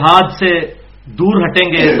 جہاد سے دور ہٹیں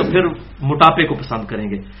گے, تو پھر موٹاپے کو پسند کریں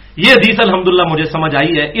گے. یہ حدیث الحمدللہ مجھے سمجھ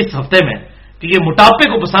آئی ہے اس ہفتے میں کہ یہ موٹاپے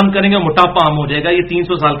کو پسند کریں گے, موٹاپا عام ہو جائے گا. یہ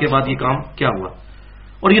 300 سال کے بعد یہ کام کیا ہوا,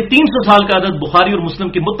 اور یہ 300 سال کا عدد بخاری اور مسلم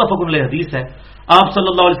کی متفق علیہ حدیث ہے. آپ صلی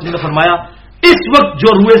اللہ علیہ وسلم نے فرمایا اس وقت جو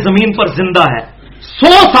روئے زمین پر زندہ ہے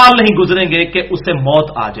 100 سال نہیں گزریں گے کہ اسے موت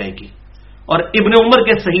آ جائے گی. اور ابن عمر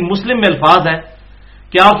کے صحیح مسلم میں الفاظ ہیں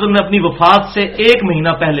کہ آپ نے اپنی وفات سے 1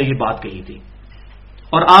 مہینہ پہلے یہ بات کہی تھی,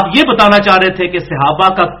 اور آپ یہ بتانا چاہ رہے تھے کہ صحابہ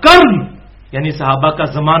کا قرن یعنی صحابہ کا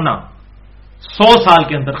زمانہ 100 سال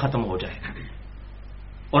کے اندر ختم ہو جائے گا.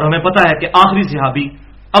 اور ہمیں پتا ہے کہ آخری صحابی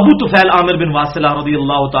ابو طفیل عامر بن واصلہ رضی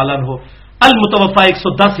اللہ تعالیٰ عنہ المتوفا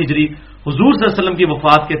 110 ہجری حضور صلی اللہ علیہ وسلم کی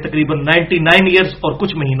وفات کے تقریباً 99 ایئرز اور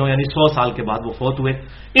کچھ مہینوں یعنی 100 سال کے بعد وہ فوت ہوئے.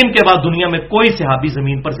 ان کے بعد دنیا میں کوئی صحابی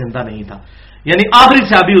زمین پر زندہ نہیں تھا, یعنی آخری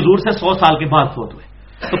صحابی حضور سے 100 سال کے بعد فوت ہوئے.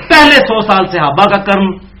 تو پہلے 100 سال صحابہ کا قرن,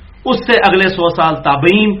 اس سے اگلے 100 سال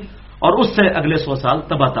تابعین, اور اس سے اگلے 100 سال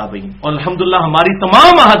تبع تابعین. اور الحمدللہ ہماری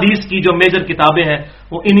تمام احادیث کی جو میجر کتابیں ہیں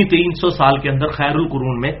وہ انہی 300 سال کے اندر خیر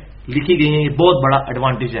القرون میں لکھی گئی ہیں. یہ بہت بڑا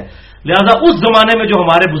ایڈوانٹیج ہے. لہذا اس زمانے میں جو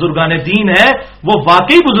ہمارے بزرگان دین ہیں وہ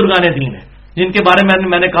واقعی بزرگان دین ہیں, جن کے بارے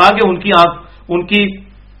میں نے کہا کہ ان کی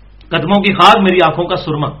قدموں کی خاک میری آنکھوں کا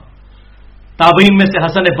سرما. تابعین میں سے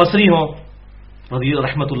حسن بصری ہوں رضی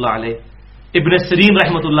رحمۃ اللہ علیہ, ابن سیرین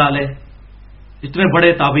رحمۃ اللہ علیہ, اتنے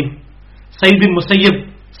بڑے تابعی, سعید بن مسیب,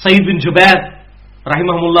 سعید بن جبیر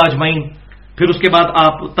رحمہم اللہ اجمعین. پھر اس کے بعد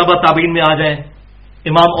آپ تبع تابعین میں آ جائیں,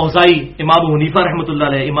 امام اوزائی, امام حنیفہ رحمۃ اللہ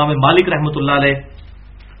علیہ, امام مالک رحمۃ اللہ علیہ,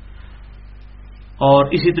 اور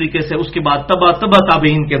اسی طریقے سے اس کے بعد تبع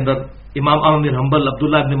تابعین کے اندر امام احمد بن حنبل,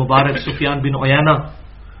 عبداللہ بن مبارک, سفیان بن عیینہ,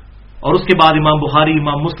 اور اس کے بعد امام بخاری,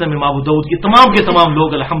 امام مسلم, امام ابو داؤد, یہ تمام کے تمام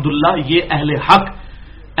لوگ الحمدللہ یہ اہل حق,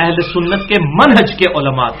 اہل سنت کے منہج کے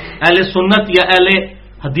علماء. اہل سنت یا اہل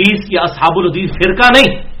حدیث یا اصحاب الحدیث فرقہ نہیں,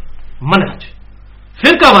 منہج.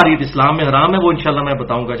 فرقہ واریت اسلام میں حرام ہے, وہ انشاءاللہ میں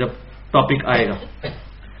بتاؤں گا جب ٹاپک آئے گا.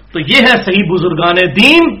 تو یہ ہے صحیح بزرگان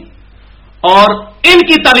دین, اور ان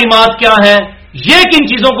کی تعلیمات کیا ہے, یہ کن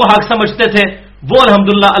چیزوں کو حق سمجھتے تھے, وہ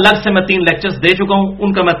الحمدللہ الگ سے میں 3 لیکچرز دے چکا ہوں,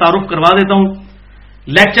 ان کا میں تعارف کروا دیتا ہوں.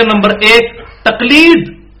 لیکچر نمبر 1 تقلید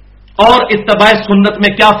اور اتباع سنت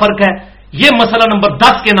میں کیا فرق ہے، یہ مسئلہ نمبر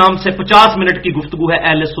 10 کے نام سے 50 منٹ کی گفتگو ہے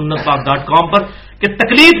اہل سنت پاک.com پر کہ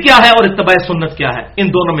تقلید کیا ہے اور اتباع سنت کیا ہے، ان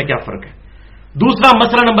دونوں میں کیا فرق ہے۔ دوسرا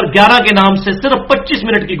مسئلہ نمبر 11 کے نام سے صرف 25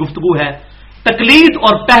 منٹ کی گفتگو ہے تقلید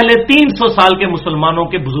اور پہلے 300 سال کے مسلمانوں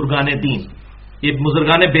کے بزرگان دین، یہ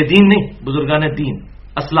بزرگان بے دین نہیں، بزرگان دین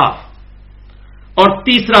اسلاف۔ اور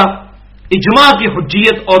تیسرا اجماع کی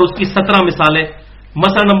حجیت اور اس کی 17 مثالیں،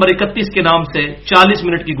 مسئلہ نمبر 31 کے نام سے 40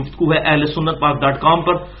 منٹ کی گفتگو ہے اہل سنت پاک.com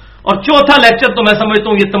پر۔ اور چوتھا لیکچر تو میں سمجھتا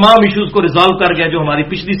ہوں یہ تمام ایشوز کو ریزالو کر گیا جو ہماری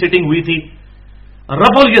پچھلی سیٹنگ ہوئی تھی،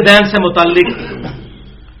 رب الیدین سے متعلق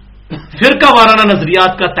فرقہ وارانہ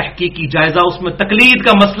نظریات کا تحقیقی جائزہ، اس میں تقلید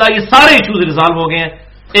کا مسئلہ، یہ سارے ایشوز ریزالو ہو گئے ہیں۔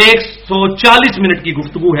 140 منٹ کی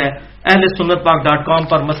گفتگو ہے اہل سنت پاک.com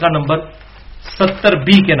پر مسئلہ نمبر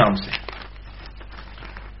 70B کے نام سے۔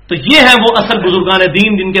 تو یہ ہیں وہ اصل بزرگان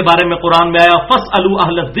دین جن کے بارے میں قرآن میں آیا فَاسْأَلُوا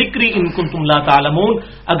أَهْلَ الذِّكْرِ إِن كُنتُمْ لَا تَعْلَمُونَ،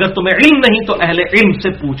 اگر تمہیں علم نہیں تو اہل علم سے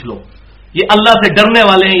پوچھ لو۔ یہ اللہ سے ڈرنے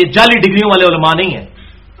والے ہیں، یہ جعلی ڈگریوں والے علماء نہیں ہیں،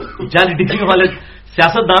 جعلی ڈگریوں والے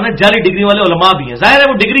سیاست دان ہیں، جعلی ڈگری والے علماء بھی ہیں۔ ظاہر ہے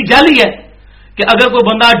وہ ڈگری جعلی ہے کہ اگر کوئی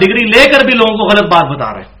بندہ ڈگری لے کر بھی لوگوں کو غلط بات بتا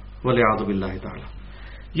رہا ہے، وَلِعِيَاذُ بِاللَّهِ تعالی۔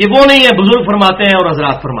 یہ وہ نہیں ہے، بزرگ فرماتے ہیں اور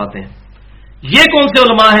حضرات فرماتے ہیں۔ یہ کون سے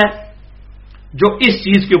علماء ہیں جو اس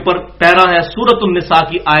چیز کے اوپر پیرا ہے؟ سورۃ النساء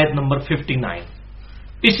کی آیت نمبر 59،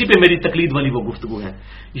 اسی پہ میری تقلید والی وہ گفتگو ہے۔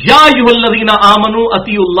 یا ایھا الذین آمنوا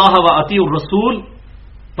اطیعوا اللہ واطیعوا الرسول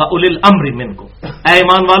واولی الامر منکم، اے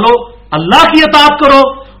ایمان والو اللہ کی اطاعت کرو،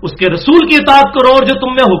 اس کے رسول کی اطاعت کرو، اور جو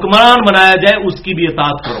تم میں حکمران بنایا جائے اس کی بھی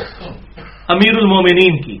اطاعت کرو، امیر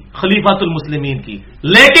المومنین کی، خلیفۃ المسلمین کی،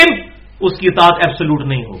 لیکن اس کی اطاعت ایبسولوٹ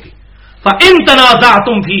نہیں ہوگی۔ فَإِن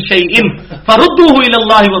تَنَازَعْتُمْ فِي شَيْءٍ فَرُدُّوهُ إِلَى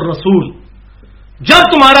اللَّهِ وَالرَّسُولِ، جب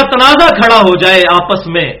تمہارا تنازع کھڑا ہو جائے، آپس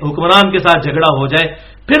میں حکمران کے ساتھ جھگڑا ہو جائے،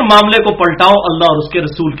 پھر معاملے کو پلٹاؤ اللہ اور اس کے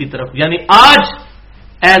رسول کی طرف۔ یعنی آج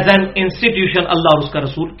ایز این انسٹیٹیوشن اللہ اور اس کا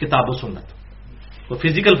رسول، کتاب و سنت، وہ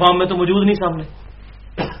فزیکل فارم میں تو موجود نہیں سامنے،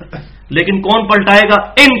 لیکن کون پلٹائے گا؟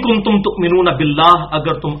 ان کنتم تؤمنون باللہ،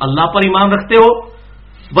 اگر تم اللہ پر ایمان رکھتے ہو،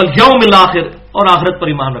 والیوم الآخر، اور آخرت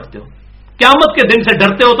پر ایمان رکھتے ہو، قیامت کے دن سے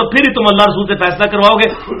ڈرتے ہو، تو پھر ہی تم اللہ رسول سے فیصلہ کرواؤ گے،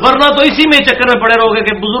 ورنہ تو اسی میں چکر میں پڑے رہو گے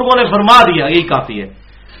کہ بزرگوں نے فرما دیا یہی کافی ہے۔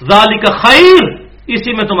 ذالک خیر،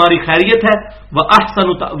 اسی میں تمہاری خیریت ہے، وَأَحْسَنُ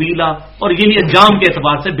تَأْوِيلًا، اور یہی انجام کے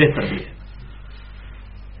اعتبار سے بہتر بھی ہے۔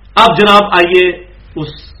 اب جناب آئیے اس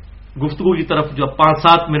گفتگو کی طرف جو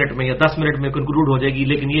 5-7 منٹ میں یا 10 منٹ میں کنکلوڈ ہو جائے گی،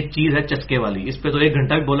 لیکن یہ چیز ہے چسکے والی، اس پہ تو 1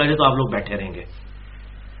 گھنٹہ بھی بولا جائے تو آپ لوگ بیٹھے رہیں گے،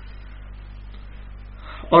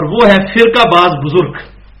 اور وہ ہے فرقہ باز بزرگ۔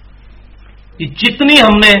 یہ جتنی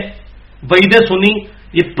ہم نے وعیدیں سنی،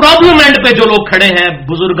 یہ پرابلم اینڈ پہ جو لوگ کھڑے ہیں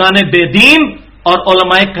بزرگان بے دین اور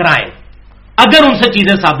علماء کرائم، اگر ان سے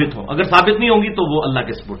چیزیں ثابت ہوں، اگر ثابت نہیں ہوں گی تو وہ اللہ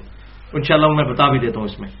کے سپرد، انشاءاللہ میں بتا بھی دیتا ہوں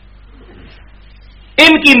اس میں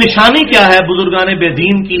ان کی نشانی کیا ہے، بزرگان بے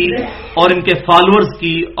دین کی اور ان کے فالوورز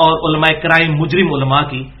کی اور علماء کرائم مجرم علماء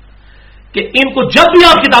کی، کہ ان کو جب بھی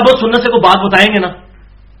آپ کتاب و سنت سے کوئی بات بتائیں گے نا،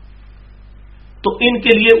 تو ان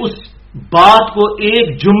کے لیے اس بات کو ایک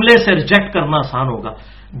جملے سے ریجیکٹ کرنا آسان ہوگا۔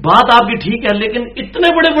 بات آپ کی ٹھیک ہے، لیکن اتنے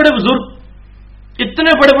بڑے بڑے بزرگ،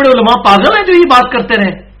 اتنے بڑے بڑے علماء پاگل ہیں جو یہ بات کرتے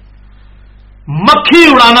رہے۔ مکھی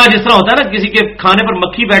اڑانا جس طرح ہوتا ہے نا، کسی کے کھانے پر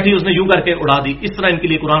مکھی بیٹھی اس نے یوں کر کے اڑا دی، اس طرح ان کے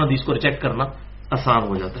لیے قرآن حدیث کو ریجیکٹ کرنا آسان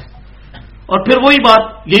ہو جاتا ہے۔ اور پھر وہی بات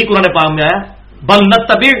یہی قرآن پاک میں آیا، بل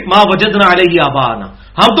نتبع ما وجدنا علیہ آباءنا،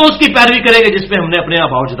 ہم تو اس کی پیروی کریں گے جس پہ ہم نے اپنے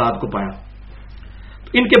آباء و اجداد کو پایا۔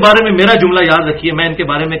 ان کے بارے میں میرا جملہ یاد رکھیے، میں ان کے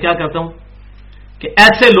بارے میں کیا کہتا ہوں کہ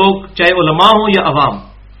ایسے لوگ چاہے علماء ہوں یا عوام،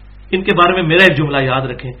 ان کے بارے میں میرا ایک جملہ یاد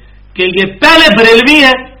رکھیں کہ یہ پہلے بریلوی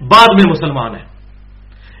ہیں بعد میں مسلمان ہیں،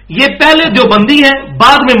 یہ پہلے دیوبندی ہیں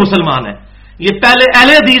بعد میں مسلمان ہیں، یہ پہلے اہل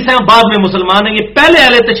حدیث ہیں بعد میں مسلمان ہیں، یہ پہلے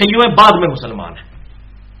اہل تشیع ہیں بعد میں مسلمان ہیں۔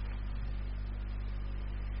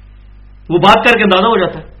 وہ بات کر کے اندازہ ہو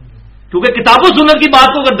جاتا ہے، کیونکہ کتاب و سنت کی بات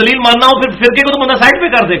کو اگر دلیل ماننا ہو پھر فرقے کو تو بندہ سائڈ پہ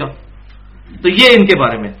کر دے گا۔ تو یہ ان کے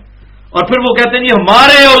بارے میں، اور پھر وہ کہتے ہیں جی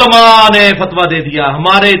ہمارے علماء نے فتویٰ دے دیا،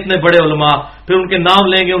 ہمارے اتنے بڑے علماء، پھر ان کے نام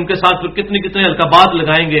لیں گے، ان کے ساتھ پھر کتنے کتنے القابات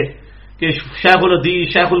لگائیں گے کہ شیخ الحدیث،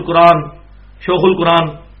 شیخ القرآن، شیخ القرآن،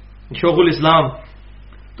 شیخ الاسلام،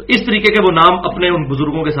 تو اس طریقے کے وہ نام اپنے ان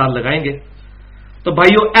بزرگوں کے ساتھ لگائیں گے۔ تو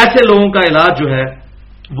بھائیو ایسے لوگوں کا علاج جو ہے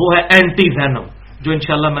وہ ہے اینٹی وینم، جو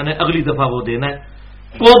انشاءاللہ میں نے اگلی دفعہ وہ دینا ہے۔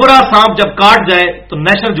 کوبرا سانپ جب کاٹ جائے تو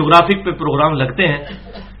نیشنل جغرافک پہ پروگرام لگتے ہیں،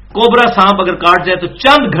 کوبرا سانپ اگر کاٹ جائے تو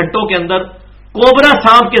چند گھنٹوں کے اندر کوبرا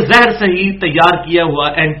سانپ کے زہر سے ہی تیار کیا ہوا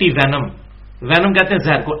اینٹی وینم، وینم کہتے ہیں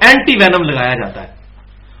زہر کو، اینٹی وینم لگایا جاتا ہے،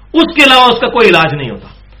 اس کے علاوہ اس کا کوئی علاج نہیں ہوتا۔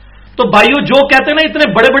 تو بھائیو جو کہتے ہیں نا اتنے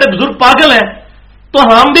بڑے بڑے بزرگ پاگل ہیں، تو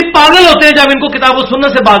ہم بھی پاگل ہوتے ہیں جب ان کو کتاب و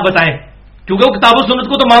سنت سے بات بتائیں، کیونکہ وہ کتاب و سنت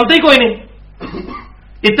کو تو مانتے ہی کوئی نہیں۔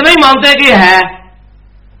 इतना ही मानते हैं कि ये है।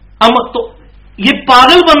 तो ये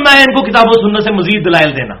पागल बनना है इनको किताबों सुनने से मजीद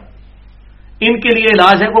दलाइल देना। इनके लिए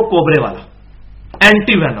इलाज है वो कोबरे वाला,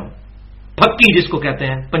 एंटी वेनम, फक्की जिसको कहते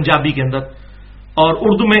हैं पंजाबी के अंदर, और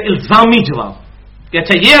उर्दू में इल्जामी जवाब कि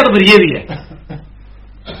अच्छा ये है तो फिर ये भी है।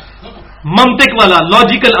 मंतिक वाला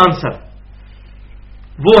लॉजिकल आंसर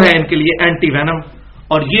वो है इनके लिए एंटी वेनम।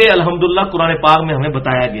 और ये अल्हम्दुलिल्लाह कुरान पाक में हमें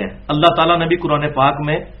बताया गया है। अल्लाह ताला ने भी कुरान पाक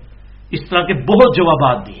में इस तरह के बहुत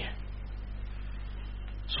जवाबात दिए हैं।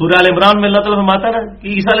 सूरह अल इमरान में अल्लाह ताला फरमाता है ना कि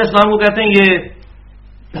ईसा अलैहिस्सलाम को कहते हैं ये,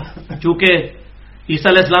 चूंकि ईसा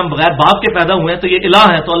अलैहिस्सलाम बगैर बाप के पैदा हुए हैं तो ये इलाह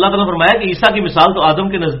है, तो अल्लाह ताला ने फरमाया कि ईसा की मिसाल तो आदम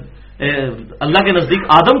के अल्लाह के नजदीक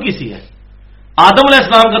आदम की सी है। आदम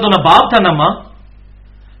अलैहिस्सलाम का तो ना बाप था ना मां।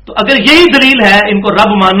 तो अगर यही दलील है इनको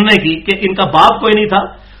रब मानने की कि इनका बाप कोई नहीं था,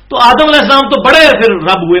 तो आदम अलैहिस्सलाम तो बड़े फिर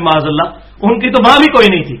रब हुए माज़अल्लाह, उनकी तो मां भी कोई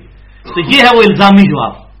नहीं थी। तो ये है वो इल्जामी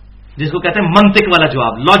जवाब जिसको कहते हैं मंतिक वाला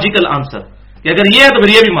जवाब, लॉजिकल आंसर, कि अगर ये है तो फिर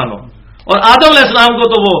ये भी मानो। और आदम अलैहिस्सलाम को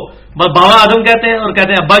तो वो बाबा आदम कहते हैं और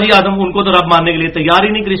कहते हैं अब्बा जी आदम, उनको तो रब मानने के लिए तैयार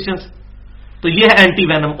ही नहीं क्रिश्चियंस। तो ये है एंटी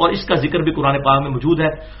वेनम, और इसका जिक्र भी कुरान पाक में मौजूद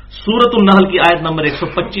है। सूरत उन्नहल की आयत नंबर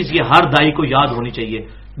 125, ये हर दाई को याद होनी चाहिए।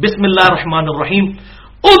 बिस्मिल्लाहिर रहमानिर रहीम,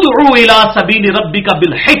 उदउ इला सबील रब्बिका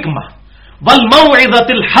बिल हिकमा वल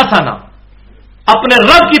मौइज़तिल हसना, अपने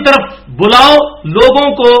रब की तरफ बुलाओ लोगों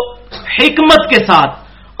को हिकमत के साथ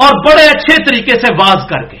और बड़े अच्छे तरीके से वाज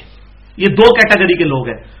करके। ये दो कैटेगरी के लोग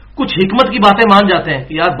हैं। कुछ हिकमत की बातें मान जाते हैं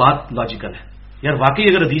कि यार बात लॉजिकल है, यार वाकई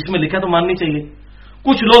अगर हदीस में लिखा है तो माननी चाहिए।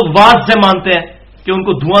 कुछ लोग वाज से मानते हैं कि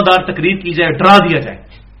उनको धुआंधार तकरीर की जाए, डरा दिया जाए।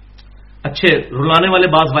 अच्छे रुलाने वाले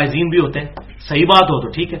बाज वाइजीन भी होते हैं, सही बात हो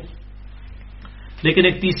तो ठीक है। लेकिन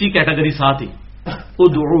एक तीसरी कैटेगरी साथ ही,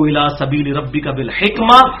 उदउ इला सबील रब्बिका बिल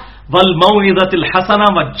हिकमा वल मौइज़तिल हसना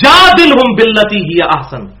वजादिलहुम बिल्लती हिय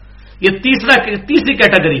अहसन। ये तीसरी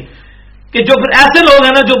कैटेगरी कि जो फिर ऐसे लोग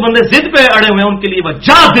हैं ना जो बंदे जिद पे अड़े हुए हैं, उनके लिए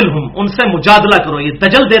वजादिलहुम, उनसे मुजादला करो। ये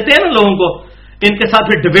दजल देते हैं ना लोगों को, इनके साथ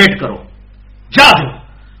फिर डिबेट करो, जादिल,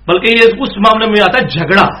 बल्कि ये उस मामले में आता है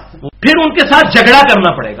झगड़ा। फिर उनके साथ झगड़ा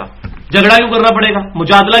करना पड़ेगा। झगड़ा क्यों करना पड़ेगा,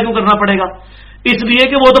 मुजादला क्यों करना पड़ेगा? इसलिए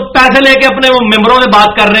कि वो तो पैसे लेके अपने वो मेंबरों से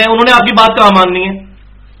बात कर रहे हैं, उन्होंने आपकी बात कहां माननी है?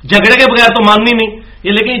 झगड़े के बगैर तो माननी नहीं।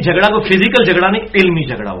 ये लेकिन झगड़ा को फिजिकल झगड़ा नहीं, इल्मी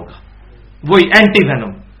झगड़ा होगा, वही एंटी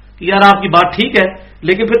वेनम कि यार आपकी बात ठीक है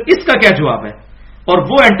लेकिन फिर इसका क्या जवाब है? और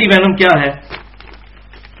वो एंटी वेनम क्या है?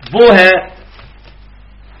 वो है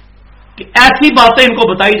कि ऐसी बातें इनको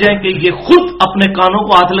बताई जाएं कि ये खुद अपने कानों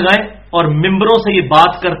को हाथ लगाएं और मेंबरों से ये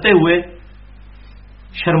बात करते हुए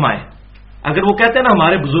शर्माएं। अगर वो कहते हैं ना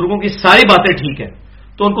हमारे बुजुर्गों की सारी बातें ठीक है,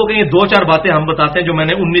 तो उनको कहीं 2-4 बातें हम बताते हैं जो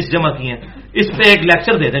मैंने 19 जमा की हैं, इस पे एक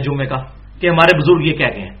लेक्चर देते हैं जुम्मे का कि हमारे बुजुर्ग ये कह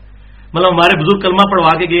गए हैं। मतलब हमारे बुजुर्ग कलमा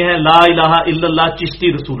पढ़वा के गए हैं, ला इलाहा इल्लल्लाह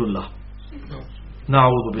चिश्ती रसूलुल्लाह,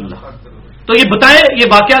 नाऊज़ु बिल्लाह। तो ये बताएं, ये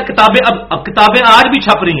वाकया किताबें अब किताबें आज भी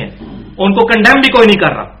छप रही हैं, उनको कंडेम भी कोई नहीं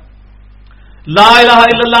कर रहा। ला इलाहा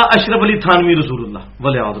इल्लल्लाह अशरफ अली थानवी रसूलुल्लाह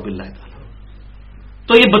वलियाउज़ु बिल्लाह।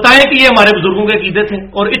 तो ये बताएं कि ये हमारे बुजुर्गों के अकीदे थे,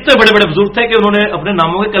 और इतने बड़े बड़े बुजुर्ग थे कि उन्होंने अपने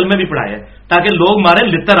नामों के कलमे भी पढ़ाए हैं ताकि लोग मारे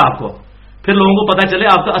लितर आपको, फिर लोगों को पता चले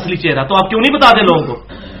आपका असली चेहरा। तो आप क्यों नहीं बताते लोगों को?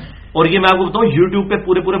 और ये मैं आपको बताऊं, यूट्यूब पे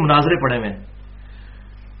पूरे पूरे मुनाजरे पड़े हुए हैं।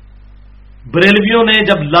 बरेलवियों ने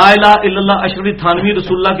जब ला इलाहा इल्लल्लाह अशरफ अली थानवी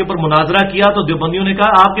रसूलुल्लाह के ऊपर मुनाजरा किया तो देवबंदियों ने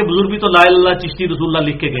कहा आपके बुजुर्ग भी तो ला इलाहा चिश्ती रसूलुल्लाह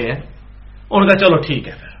लिख के गए हैं। उन्होंने कहा चलो ठीक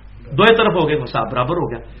है, फिर दो तरफ हो गए, साफ बराबर हो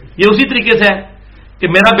गया। ये उसी तरीके से है कि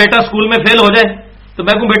मेरा बेटा स्कूल में फेल हो जाए तो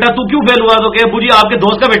मैं कहूं बेटा तू क्यों फेल हुआ? तो कहे बुजी आपके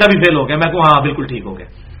दोस्त का बेटा भी फेल हो गया। मैं कहूं हाँ बिल्कुल ठीक हो गया।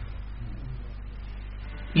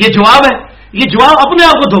 ये जवाब है, ये जवाब अपने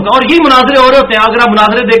आप को धोखा। और यही मुनाजरे हो रहे होते हैं। अगर आप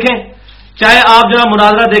मुनाजरे देखें, चाहे आप जरा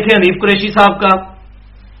मुनाजरा देखें हनीफ कुरैशी साहब का,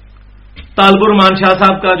 तालपुर मान शाह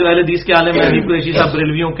साहब का जो अहले हदीस के आलिम है, हनीफ कुरैशी साहब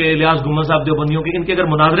बरेलवियों के, इलियास गुम्मद साहब देवबंदियों के, इनके अगर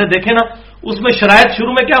मुनाजरे देखें ना, उसमें शरायत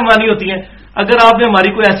शुरू में क्या मानी होती है? अगर आपने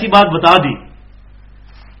हमारी कोई ऐसी बात बता दी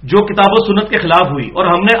जो किताब और सुन्नत के खिलाफ हुई और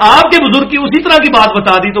हमने आपके बुजुर्ग की उसी तरह की बात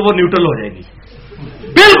बता दी तो वो न्यूट्रल हो जाएगी।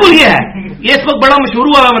 बिल्कुल ये है। ये इस वक्त बड़ा मशहूर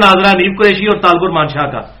हुआ है मुनाजरा हनीफ कुरैशी और तालपुर मान शाह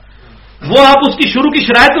का। वो आप उसकी शुरू की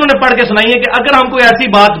शरायत उन्होंने पढ़ के सुनाई है कि अगर हम कोई ऐसी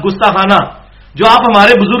बात गुस्ताखाना जो आप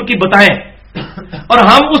हमारे बुजुर्ग की बताएं और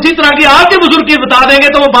हम उसी तरह की आपके बुजुर्ग की बता देंगे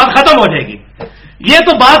तो वो बात खत्म हो जाएगी। ये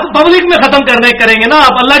तो बात पब्लिक में खत्म करेंगे ना,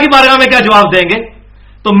 आप अल्लाह की बारगाह में क्या जवाब देंगे?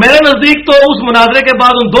 तो मेरे नजदीक तो उस मुनाजरे के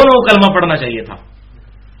बाद उन दोनों को कलमा पढ़ना चाहिए था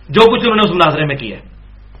जो कुछ उन्होंने उस मुनाजरे में किया।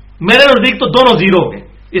 मेरे नजदीक तो दोनों जीरो हो गए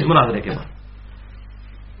इस मुनाजरे के बाद।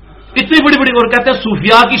 इतनी बड़ी बड़ी, और कहते हैं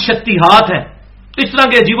सूफिया की शक्ति हाथ है, इस तरह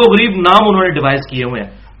के अजीबो गरीब नाम उन्होंने डिवाइस किए हुए हैं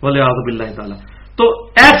वलियाउज़ु बिल्लाह ताला। तो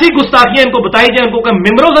ऐसी गुस्ताखियां इनको बताई जाए, उनको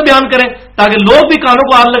मेंबरों से बयान करें ताकि लोग भी कानों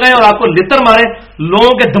को हाथ लगाएं और आपको लितर मारे,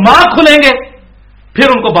 लोगों के दिमाग खुलेंगे, फिर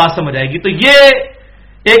उनको बात समझ आएगी। तो ये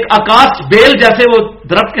एक आकाश बेल जैसे वो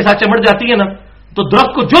दरख्त के साथ चमट जाती है ना, तो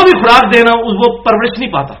दरख्त को जो भी खुराक देना वो परवरिश नहीं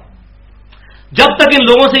पाता। जब तक इन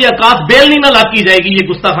लोगों से ये आकाश बेल नहीं ना लाद की जाएगी, ये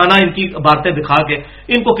गुस्ताखाना इनकी बातें दिखा के,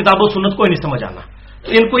 इनको किताबो सुन्नत को ही नहीं समझ आना।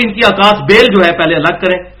 इनको इनकी आकाश बेल जो है पहले अलग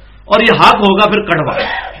करें, और ये हक होगा फिर कड़वा,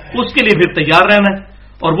 उसके लिए फिर तैयार रहना है।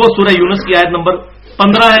 और वो सूरह यूनुस की आयत नंबर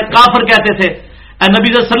 15 है। काफिर कहते थे ए नबी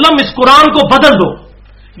सल्लल्लाहु अलैहि वसल्लम इस कुरान को बदल दो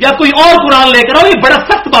या कोई और कुरान लेकर आओ, ये बड़ा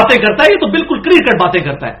सख्त बातें करता है, ये तो बिल्कुल क्लियर कट बातें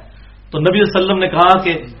करता है। तो नबी सल्लल्लाहु अलैहि वसल्लम ने कहा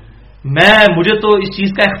कि मुझे तो इस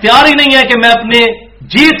चीज का इख्तियार ही नहीं है कि मैं अपने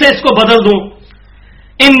जी से इसको बदल दूं।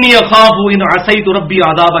 इन्नी अखाफु इन असैतु रब्बी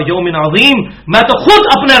अज़ाब यौमिन अज़ीम, मैं तो खुद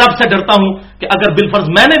अपने रब से डरता हूं कि अगर बिलफर्ज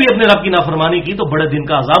मैंने भी अपने रब की नाफरमानी की तो बड़े दिन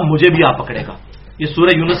का अजाब मुझे भी आ पकड़ेगा। ये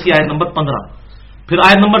सूरह यूनुस की आयत नंबर 15। फिर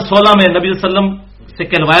आयत नंबर 16 में नबी सल्लल्लाहु अलैहि वसल्लम से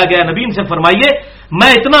कहलवाया गया, नबी इनसे फरमाइए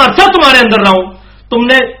मैं इतना अरसा तुम्हारे अंदर रहा हूं,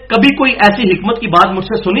 तुमने कभी कोई ऐसी हिकमत की बात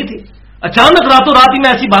मुझसे सुनी थी? अचानक रातों रात ही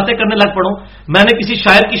मैं ऐसी बातें करने लग पड़ा। मैंने किसी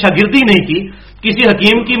शायर की शागिर्दी नहीं की, किसी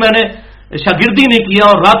हकीम की मैंने शागिर्दी नहीं किया,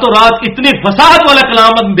 और रातों रात इतनी फसाहत वाला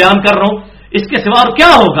कलाम बयान कर रहा हूं, इसके सिवा और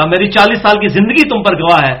क्या होगा? मेरी 40 साल की जिंदगी तुम पर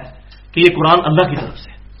गवाह है कि ये कुरान अल्लाह की तरफ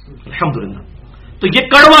से, अल्हम्दुलिल्लाह। तो ये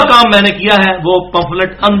कड़वा काम मैंने किया है। वो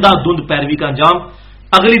पंफलेट अंधा धुंध पैरवी का अंजाम,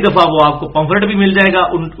 अगली दफा वो आपको पंफलेट भी मिल जाएगा,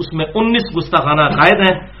 उसमें 19 गुस्ताखाना अकायद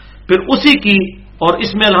हैं। फिर उसी की, और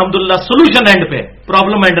इसमें अल्हम्दुलिल्लाह सोल्यूशन एंड पे,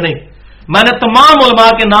 प्रॉब्लम एंड नहीं। मैंने तमाम उलमा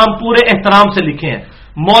के नाम पूरे एहतराम से लिखे हैं।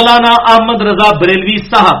 मौलाना अहमद रजा बरेलवी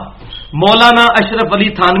साहब, मौलाना अशरफ अली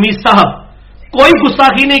थानवी साहब, कोई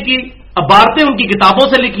गुस्ताखी नहीं की, अबारतें उनकी किताबों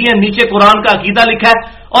से लिखी हैं, नीचे कुरान का अकीदा लिखा है,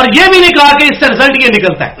 और यह भी नहीं कहा कि इससे रिजल्ट ये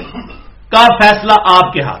निकलता है, का फैसला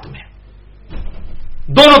आपके हाथ में।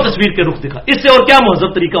 दोनों तस्वीर के रुख दिखा, इससे और क्या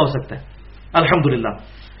मुहज़्ज़ब तरीका हो सकता है? अल्हम्दुलिल्लाह।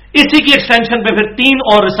 इसी की एक्सटेंशन पे फिर 3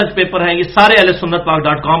 और रिसर्च पेपर हैं, ये सारे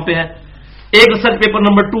ahlesunnatpak.com पे हैं। एक रिसर्च पेपर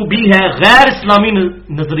नंबर 2B है गैर इस्लामी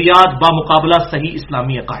नजरियात बामुकाबला सही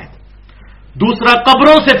इस्लामी अकायद, दूसरा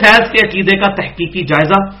कब्रों से फैज के अकीदे का तहकीकी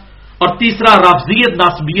जायजा, और तीसरा राफजियत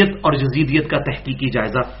नासबियत और यजीदियत का तहकीकी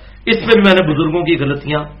जायजा। इस पर भी मैंने बुजुर्गों की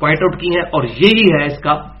गलतियां पॉइंट आउट की हैं, और यही है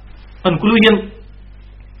इसका कंक्लूजन।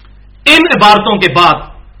 इन इबारतों के बाद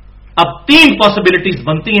अब 3 पॉसिबिलिटीज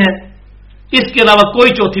बनती हैं, इसके अलावा कोई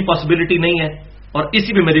चौथी पॉसिबिलिटी नहीं है, और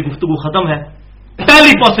इसी में मेरी गुफ्तगू खत्म है।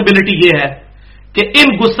 पहली पॉसिबिलिटी यह है कि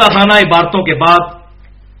इन गुस्ताखाना इबारतों के बाद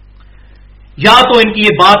या तो इनकी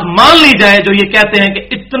ये बात मान ली जाए जो ये कहते हैं कि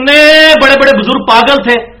इतने बड़े बड़े बुजुर्ग पागल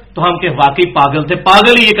थे, तो हम के वाकई पागल थे,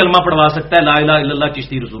 पागल ही ये कलमा पढ़वा सकता है ला इलाहा इल्लल्लाह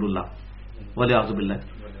चिश्ती रसूलुल्लाह वलियाज़ु बिल्लाह,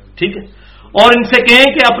 ठीक है। और इनसे कहें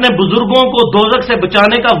कि अपने बुजुर्गों को दोज़ख से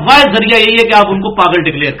बचाने का वाहिद जरिया यही है कि आप उनको पागल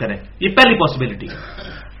डिक्लेयर करें। ये पहली पॉसिबिलिटी है।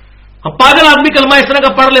 अब पागल आदमी कलमा इस तरह का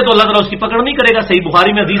पढ़ ले तो अल्लाह ताला उसकी पकड़ नहीं करेगा। सही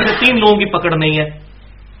बुखारी में हदीस है 3 लोगों की पकड़ नहीं है,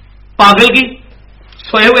 पागल की,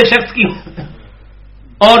 सोए हुए शख्स की,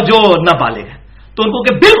 और जो नाबालिग है। तो उनको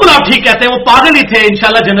कि बिल्कुल आप ठीक कहते हैं, वो पागल ही थे,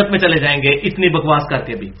 इंशाल्लाह जन्नत में चले जाएंगे, इतनी बकवास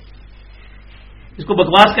करके भी। इसको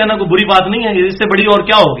बकवास कहना कोई बुरी बात नहीं है, इससे बड़ी और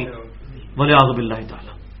क्या होगी? वलियाज़ु बिल्लाहि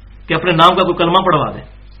ताला, कि अपने नाम का कोई कलमा पढ़वा दे।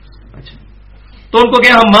 अच्छा, तो उनको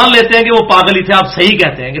क्या हम मान लेते हैं कि वो पागल ही थे, आप सही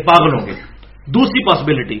कहते हैं कि पागल होंगे। दूसरी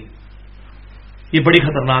पॉसिबिलिटी ये बड़ी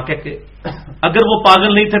खतरनाक है कि अगर वो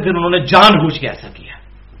पागल नहीं थे फिर उन्होंने जानबूझ के ऐसा किया,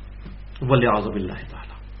 वलियाज़ु बिल्लाहि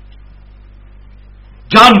ताला,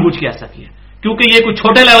 जानबूझ के ऐसा किया, क्योंकि ये कोई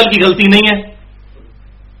छोटे लेवल की गलती नहीं है।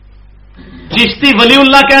 चिश्ती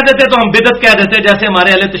वलीउल्लाह कह देते तो हम बिदत कह देते, जैसे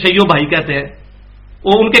हमारे अहले तशय्यो भाई कहते हैं,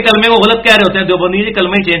 वो उनके कलमे को गलत कह रहे होते हैं, देवबंदी जी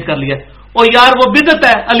कलमे ही चेंज कर लिया, और यार वो बिदत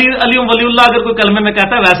है। अली वलीउल्लाह अगर कोई कलमे में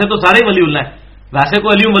कहता है, वैसे तो सारे वलीउल्लाह है, वैसे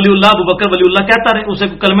कोई अली वलीउल्लाह अबू बकर वलीउल्लाह कहता रहे,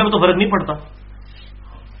 उसे कलमे में तो फर्क नहीं पड़ता।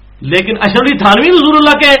 लेकिन अशरफी थानवी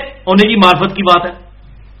रसूलुल्लाह के होने की मार्फत की बात है,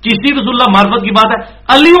 चिश्ती रसूलुल्लाह मार्फत की बात है,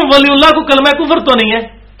 अली वलीउल्लाह को कलमा कुफर तो नहीं है।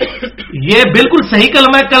 ये बिल्कुल सही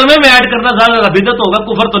कलमा है, कलमे में ऐड करना ज्यादा बिदत होगा,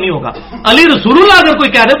 कुफर तो नहीं होगा। अली रसूलुल्लाह अगर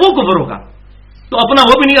कोई कह दे वो कुफर होगा, तो अपना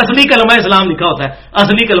वो भी नहीं, असली कलमा इस्लाम लिखा होता है,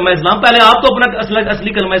 असली कलमा इस्लाम। पहले आप तो अपना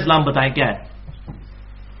असली कलमा इस्लाम बताएं क्या है।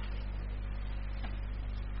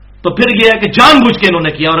 तो फिर यह है कि जानबूझ के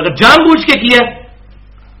इन्होंने किया, और अगर जानबूझ के किया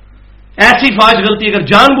ऐसी फाश गलती अगर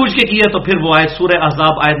जानबूझ के किया तो फिर वो आयत सूरह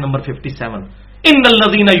अहज़ाब आयत नंबर 57,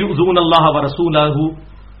 इन्नल्लज़ीना युज़ूनल्लाह व रसूलहू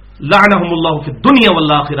लअनहुमुल्लाहु फिद दुनिया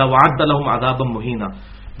वल आखिरह व अद्द लहुम अज़ाबम मुहीना।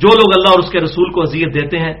 जो लोग अल्लाह और उसके रसूल को अज़ियत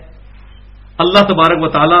देते हैं, अल्लाह तबारक व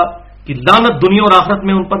तआला की लानत दुनिया और आखिरत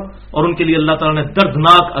में उन पर, और उनके लिए अल्लाह ताला ने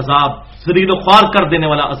दर्दनाक अजाब, ज़लील व ख्वार कर देने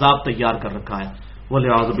वाला अजाब तैयार कर रखा है,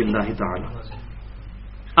 वलियाज़ु बिल्लाहि ताला।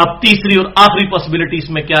 अब तीसरी और आखिरी पॉसिबिलिटी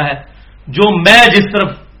इसमें क्या है, जो मैं जिस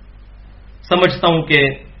तरफ समझता हूं कि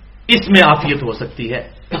इसमें आफियत हो सकती है,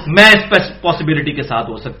 मैं इस पॉसिबिलिटी के साथ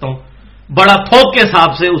हो सकता हूं, बड़ा थोक के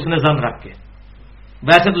हिसाब से उसने जन रख के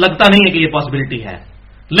ویسے تو لگتا نہیں ہے کہ یہ پاسبلٹی ہے،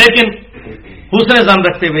 لیکن حسن ظن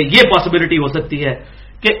رکھتے ہوئے یہ پاسبلٹی ہو سکتی ہے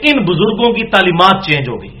کہ ان بزرگوں کی تعلیمات چینج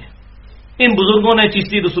ہو گئی ہیں. ان بزرگوں نے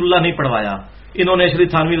چشتی رسول اللہ نہیں پڑھوایا، انہوں نے شری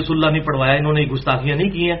تھانوی رسول اللہ نہیں پڑھوایا، انہوں نے گستاخیاں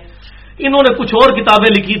نہیں کی ہیں، انہوں نے کچھ اور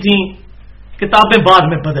کتابیں لکھی تھیں، کتابیں بعد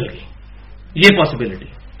میں بدل گئی. یہ پاسبلٹی،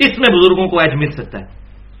 اس میں بزرگوں کو ایج مل سکتا ہے.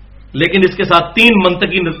 لیکن اس کے ساتھ 3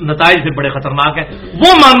 منطقی نتائج بھی بڑے خطرناک ہیں، وہ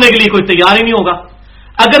ماننے کے لیے کوئی تیار ہی نہیں ہوگا.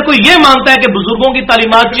 اگر کوئی یہ مانتا ہے کہ بزرگوں کی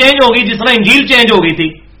تعلیمات چینج ہوگی جس طرح انجیل چینج ہو گئی تھی،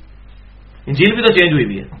 انجیل بھی تو چینج ہوئی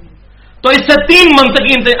بھی ہے، تو اس سے 3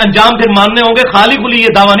 منطقی انجام پھر ماننے ہوں گے. خالی کھلی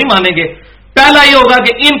یہ دعویٰ نہیں مانیں گے. پہلا یہ ہوگا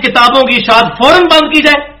کہ ان کتابوں کی اشاعت فوراً بند کی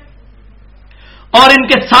جائے اور ان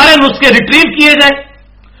کے سارے نسخے ریٹریو کیے جائیں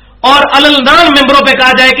اور علنان ممبروں پہ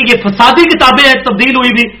کہا جائے کہ یہ فسادی کتابیں ہیں، تبدیل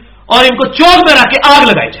ہوئی بھی، اور ان کو چوک میں رکھ کے آگ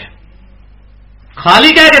لگائی جائے.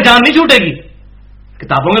 خالی کہہ کہ جان نہیں چھوٹے گی،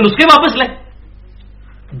 کتابوں کے نسخے واپس لیں.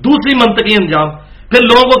 دوسری منطقی انجام، پھر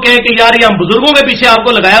لوگوں کو کہیں کہ یار یہ ہم بزرگوں کے پیچھے آپ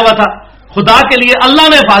کو لگایا ہوا تھا، خدا کے لیے اللہ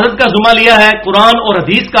نے حفاظت کا ذمہ لیا ہے قرآن اور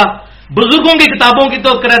حدیث کا، بزرگوں کی کتابوں کی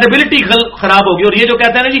تو کریڈیبلٹی خراب ہوگی. اور یہ جو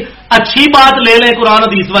کہتے ہیں نا جی اچھی بات لے لیں قرآن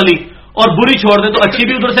حدیث والی اور بری چھوڑ دیں، تو اچھی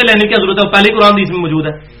بھی ادھر سے لینے کی ضرورت ہے، پہلے قرآن حدیث میں موجود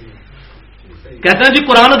ہے. کہتے ہیں جی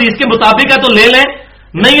قرآن حدیث کے مطابق ہے تو لے لیں،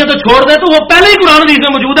 نہیں ہے تو چھوڑ دیں، تو وہ پہلے ہی قرآن حدیث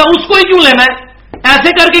میں موجود ہے، اس کو ہی کیوں لینا ہے؟ ایسے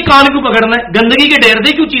کر کے کان کیوں پکڑنا ہے؟ گندگی کے ڈھیر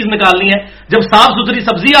سے کیوں چیز نکالنی ہے؟ جب صاف ستھری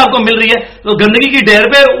سبزی آپ کو مل رہی ہے تو گندگی کی ڈھیر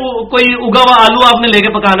پہ کوئی اگا ہوا آلو آپ نے لے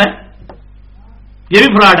کے پکانا ہے؟ یہ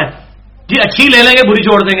بھی فراڈ ہے. جی اچھی لے لیں گے بری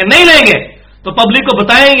چھوڑ دیں گے، نہیں لیں گے تو پبلک کو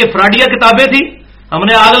بتائیں یہ فراڈیا کتابیں تھی، ہم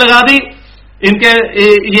نے آگ لگا دی، ان کے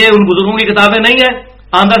یہ ان بزرگوں کی کتابیں نہیں ہے،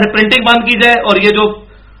 آندھا سے پرنٹنگ بند کی جائے، اور یہ جو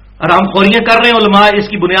حرام خوریاں کر رہے ہیں علماء اس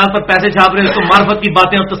کی بنیاد پر پیسے چھاپ رہے ہیں، اس کو معرفت کی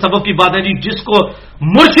باتیں اور تصوف کی باتیں. جی جس کو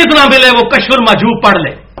مرشد نہ ملے وہ کشف المحجوب پڑھ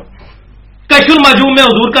لے. کشف المحجوب میں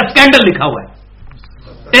حضور کا سکینڈل لکھا ہوا ہے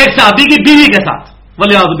ایک صحابی کی بیوی کے ساتھ،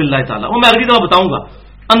 ولیعوذ باللہ تعالیٰ. وہ میں اگلی دفعہ بتاؤں گا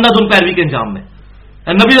اندھا دھند پیروی کے انجام میں.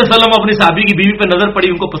 نبی صلی اللہ علیہ وسلم اپنی صحابی کی بیوی پہ نظر پڑی،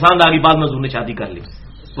 ان کو پسند آ گئی، بعد میں حضور نے شادی کر لی.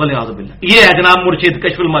 ولیعوذ باللہ. یہ ہے جناب مرشد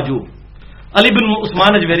کشف المحجوب. علی بن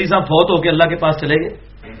عثمان اجویری صاحب فوت ہو کے اللہ کے پاس چلے گئے،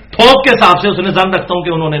 تھوک کے حساب سے اس نے ظن رکھتا ہوں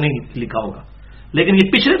کہ انہوں نے نہیں لکھا ہوگا، لیکن یہ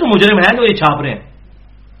پچھلے تو مجرم ہیں جو یہ چھاپ رہے ہیں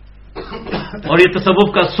اور یہ تصوف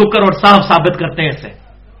کا سکر اور صاف ثابت کرتے ہیں، اس سے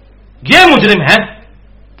یہ مجرم ہے.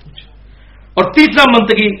 اور تیسرا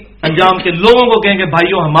منطقی انجام کے لوگوں کو کہیں کہ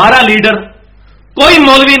بھائیو ہمارا لیڈر کوئی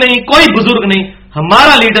مولوی نہیں، کوئی بزرگ نہیں،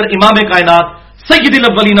 ہمارا لیڈر امام کائنات سید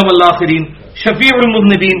الاولین والآخرین شفیع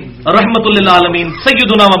المذنبین رحمت للعالمین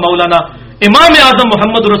سیدنا و مولانا امام اعظم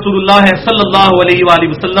محمد رسول اللہ صلی اللہ علیہ وآلہ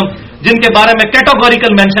وسلم، جن کے بارے میں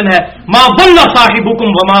کیٹاگوریکل مینشن ہے ما ضل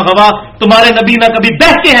صاحبکم وما غوا، تمہارے نبی نہ کبھی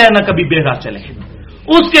بہکے ہیں نہ کبھی بے راہ چلے ہیں،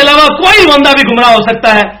 اس کے علاوہ کوئی بندہ بھی گمراہ ہو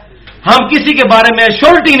سکتا ہے. ہم کسی کے بارے میں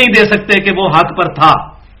شورٹی نہیں دے سکتے کہ وہ حق پر تھا،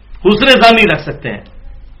 حسن ظن نہیں رکھ سکتے ہیں.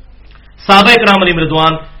 صحابہ کرام علیہم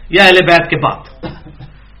رضوان یا اہل بیت کے بعد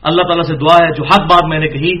اللہ تعالیٰ سے دعا ہے جو حق بات میں نے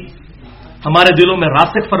کہی ہمارے دلوں میں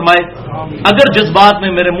راسخ فرمائے. اگر جذبات میں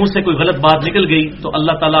میرے منہ سے کوئی غلط بات نکل گئی تو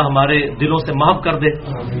اللہ تعالیٰ ہمارے دلوں سے معاف کر دے.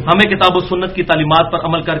 ہمیں کتاب و سنت کی تعلیمات پر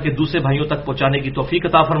عمل کر کے دوسرے بھائیوں تک پہنچانے کی توفیق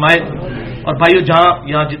عطا فرمائے. اور بھائیوں جہاں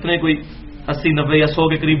یہاں جتنے کوئی 80 90 یا 100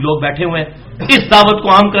 کے قریب لوگ بیٹھے ہوئے ہیں، اس دعوت کو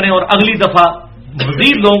عام کریں اور اگلی دفعہ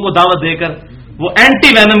مزید لوگوں کو دعوت دے کر وہ اینٹی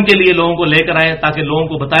وینم کے لیے لوگوں کو لے کر آئیں تاکہ لوگوں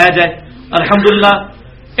کو بتایا جائے. الحمدللہ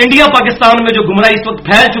انڈیا پاکستان میں جو گمراہی اس وقت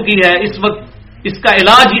پھیل چکی ہے، اس وقت اس کا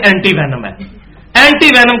علاج ہی اینٹی وینم ہے. اینٹی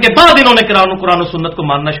وینم کے بعد انہوں نے قرآن و سنت کو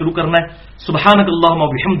ماننا شروع کرنا ہے. سبحانک اللہم و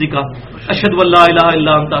بحمدک اشہد ان لا الہ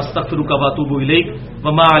الا انت استغفرک و اتوب الیک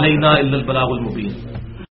وما علینا الا البلاغ المبین.